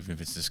your way, even if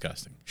it's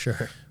disgusting.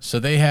 Sure. So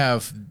they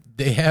have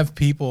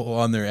people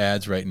on their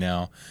ads right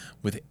now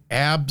with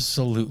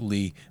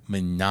absolutely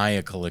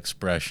maniacal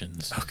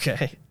expressions.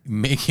 Okay.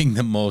 Making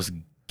the most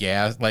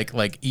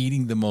like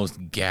eating the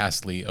most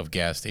ghastly of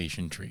gas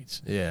station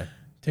treats. Yeah.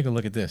 Take a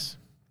look at this.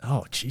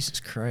 Oh,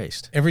 Jesus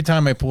Christ. Every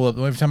time I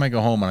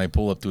go home and I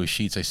pull up to a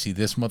Sheetz, I see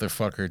this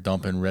motherfucker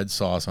dumping red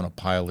sauce on a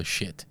pile of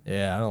shit.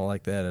 Yeah, I don't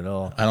like that at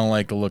all. I don't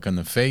like the look on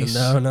the face.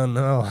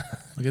 No.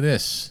 Look at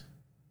this.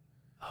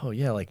 Oh,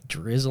 yeah, like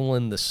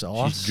drizzling the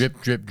sauce. She's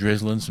drip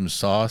drizzling some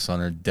sauce on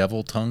her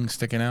devil tongue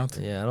sticking out.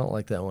 Yeah, I don't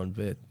like that one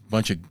bit.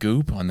 Bunch of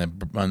goop on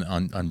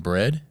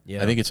bread.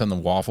 Yeah. I think it's on the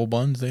waffle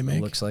buns they make.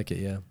 It looks like it,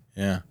 yeah.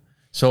 Yeah.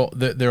 So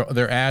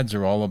their ads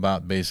are all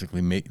about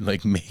basically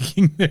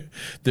making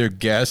their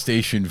gas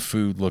station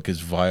food look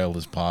as vile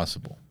as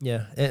possible.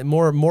 Yeah, and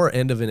more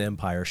end of an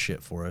empire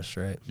shit for us,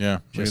 right? Yeah,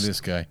 look at this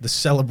guy. The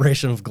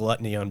celebration of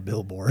gluttony on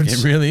billboards.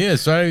 It really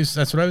is. So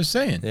that's what I was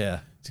saying.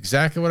 Yeah, it's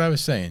exactly what I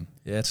was saying.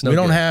 Yeah, we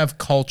don't have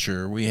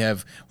culture. We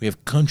have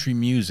country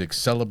music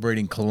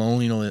celebrating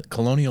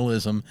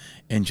colonialism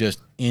and just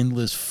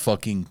endless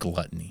fucking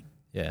gluttony.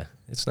 Yeah,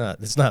 it's not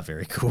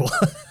very cool.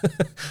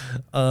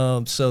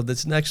 So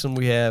this next one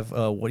we have,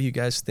 what do you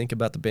guys think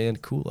about the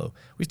band Kulo?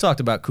 We've talked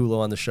about Kulo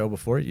on the show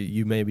before.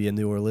 You may be a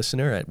newer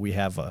listener. We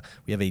have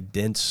a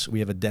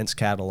dense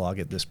catalog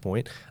at this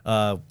point.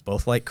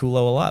 Both like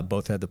Kulo a lot.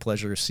 Both had the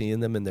pleasure of seeing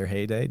them in their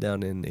heyday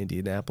down in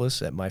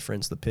Indianapolis at My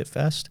Friends the Pit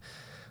Fest.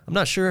 I'm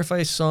not sure if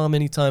I saw them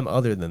any time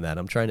other than that.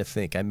 I'm trying to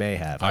think. I may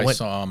have. I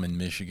saw them in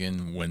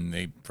Michigan when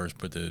they first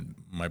put the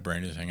My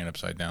Brain is Hanging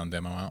Upside Down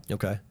demo out.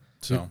 Okay.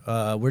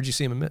 So, where'd you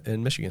see him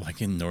in Michigan?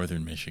 Like in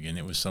northern Michigan.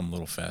 It was some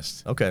little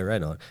fest. Okay,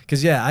 right on.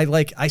 Because, yeah,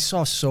 I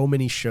saw so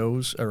many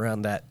shows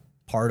around that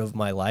part of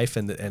my life,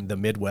 and the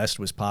Midwest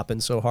was popping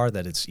so hard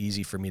that it's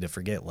easy for me to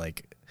forget,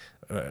 like,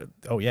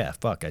 oh yeah,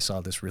 fuck, I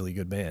saw this really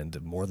good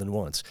band more than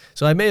once.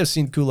 So I may have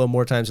seen Kulo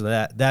more times than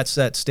that. That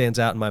set stands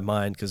out in my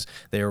mind because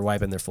they were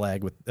wiping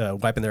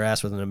their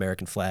ass with an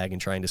American flag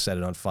and trying to set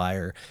it on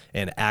fire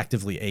and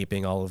actively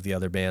aping all of the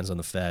other bands on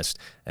the fest.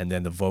 And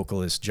then the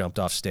vocalist jumped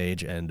off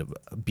stage and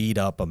beat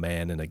up a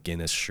man in a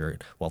Guinness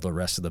shirt while the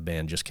rest of the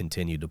band just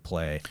continued to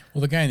play.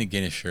 Well, the guy in the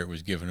Guinness shirt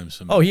was giving him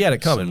some. Oh, he had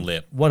it coming.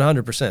 Lip.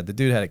 100%. The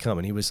dude had it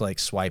coming. He was like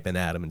swiping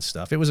at him and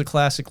stuff. It was a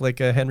classic, like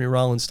a Henry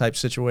Rollins type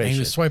situation. And he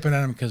was swiping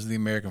at him because of the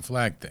American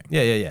flag thing.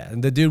 Yeah.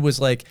 And the dude was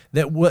like,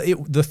 that. Well,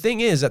 the thing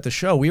is, at the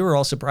show, we were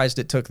all surprised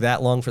it took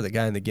that long for the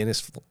guy in the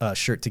Guinness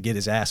shirt to get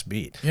his ass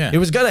beat. Yeah. It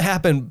was going to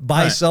happen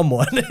by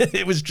someone.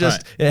 It was just,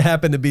 Right. it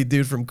happened to be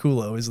dude from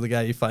Kulo is the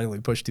guy he finally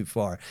pushed too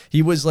far.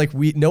 He was like,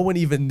 no one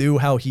even knew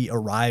how he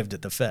arrived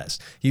at the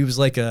fest. He was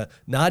like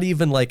not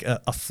even like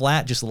a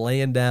flat, just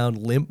laying down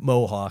limp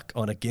mohawk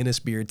on a Guinness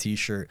beer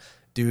t-shirt.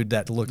 Dude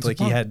that looked like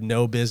he had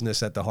no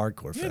business at the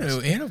hardcore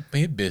fest.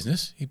 He had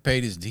business. He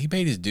paid his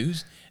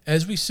dues,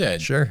 as we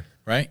said. Sure.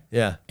 Right?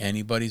 Yeah.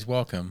 Anybody's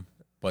welcome,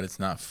 but it's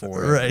not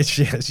for Right.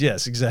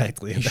 Yes,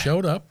 exactly. He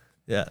showed up.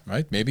 Yeah.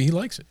 Right? Maybe he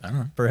likes it. I don't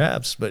know.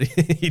 Perhaps, but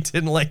he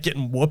didn't like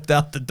getting whooped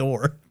out the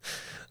door.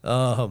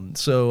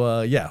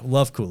 Yeah,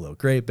 love Kulo.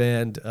 Great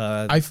band.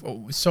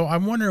 So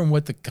I'm wondering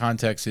what the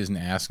context is in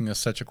asking us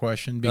such a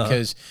question,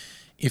 because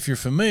if you're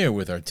familiar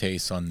with our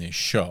tastes on this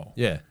show,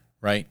 yeah.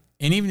 right?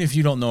 And even if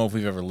you don't know if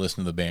we've ever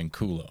listened to the band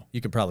Kulo, You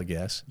could probably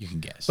guess. you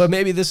can guess. But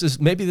maybe this is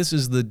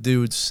the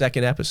dude's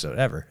second episode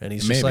ever. And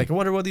he's just Maybe. like, I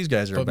wonder what these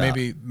guys are But about.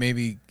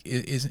 maybe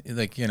it isn't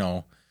like,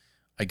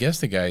 I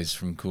guess the guys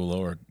from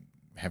Kulo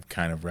have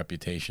kind of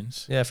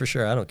reputations. Yeah, for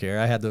sure. I don't care.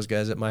 I had those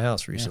guys at my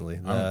house recently.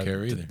 I don't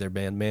care either. Their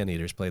band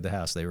Maneaters played the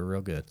house. They were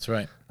real good. That's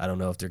right. I don't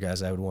know if they're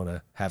guys I would want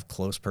to have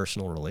close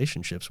personal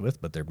relationships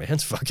with, but their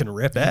band's fucking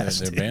rip ass.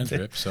 Their dude. band's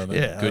rip, so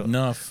they're good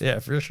enough. Yeah,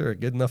 for sure.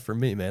 Good enough for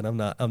me, man. I'm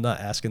not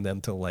asking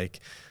them to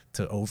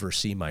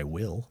oversee my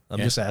will. I'm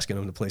just asking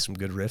them to play some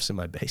good riffs in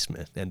my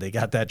basement, and they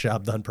got that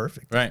job done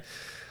perfect. Right.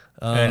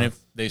 And if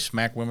they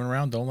smack women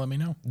around, don't let me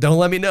know. Don't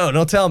let me know.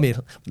 Don't tell me.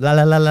 La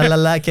la la la la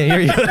la. I can't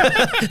hear you.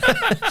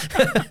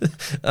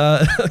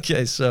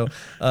 Okay, so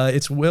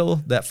it's Will.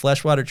 That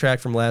Fleshwater track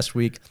from last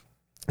week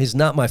is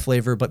not my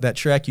flavor, but that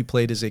track you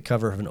played is a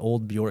cover of an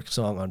old Bjork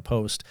song on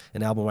Post,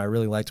 an album I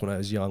really liked when I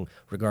was young.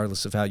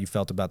 Regardless of how you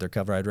felt about their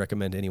cover, I'd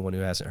recommend anyone who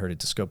hasn't heard it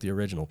to scope the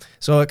original.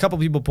 So a couple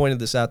people pointed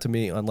this out to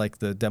me on like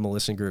the Demo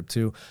Listen group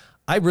too.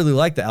 I really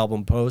like the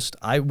album Post.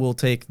 I will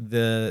take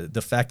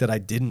the fact that I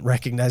didn't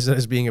recognize it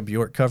as being a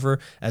Bjork cover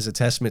as a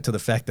testament to the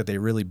fact that they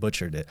really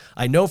butchered it.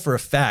 I know for a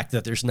fact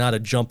that there's not a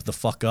jump the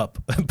fuck up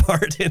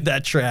part in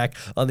that track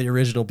on the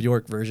original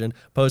Bjork version.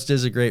 Post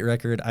is a great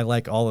record. I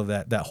like all of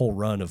that. That whole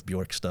run of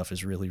Bjork stuff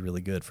is really,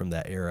 really good from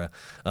that era.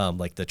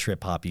 Like the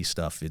trip hoppy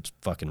stuff, it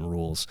fucking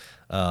rules.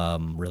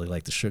 Really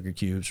like the Sugar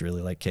Cubes,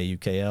 really like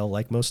KUKL,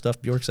 like most stuff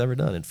Bjork's ever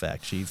done. In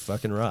fact, she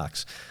fucking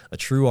rocks. A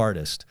true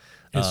artist.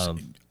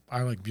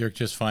 I like Bjork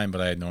just fine,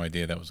 but I had no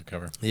idea that was a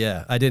cover.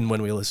 Yeah, I didn't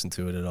when we listened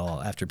to it at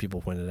all. After people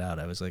pointed it out,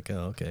 I was like,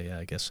 oh, okay, yeah,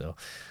 I guess so.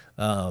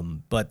 There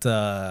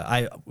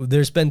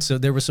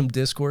was some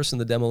discourse in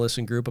the Demo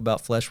Listen group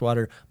about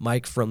Fleshwater.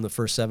 Mike from the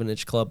First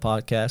 7-Inch Club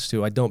podcast,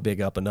 who I don't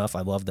big up enough.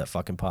 I love that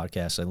fucking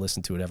podcast. I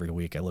listen to it every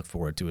week. I look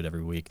forward to it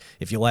every week.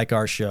 If you like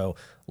our show,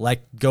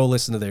 go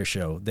listen to their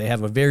show. They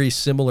have a very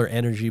similar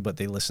energy, but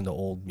they listen to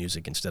old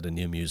music instead of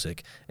new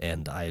music.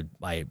 And I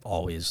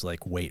always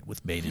wait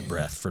with bated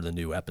breath for the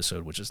new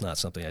episode, which is not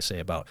something I say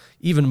about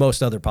even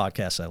most other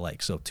podcasts I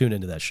like. So tune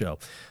into that show.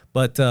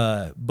 But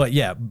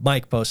yeah,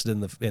 Mike posted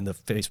in the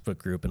Facebook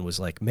group and was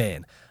like,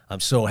 man, I'm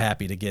so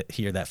happy to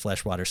hear that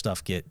Fleshwater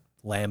stuff get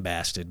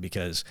lambasted,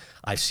 because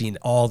I've seen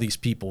all these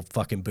people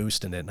fucking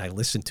boosting it, and I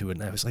listened to it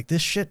and I was like,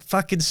 this shit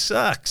fucking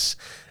sucks.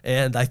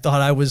 And I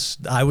thought I was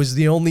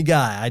the only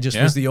guy. I just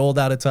was the old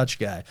out of touch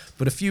guy.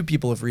 But a few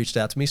people have reached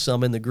out to me,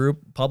 some in the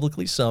group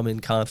publicly, some in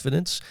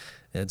confidence,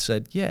 and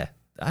said, yeah,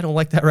 I don't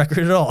like that record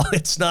at all.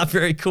 It's not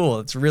very cool.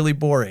 It's really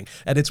boring.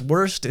 At its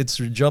worst, it's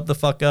jump the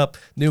fuck up,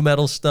 new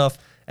metal stuff.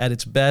 At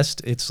its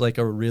best, it's like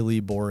a really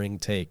boring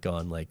take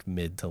on like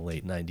mid to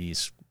late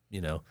 90s,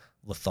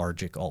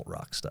 lethargic alt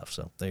rock stuff.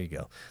 So there you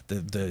go.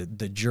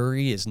 The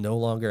jury is no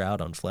longer out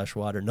on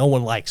Fleshwater. No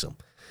one likes them.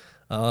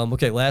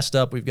 Okay, last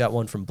up, we've got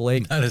one from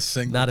Blake. Not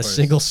a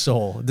single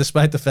soul,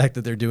 despite the fact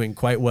that they're doing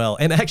quite well.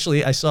 And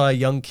actually, I saw a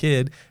young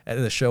kid at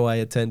the show I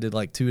attended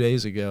like 2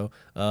 days ago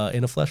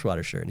in a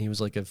Fleshwater shirt, and he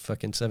was like a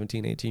fucking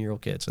 17,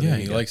 18-year-old kid. So yeah,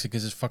 he likes it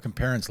because his fucking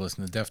parents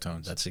listen to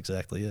Deftones. That's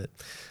exactly it.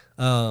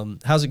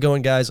 How's it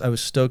going, guys? I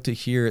was stoked to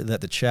hear that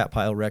the Chat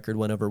Pile record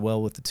went over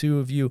well with the two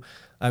of you.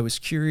 I was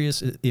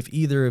curious if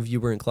either of you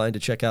were inclined to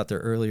check out their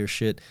earlier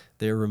shit.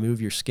 Their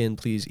Remove Your Skin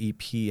Please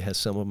EP has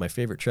some of my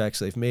favorite tracks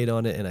they've made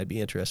on it, and I'd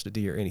be interested to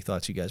hear any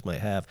thoughts you guys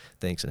might have.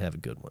 Thanks, and have a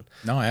good one.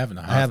 No, I haven't.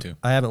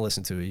 I haven't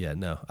listened to it yet,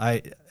 no.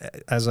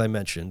 As I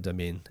mentioned, I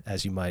mean,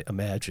 as you might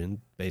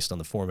imagine, based on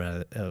the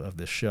format of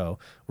this show,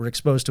 we're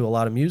exposed to a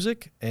lot of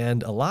music,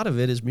 and a lot of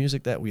it is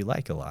music that we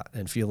like a lot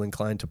and feel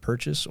inclined to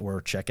purchase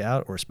or check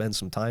out or spend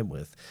some time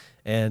with.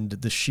 And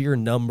the sheer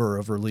number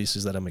of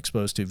releases that I'm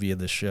exposed to via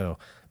this show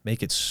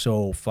make it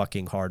so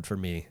fucking hard for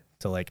me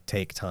to like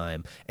take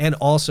time. And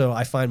also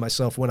I find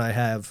myself when I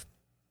have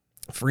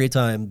free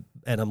time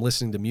and I'm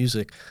listening to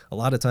music, a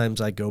lot of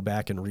times I go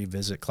back and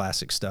revisit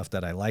classic stuff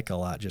that I like a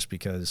lot, just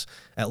because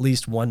at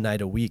least one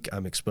night a week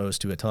I'm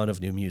exposed to a ton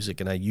of new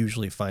music, and I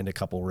usually find a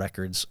couple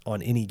records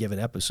on any given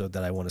episode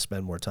that I want to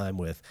spend more time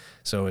with.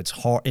 So it's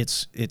hard.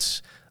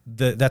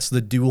 That's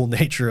the dual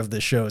nature of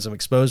this show, is I'm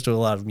exposed to a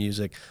lot of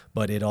music,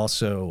 but it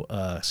also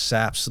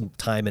saps some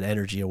time and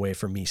energy away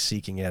from me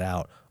seeking it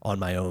out on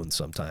my own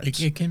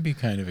sometimes. It can be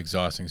kind of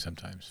exhausting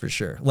sometimes. For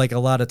sure. Like a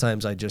lot of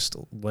times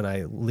when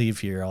I leave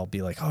here, I'll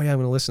be like, oh yeah, I'm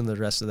going to listen to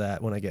the rest of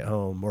that when I get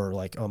home, or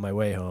like on my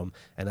way home.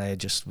 And I'm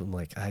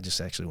like, I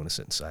just actually want to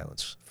sit in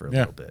silence for a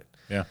little bit.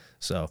 Yeah.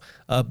 So,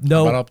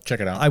 no. But I'll check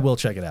it out. I will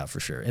check it out for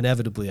sure.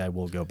 Inevitably, I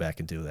will go back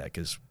and do that,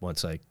 because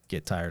once I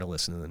get tired of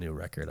listening to the new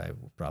record, I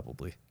will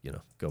probably,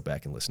 go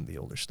back and listen to the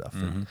older stuff.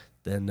 Mm-hmm.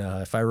 And then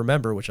if I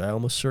remember, which I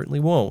almost certainly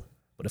won't,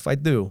 but if I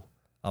do,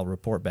 I'll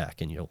report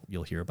back and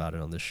you'll hear about it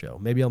on this show.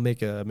 Maybe I'll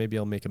make a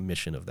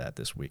mission of that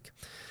this week.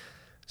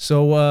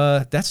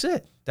 So that's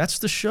it. That's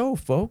the show,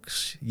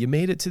 folks. You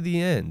made it to the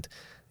end.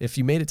 If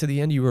you made it to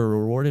the end, you were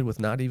rewarded with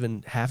not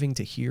even having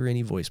to hear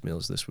any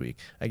voicemails this week.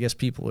 I guess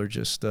people are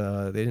just,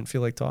 they didn't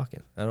feel like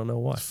talking. I don't know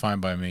why. It's fine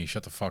by me.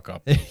 Shut the fuck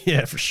up.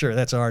 Yeah, for sure.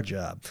 That's our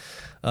job.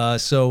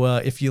 So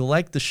if you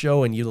like the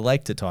show and you'd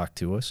like to talk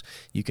to us,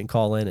 you can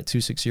call in at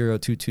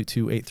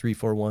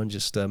 260-222-8341.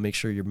 Just make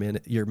sure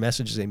your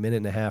message is a minute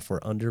and a half or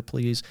under,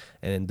 please.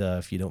 And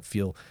if you don't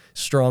feel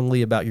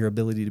strongly about your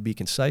ability to be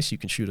concise, you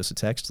can shoot us a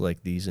text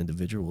like these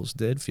individuals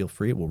did. Feel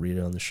free. We'll read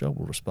it on the show.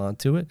 We'll respond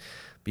to it.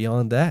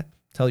 Beyond that,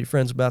 tell your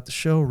friends about the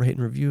show, rate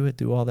and review it,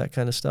 do all that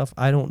kind of stuff.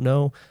 I don't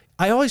know.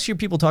 I always hear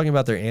people talking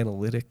about their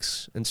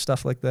analytics and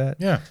stuff like that.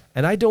 Yeah.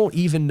 And I don't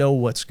even know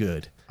what's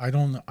good. I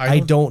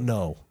don't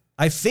know.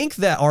 I think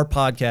that our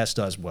podcast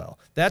does well.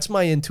 That's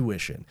my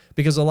intuition,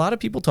 because a lot of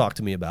people talk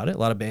to me about it, a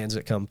lot of bands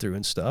that come through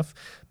and stuff.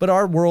 But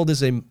our world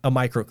is a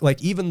micro,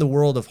 like even the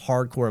world of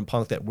hardcore and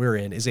punk that we're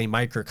in is a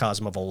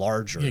microcosm of a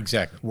larger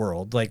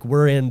world. Like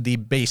we're in the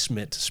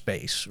basement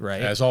space,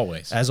 right? As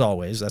always.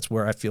 That's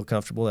where I feel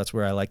comfortable. That's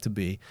where I like to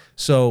be.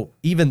 So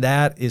even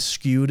that is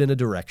skewed in a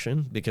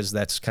direction, because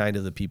that's kind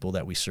of the people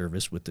that we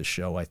service with the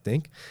show, I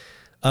think.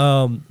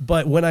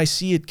 But when I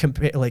see it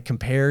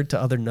compared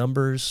to other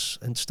numbers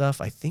and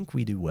stuff, I think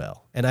we do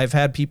well. And I've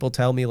had people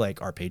tell me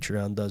like our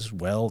Patreon does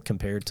well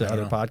compared to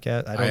other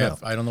podcasts. I don't know.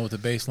 I don't know what the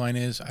baseline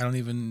is. I don't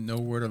even know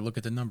where to look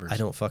at the numbers. I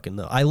don't fucking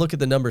know. I look at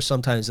the numbers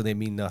sometimes and they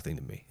mean nothing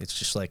to me. It's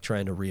just like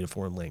trying to read a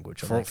foreign language.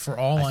 For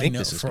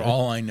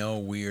all I know,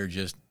 we're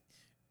just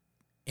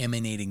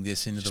emanating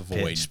this into the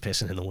void. Just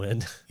pissing in the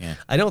wind. Yeah.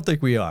 I don't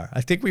think we are.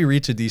 I think we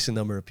reach a decent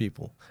number of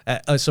people.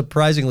 A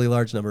surprisingly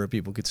large number of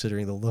people,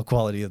 considering the low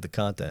quality of the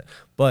content.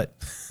 But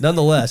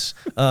nonetheless,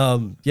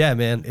 yeah,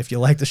 man, if you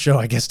like the show,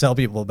 I guess tell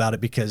people about it,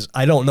 because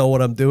I don't know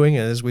what I'm doing.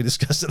 And as we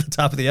discussed at the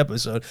top of the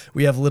episode,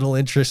 we have little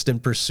interest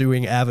in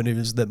pursuing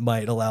avenues that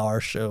might allow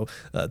our show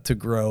to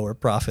grow or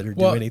profit or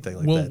do anything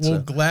like that.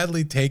 We'll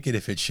gladly take it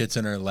if it shits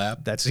in our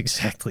lap. That's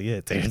exactly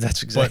it, dude.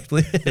 That's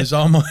exactly it. It's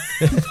almost...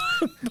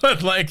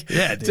 but like...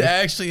 Yeah, dude. To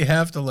actually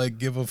have to like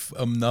give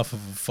enough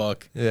of a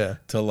fuck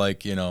to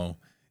like,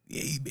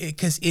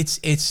 because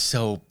it's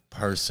so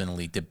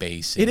personally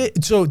debasing.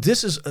 So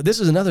this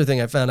is another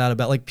thing I found out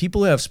about, like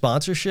people who have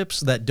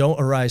sponsorships that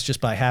don't arise just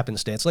by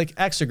happenstance. Like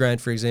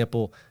Exagrind, for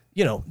example,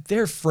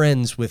 they're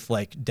friends with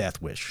like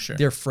Death Wish. Sure.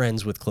 They're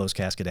friends with Closed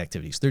Casket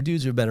Activities. They're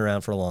dudes who've been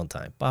around for a long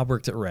time. Bob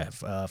worked at Rev.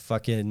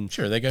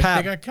 Sure,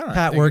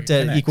 Pat worked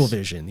at Equal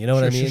Vision. You know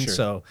what I mean? Sure.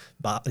 So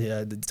Bob,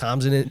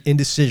 Tom's in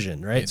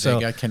Indecision, right? They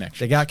got connections.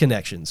 They got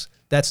connections.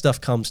 That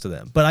stuff comes to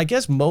them. But I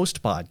guess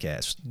most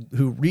podcasts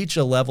who reach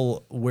a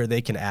level where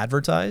they can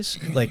advertise,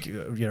 like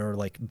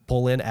like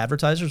pull in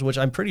advertisers, which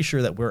I'm pretty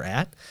sure that we're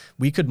at,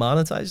 we could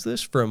monetize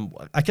this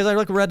because I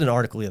read an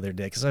article the other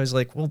day, because I was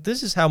like, well,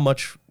 this is how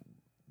much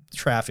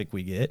traffic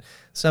we get,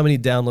 this is how many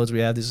downloads we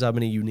have, this is how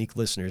many unique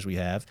listeners we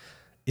have.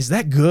 Is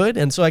that good?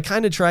 And so I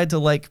kind of tried to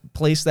like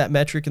place that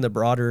metric in the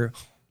broader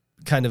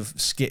kind of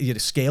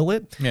scale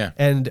it. Yeah.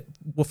 And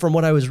from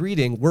what I was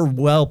reading, we're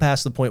well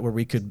past the point where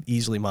we could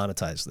easily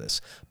monetize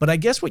this. But I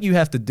guess what you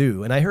have to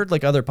do, and I heard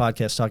like other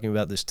podcasts talking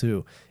about this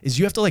too, is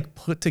you have to like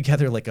put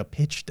together like a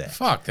pitch deck.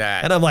 Fuck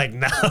that. And I'm like,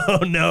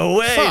 no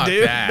way, fuck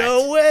dude. That.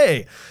 No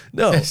way.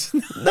 No.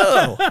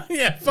 No.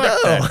 Yeah,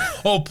 fuck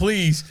that. Oh,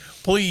 please.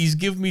 please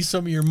give me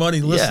some of your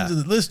money. Listen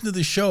to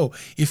the show.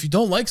 If you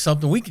don't like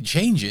something, we can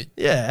change it.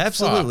 Yeah,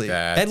 absolutely. Fuck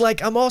that. And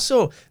like, I'm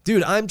also,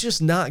 dude, I'm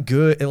just not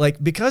good at,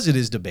 like, because it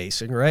is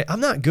debasing, right? I'm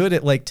not good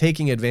at like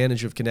taking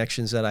advantage of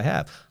connections that I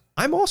have.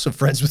 I'm also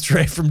friends with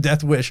Trey from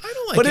Death Wish, I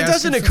don't like but it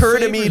doesn't asking for occur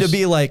to me to favors.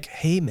 be like,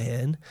 "Hey,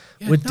 man,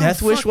 Yeah, would no,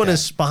 Death Wish fuck want to that.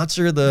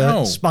 sponsor the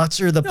No,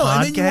 podcast?" and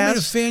then you want me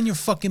to fan your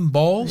fucking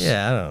balls?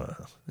 Yeah, I don't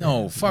know.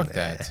 No, fuck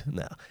that.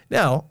 No.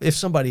 Now, if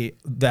somebody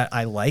that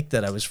I liked,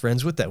 that I was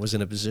friends with, that was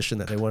in a position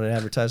that they wanted to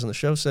advertise on the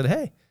show, said,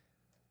 "Hey,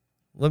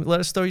 let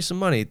us throw you some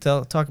money.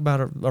 Talk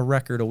about a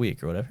record a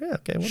week or whatever." Yeah,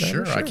 okay,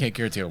 whatever. Sure, I can't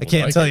guarantee. I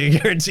can't tell you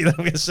guarantee that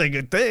I'm going to say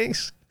good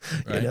things.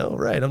 Right. You know,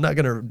 right? I'm not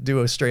going to do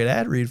a straight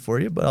ad read for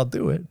you, but I'll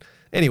do it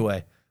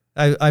anyway.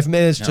 I've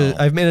managed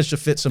to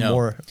fit some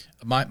more.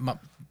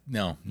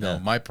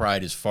 My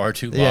pride is far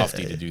too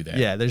lofty to do that.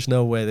 Yeah, there's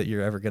no way that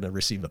you're ever going to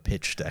receive a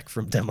pitch deck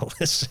from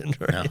Demolition,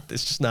 right? No.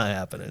 It's just not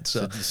happening.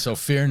 So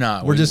fear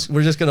not. We're just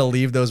going to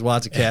leave those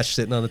wads of cash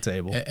sitting on the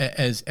table.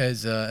 As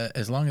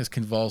long as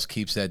Convulse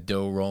keeps that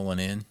dough rolling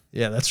in.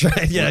 Yeah, that's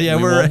right. Yeah,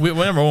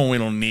 Number one, we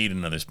don't need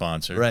another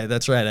sponsor. Right,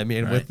 that's right. I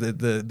mean, Right. with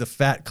the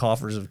fat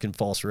coffers of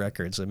Convulse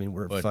Records, I mean,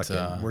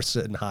 we're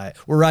sitting high.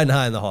 We're riding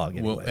high in the hog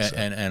anyway. Well, so.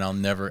 and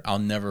I'll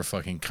never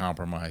fucking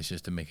compromise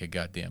just to make a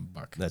goddamn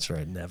buck. That's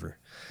right, never.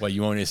 What,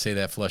 you want me to say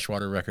that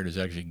Fleshwater record is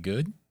actually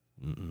good?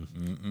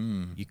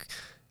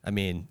 I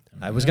mean,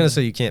 I was going to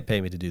say you can't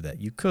pay me to do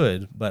that. You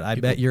could, but I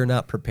bet you're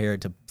not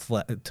prepared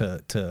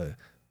to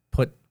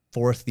put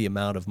forth the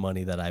amount of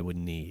money that I would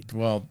need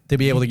to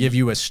be able to give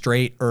you a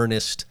straight,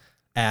 earnest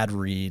ad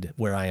read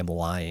where I am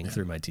lying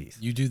through my teeth.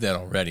 You do that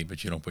already,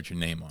 but you don't put your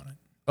name on it.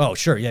 Oh,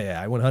 sure.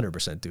 Yeah. I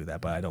 100% do that,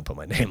 but I don't put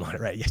my name on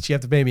it, right? Yes, you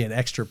have to pay me an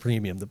extra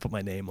premium to put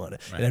my name on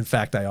it. Right. And in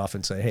fact, I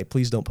often say, hey,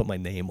 please don't put my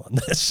name on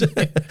this. All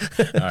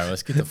right,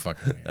 let's get the fuck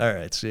out of here. All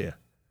right, see ya.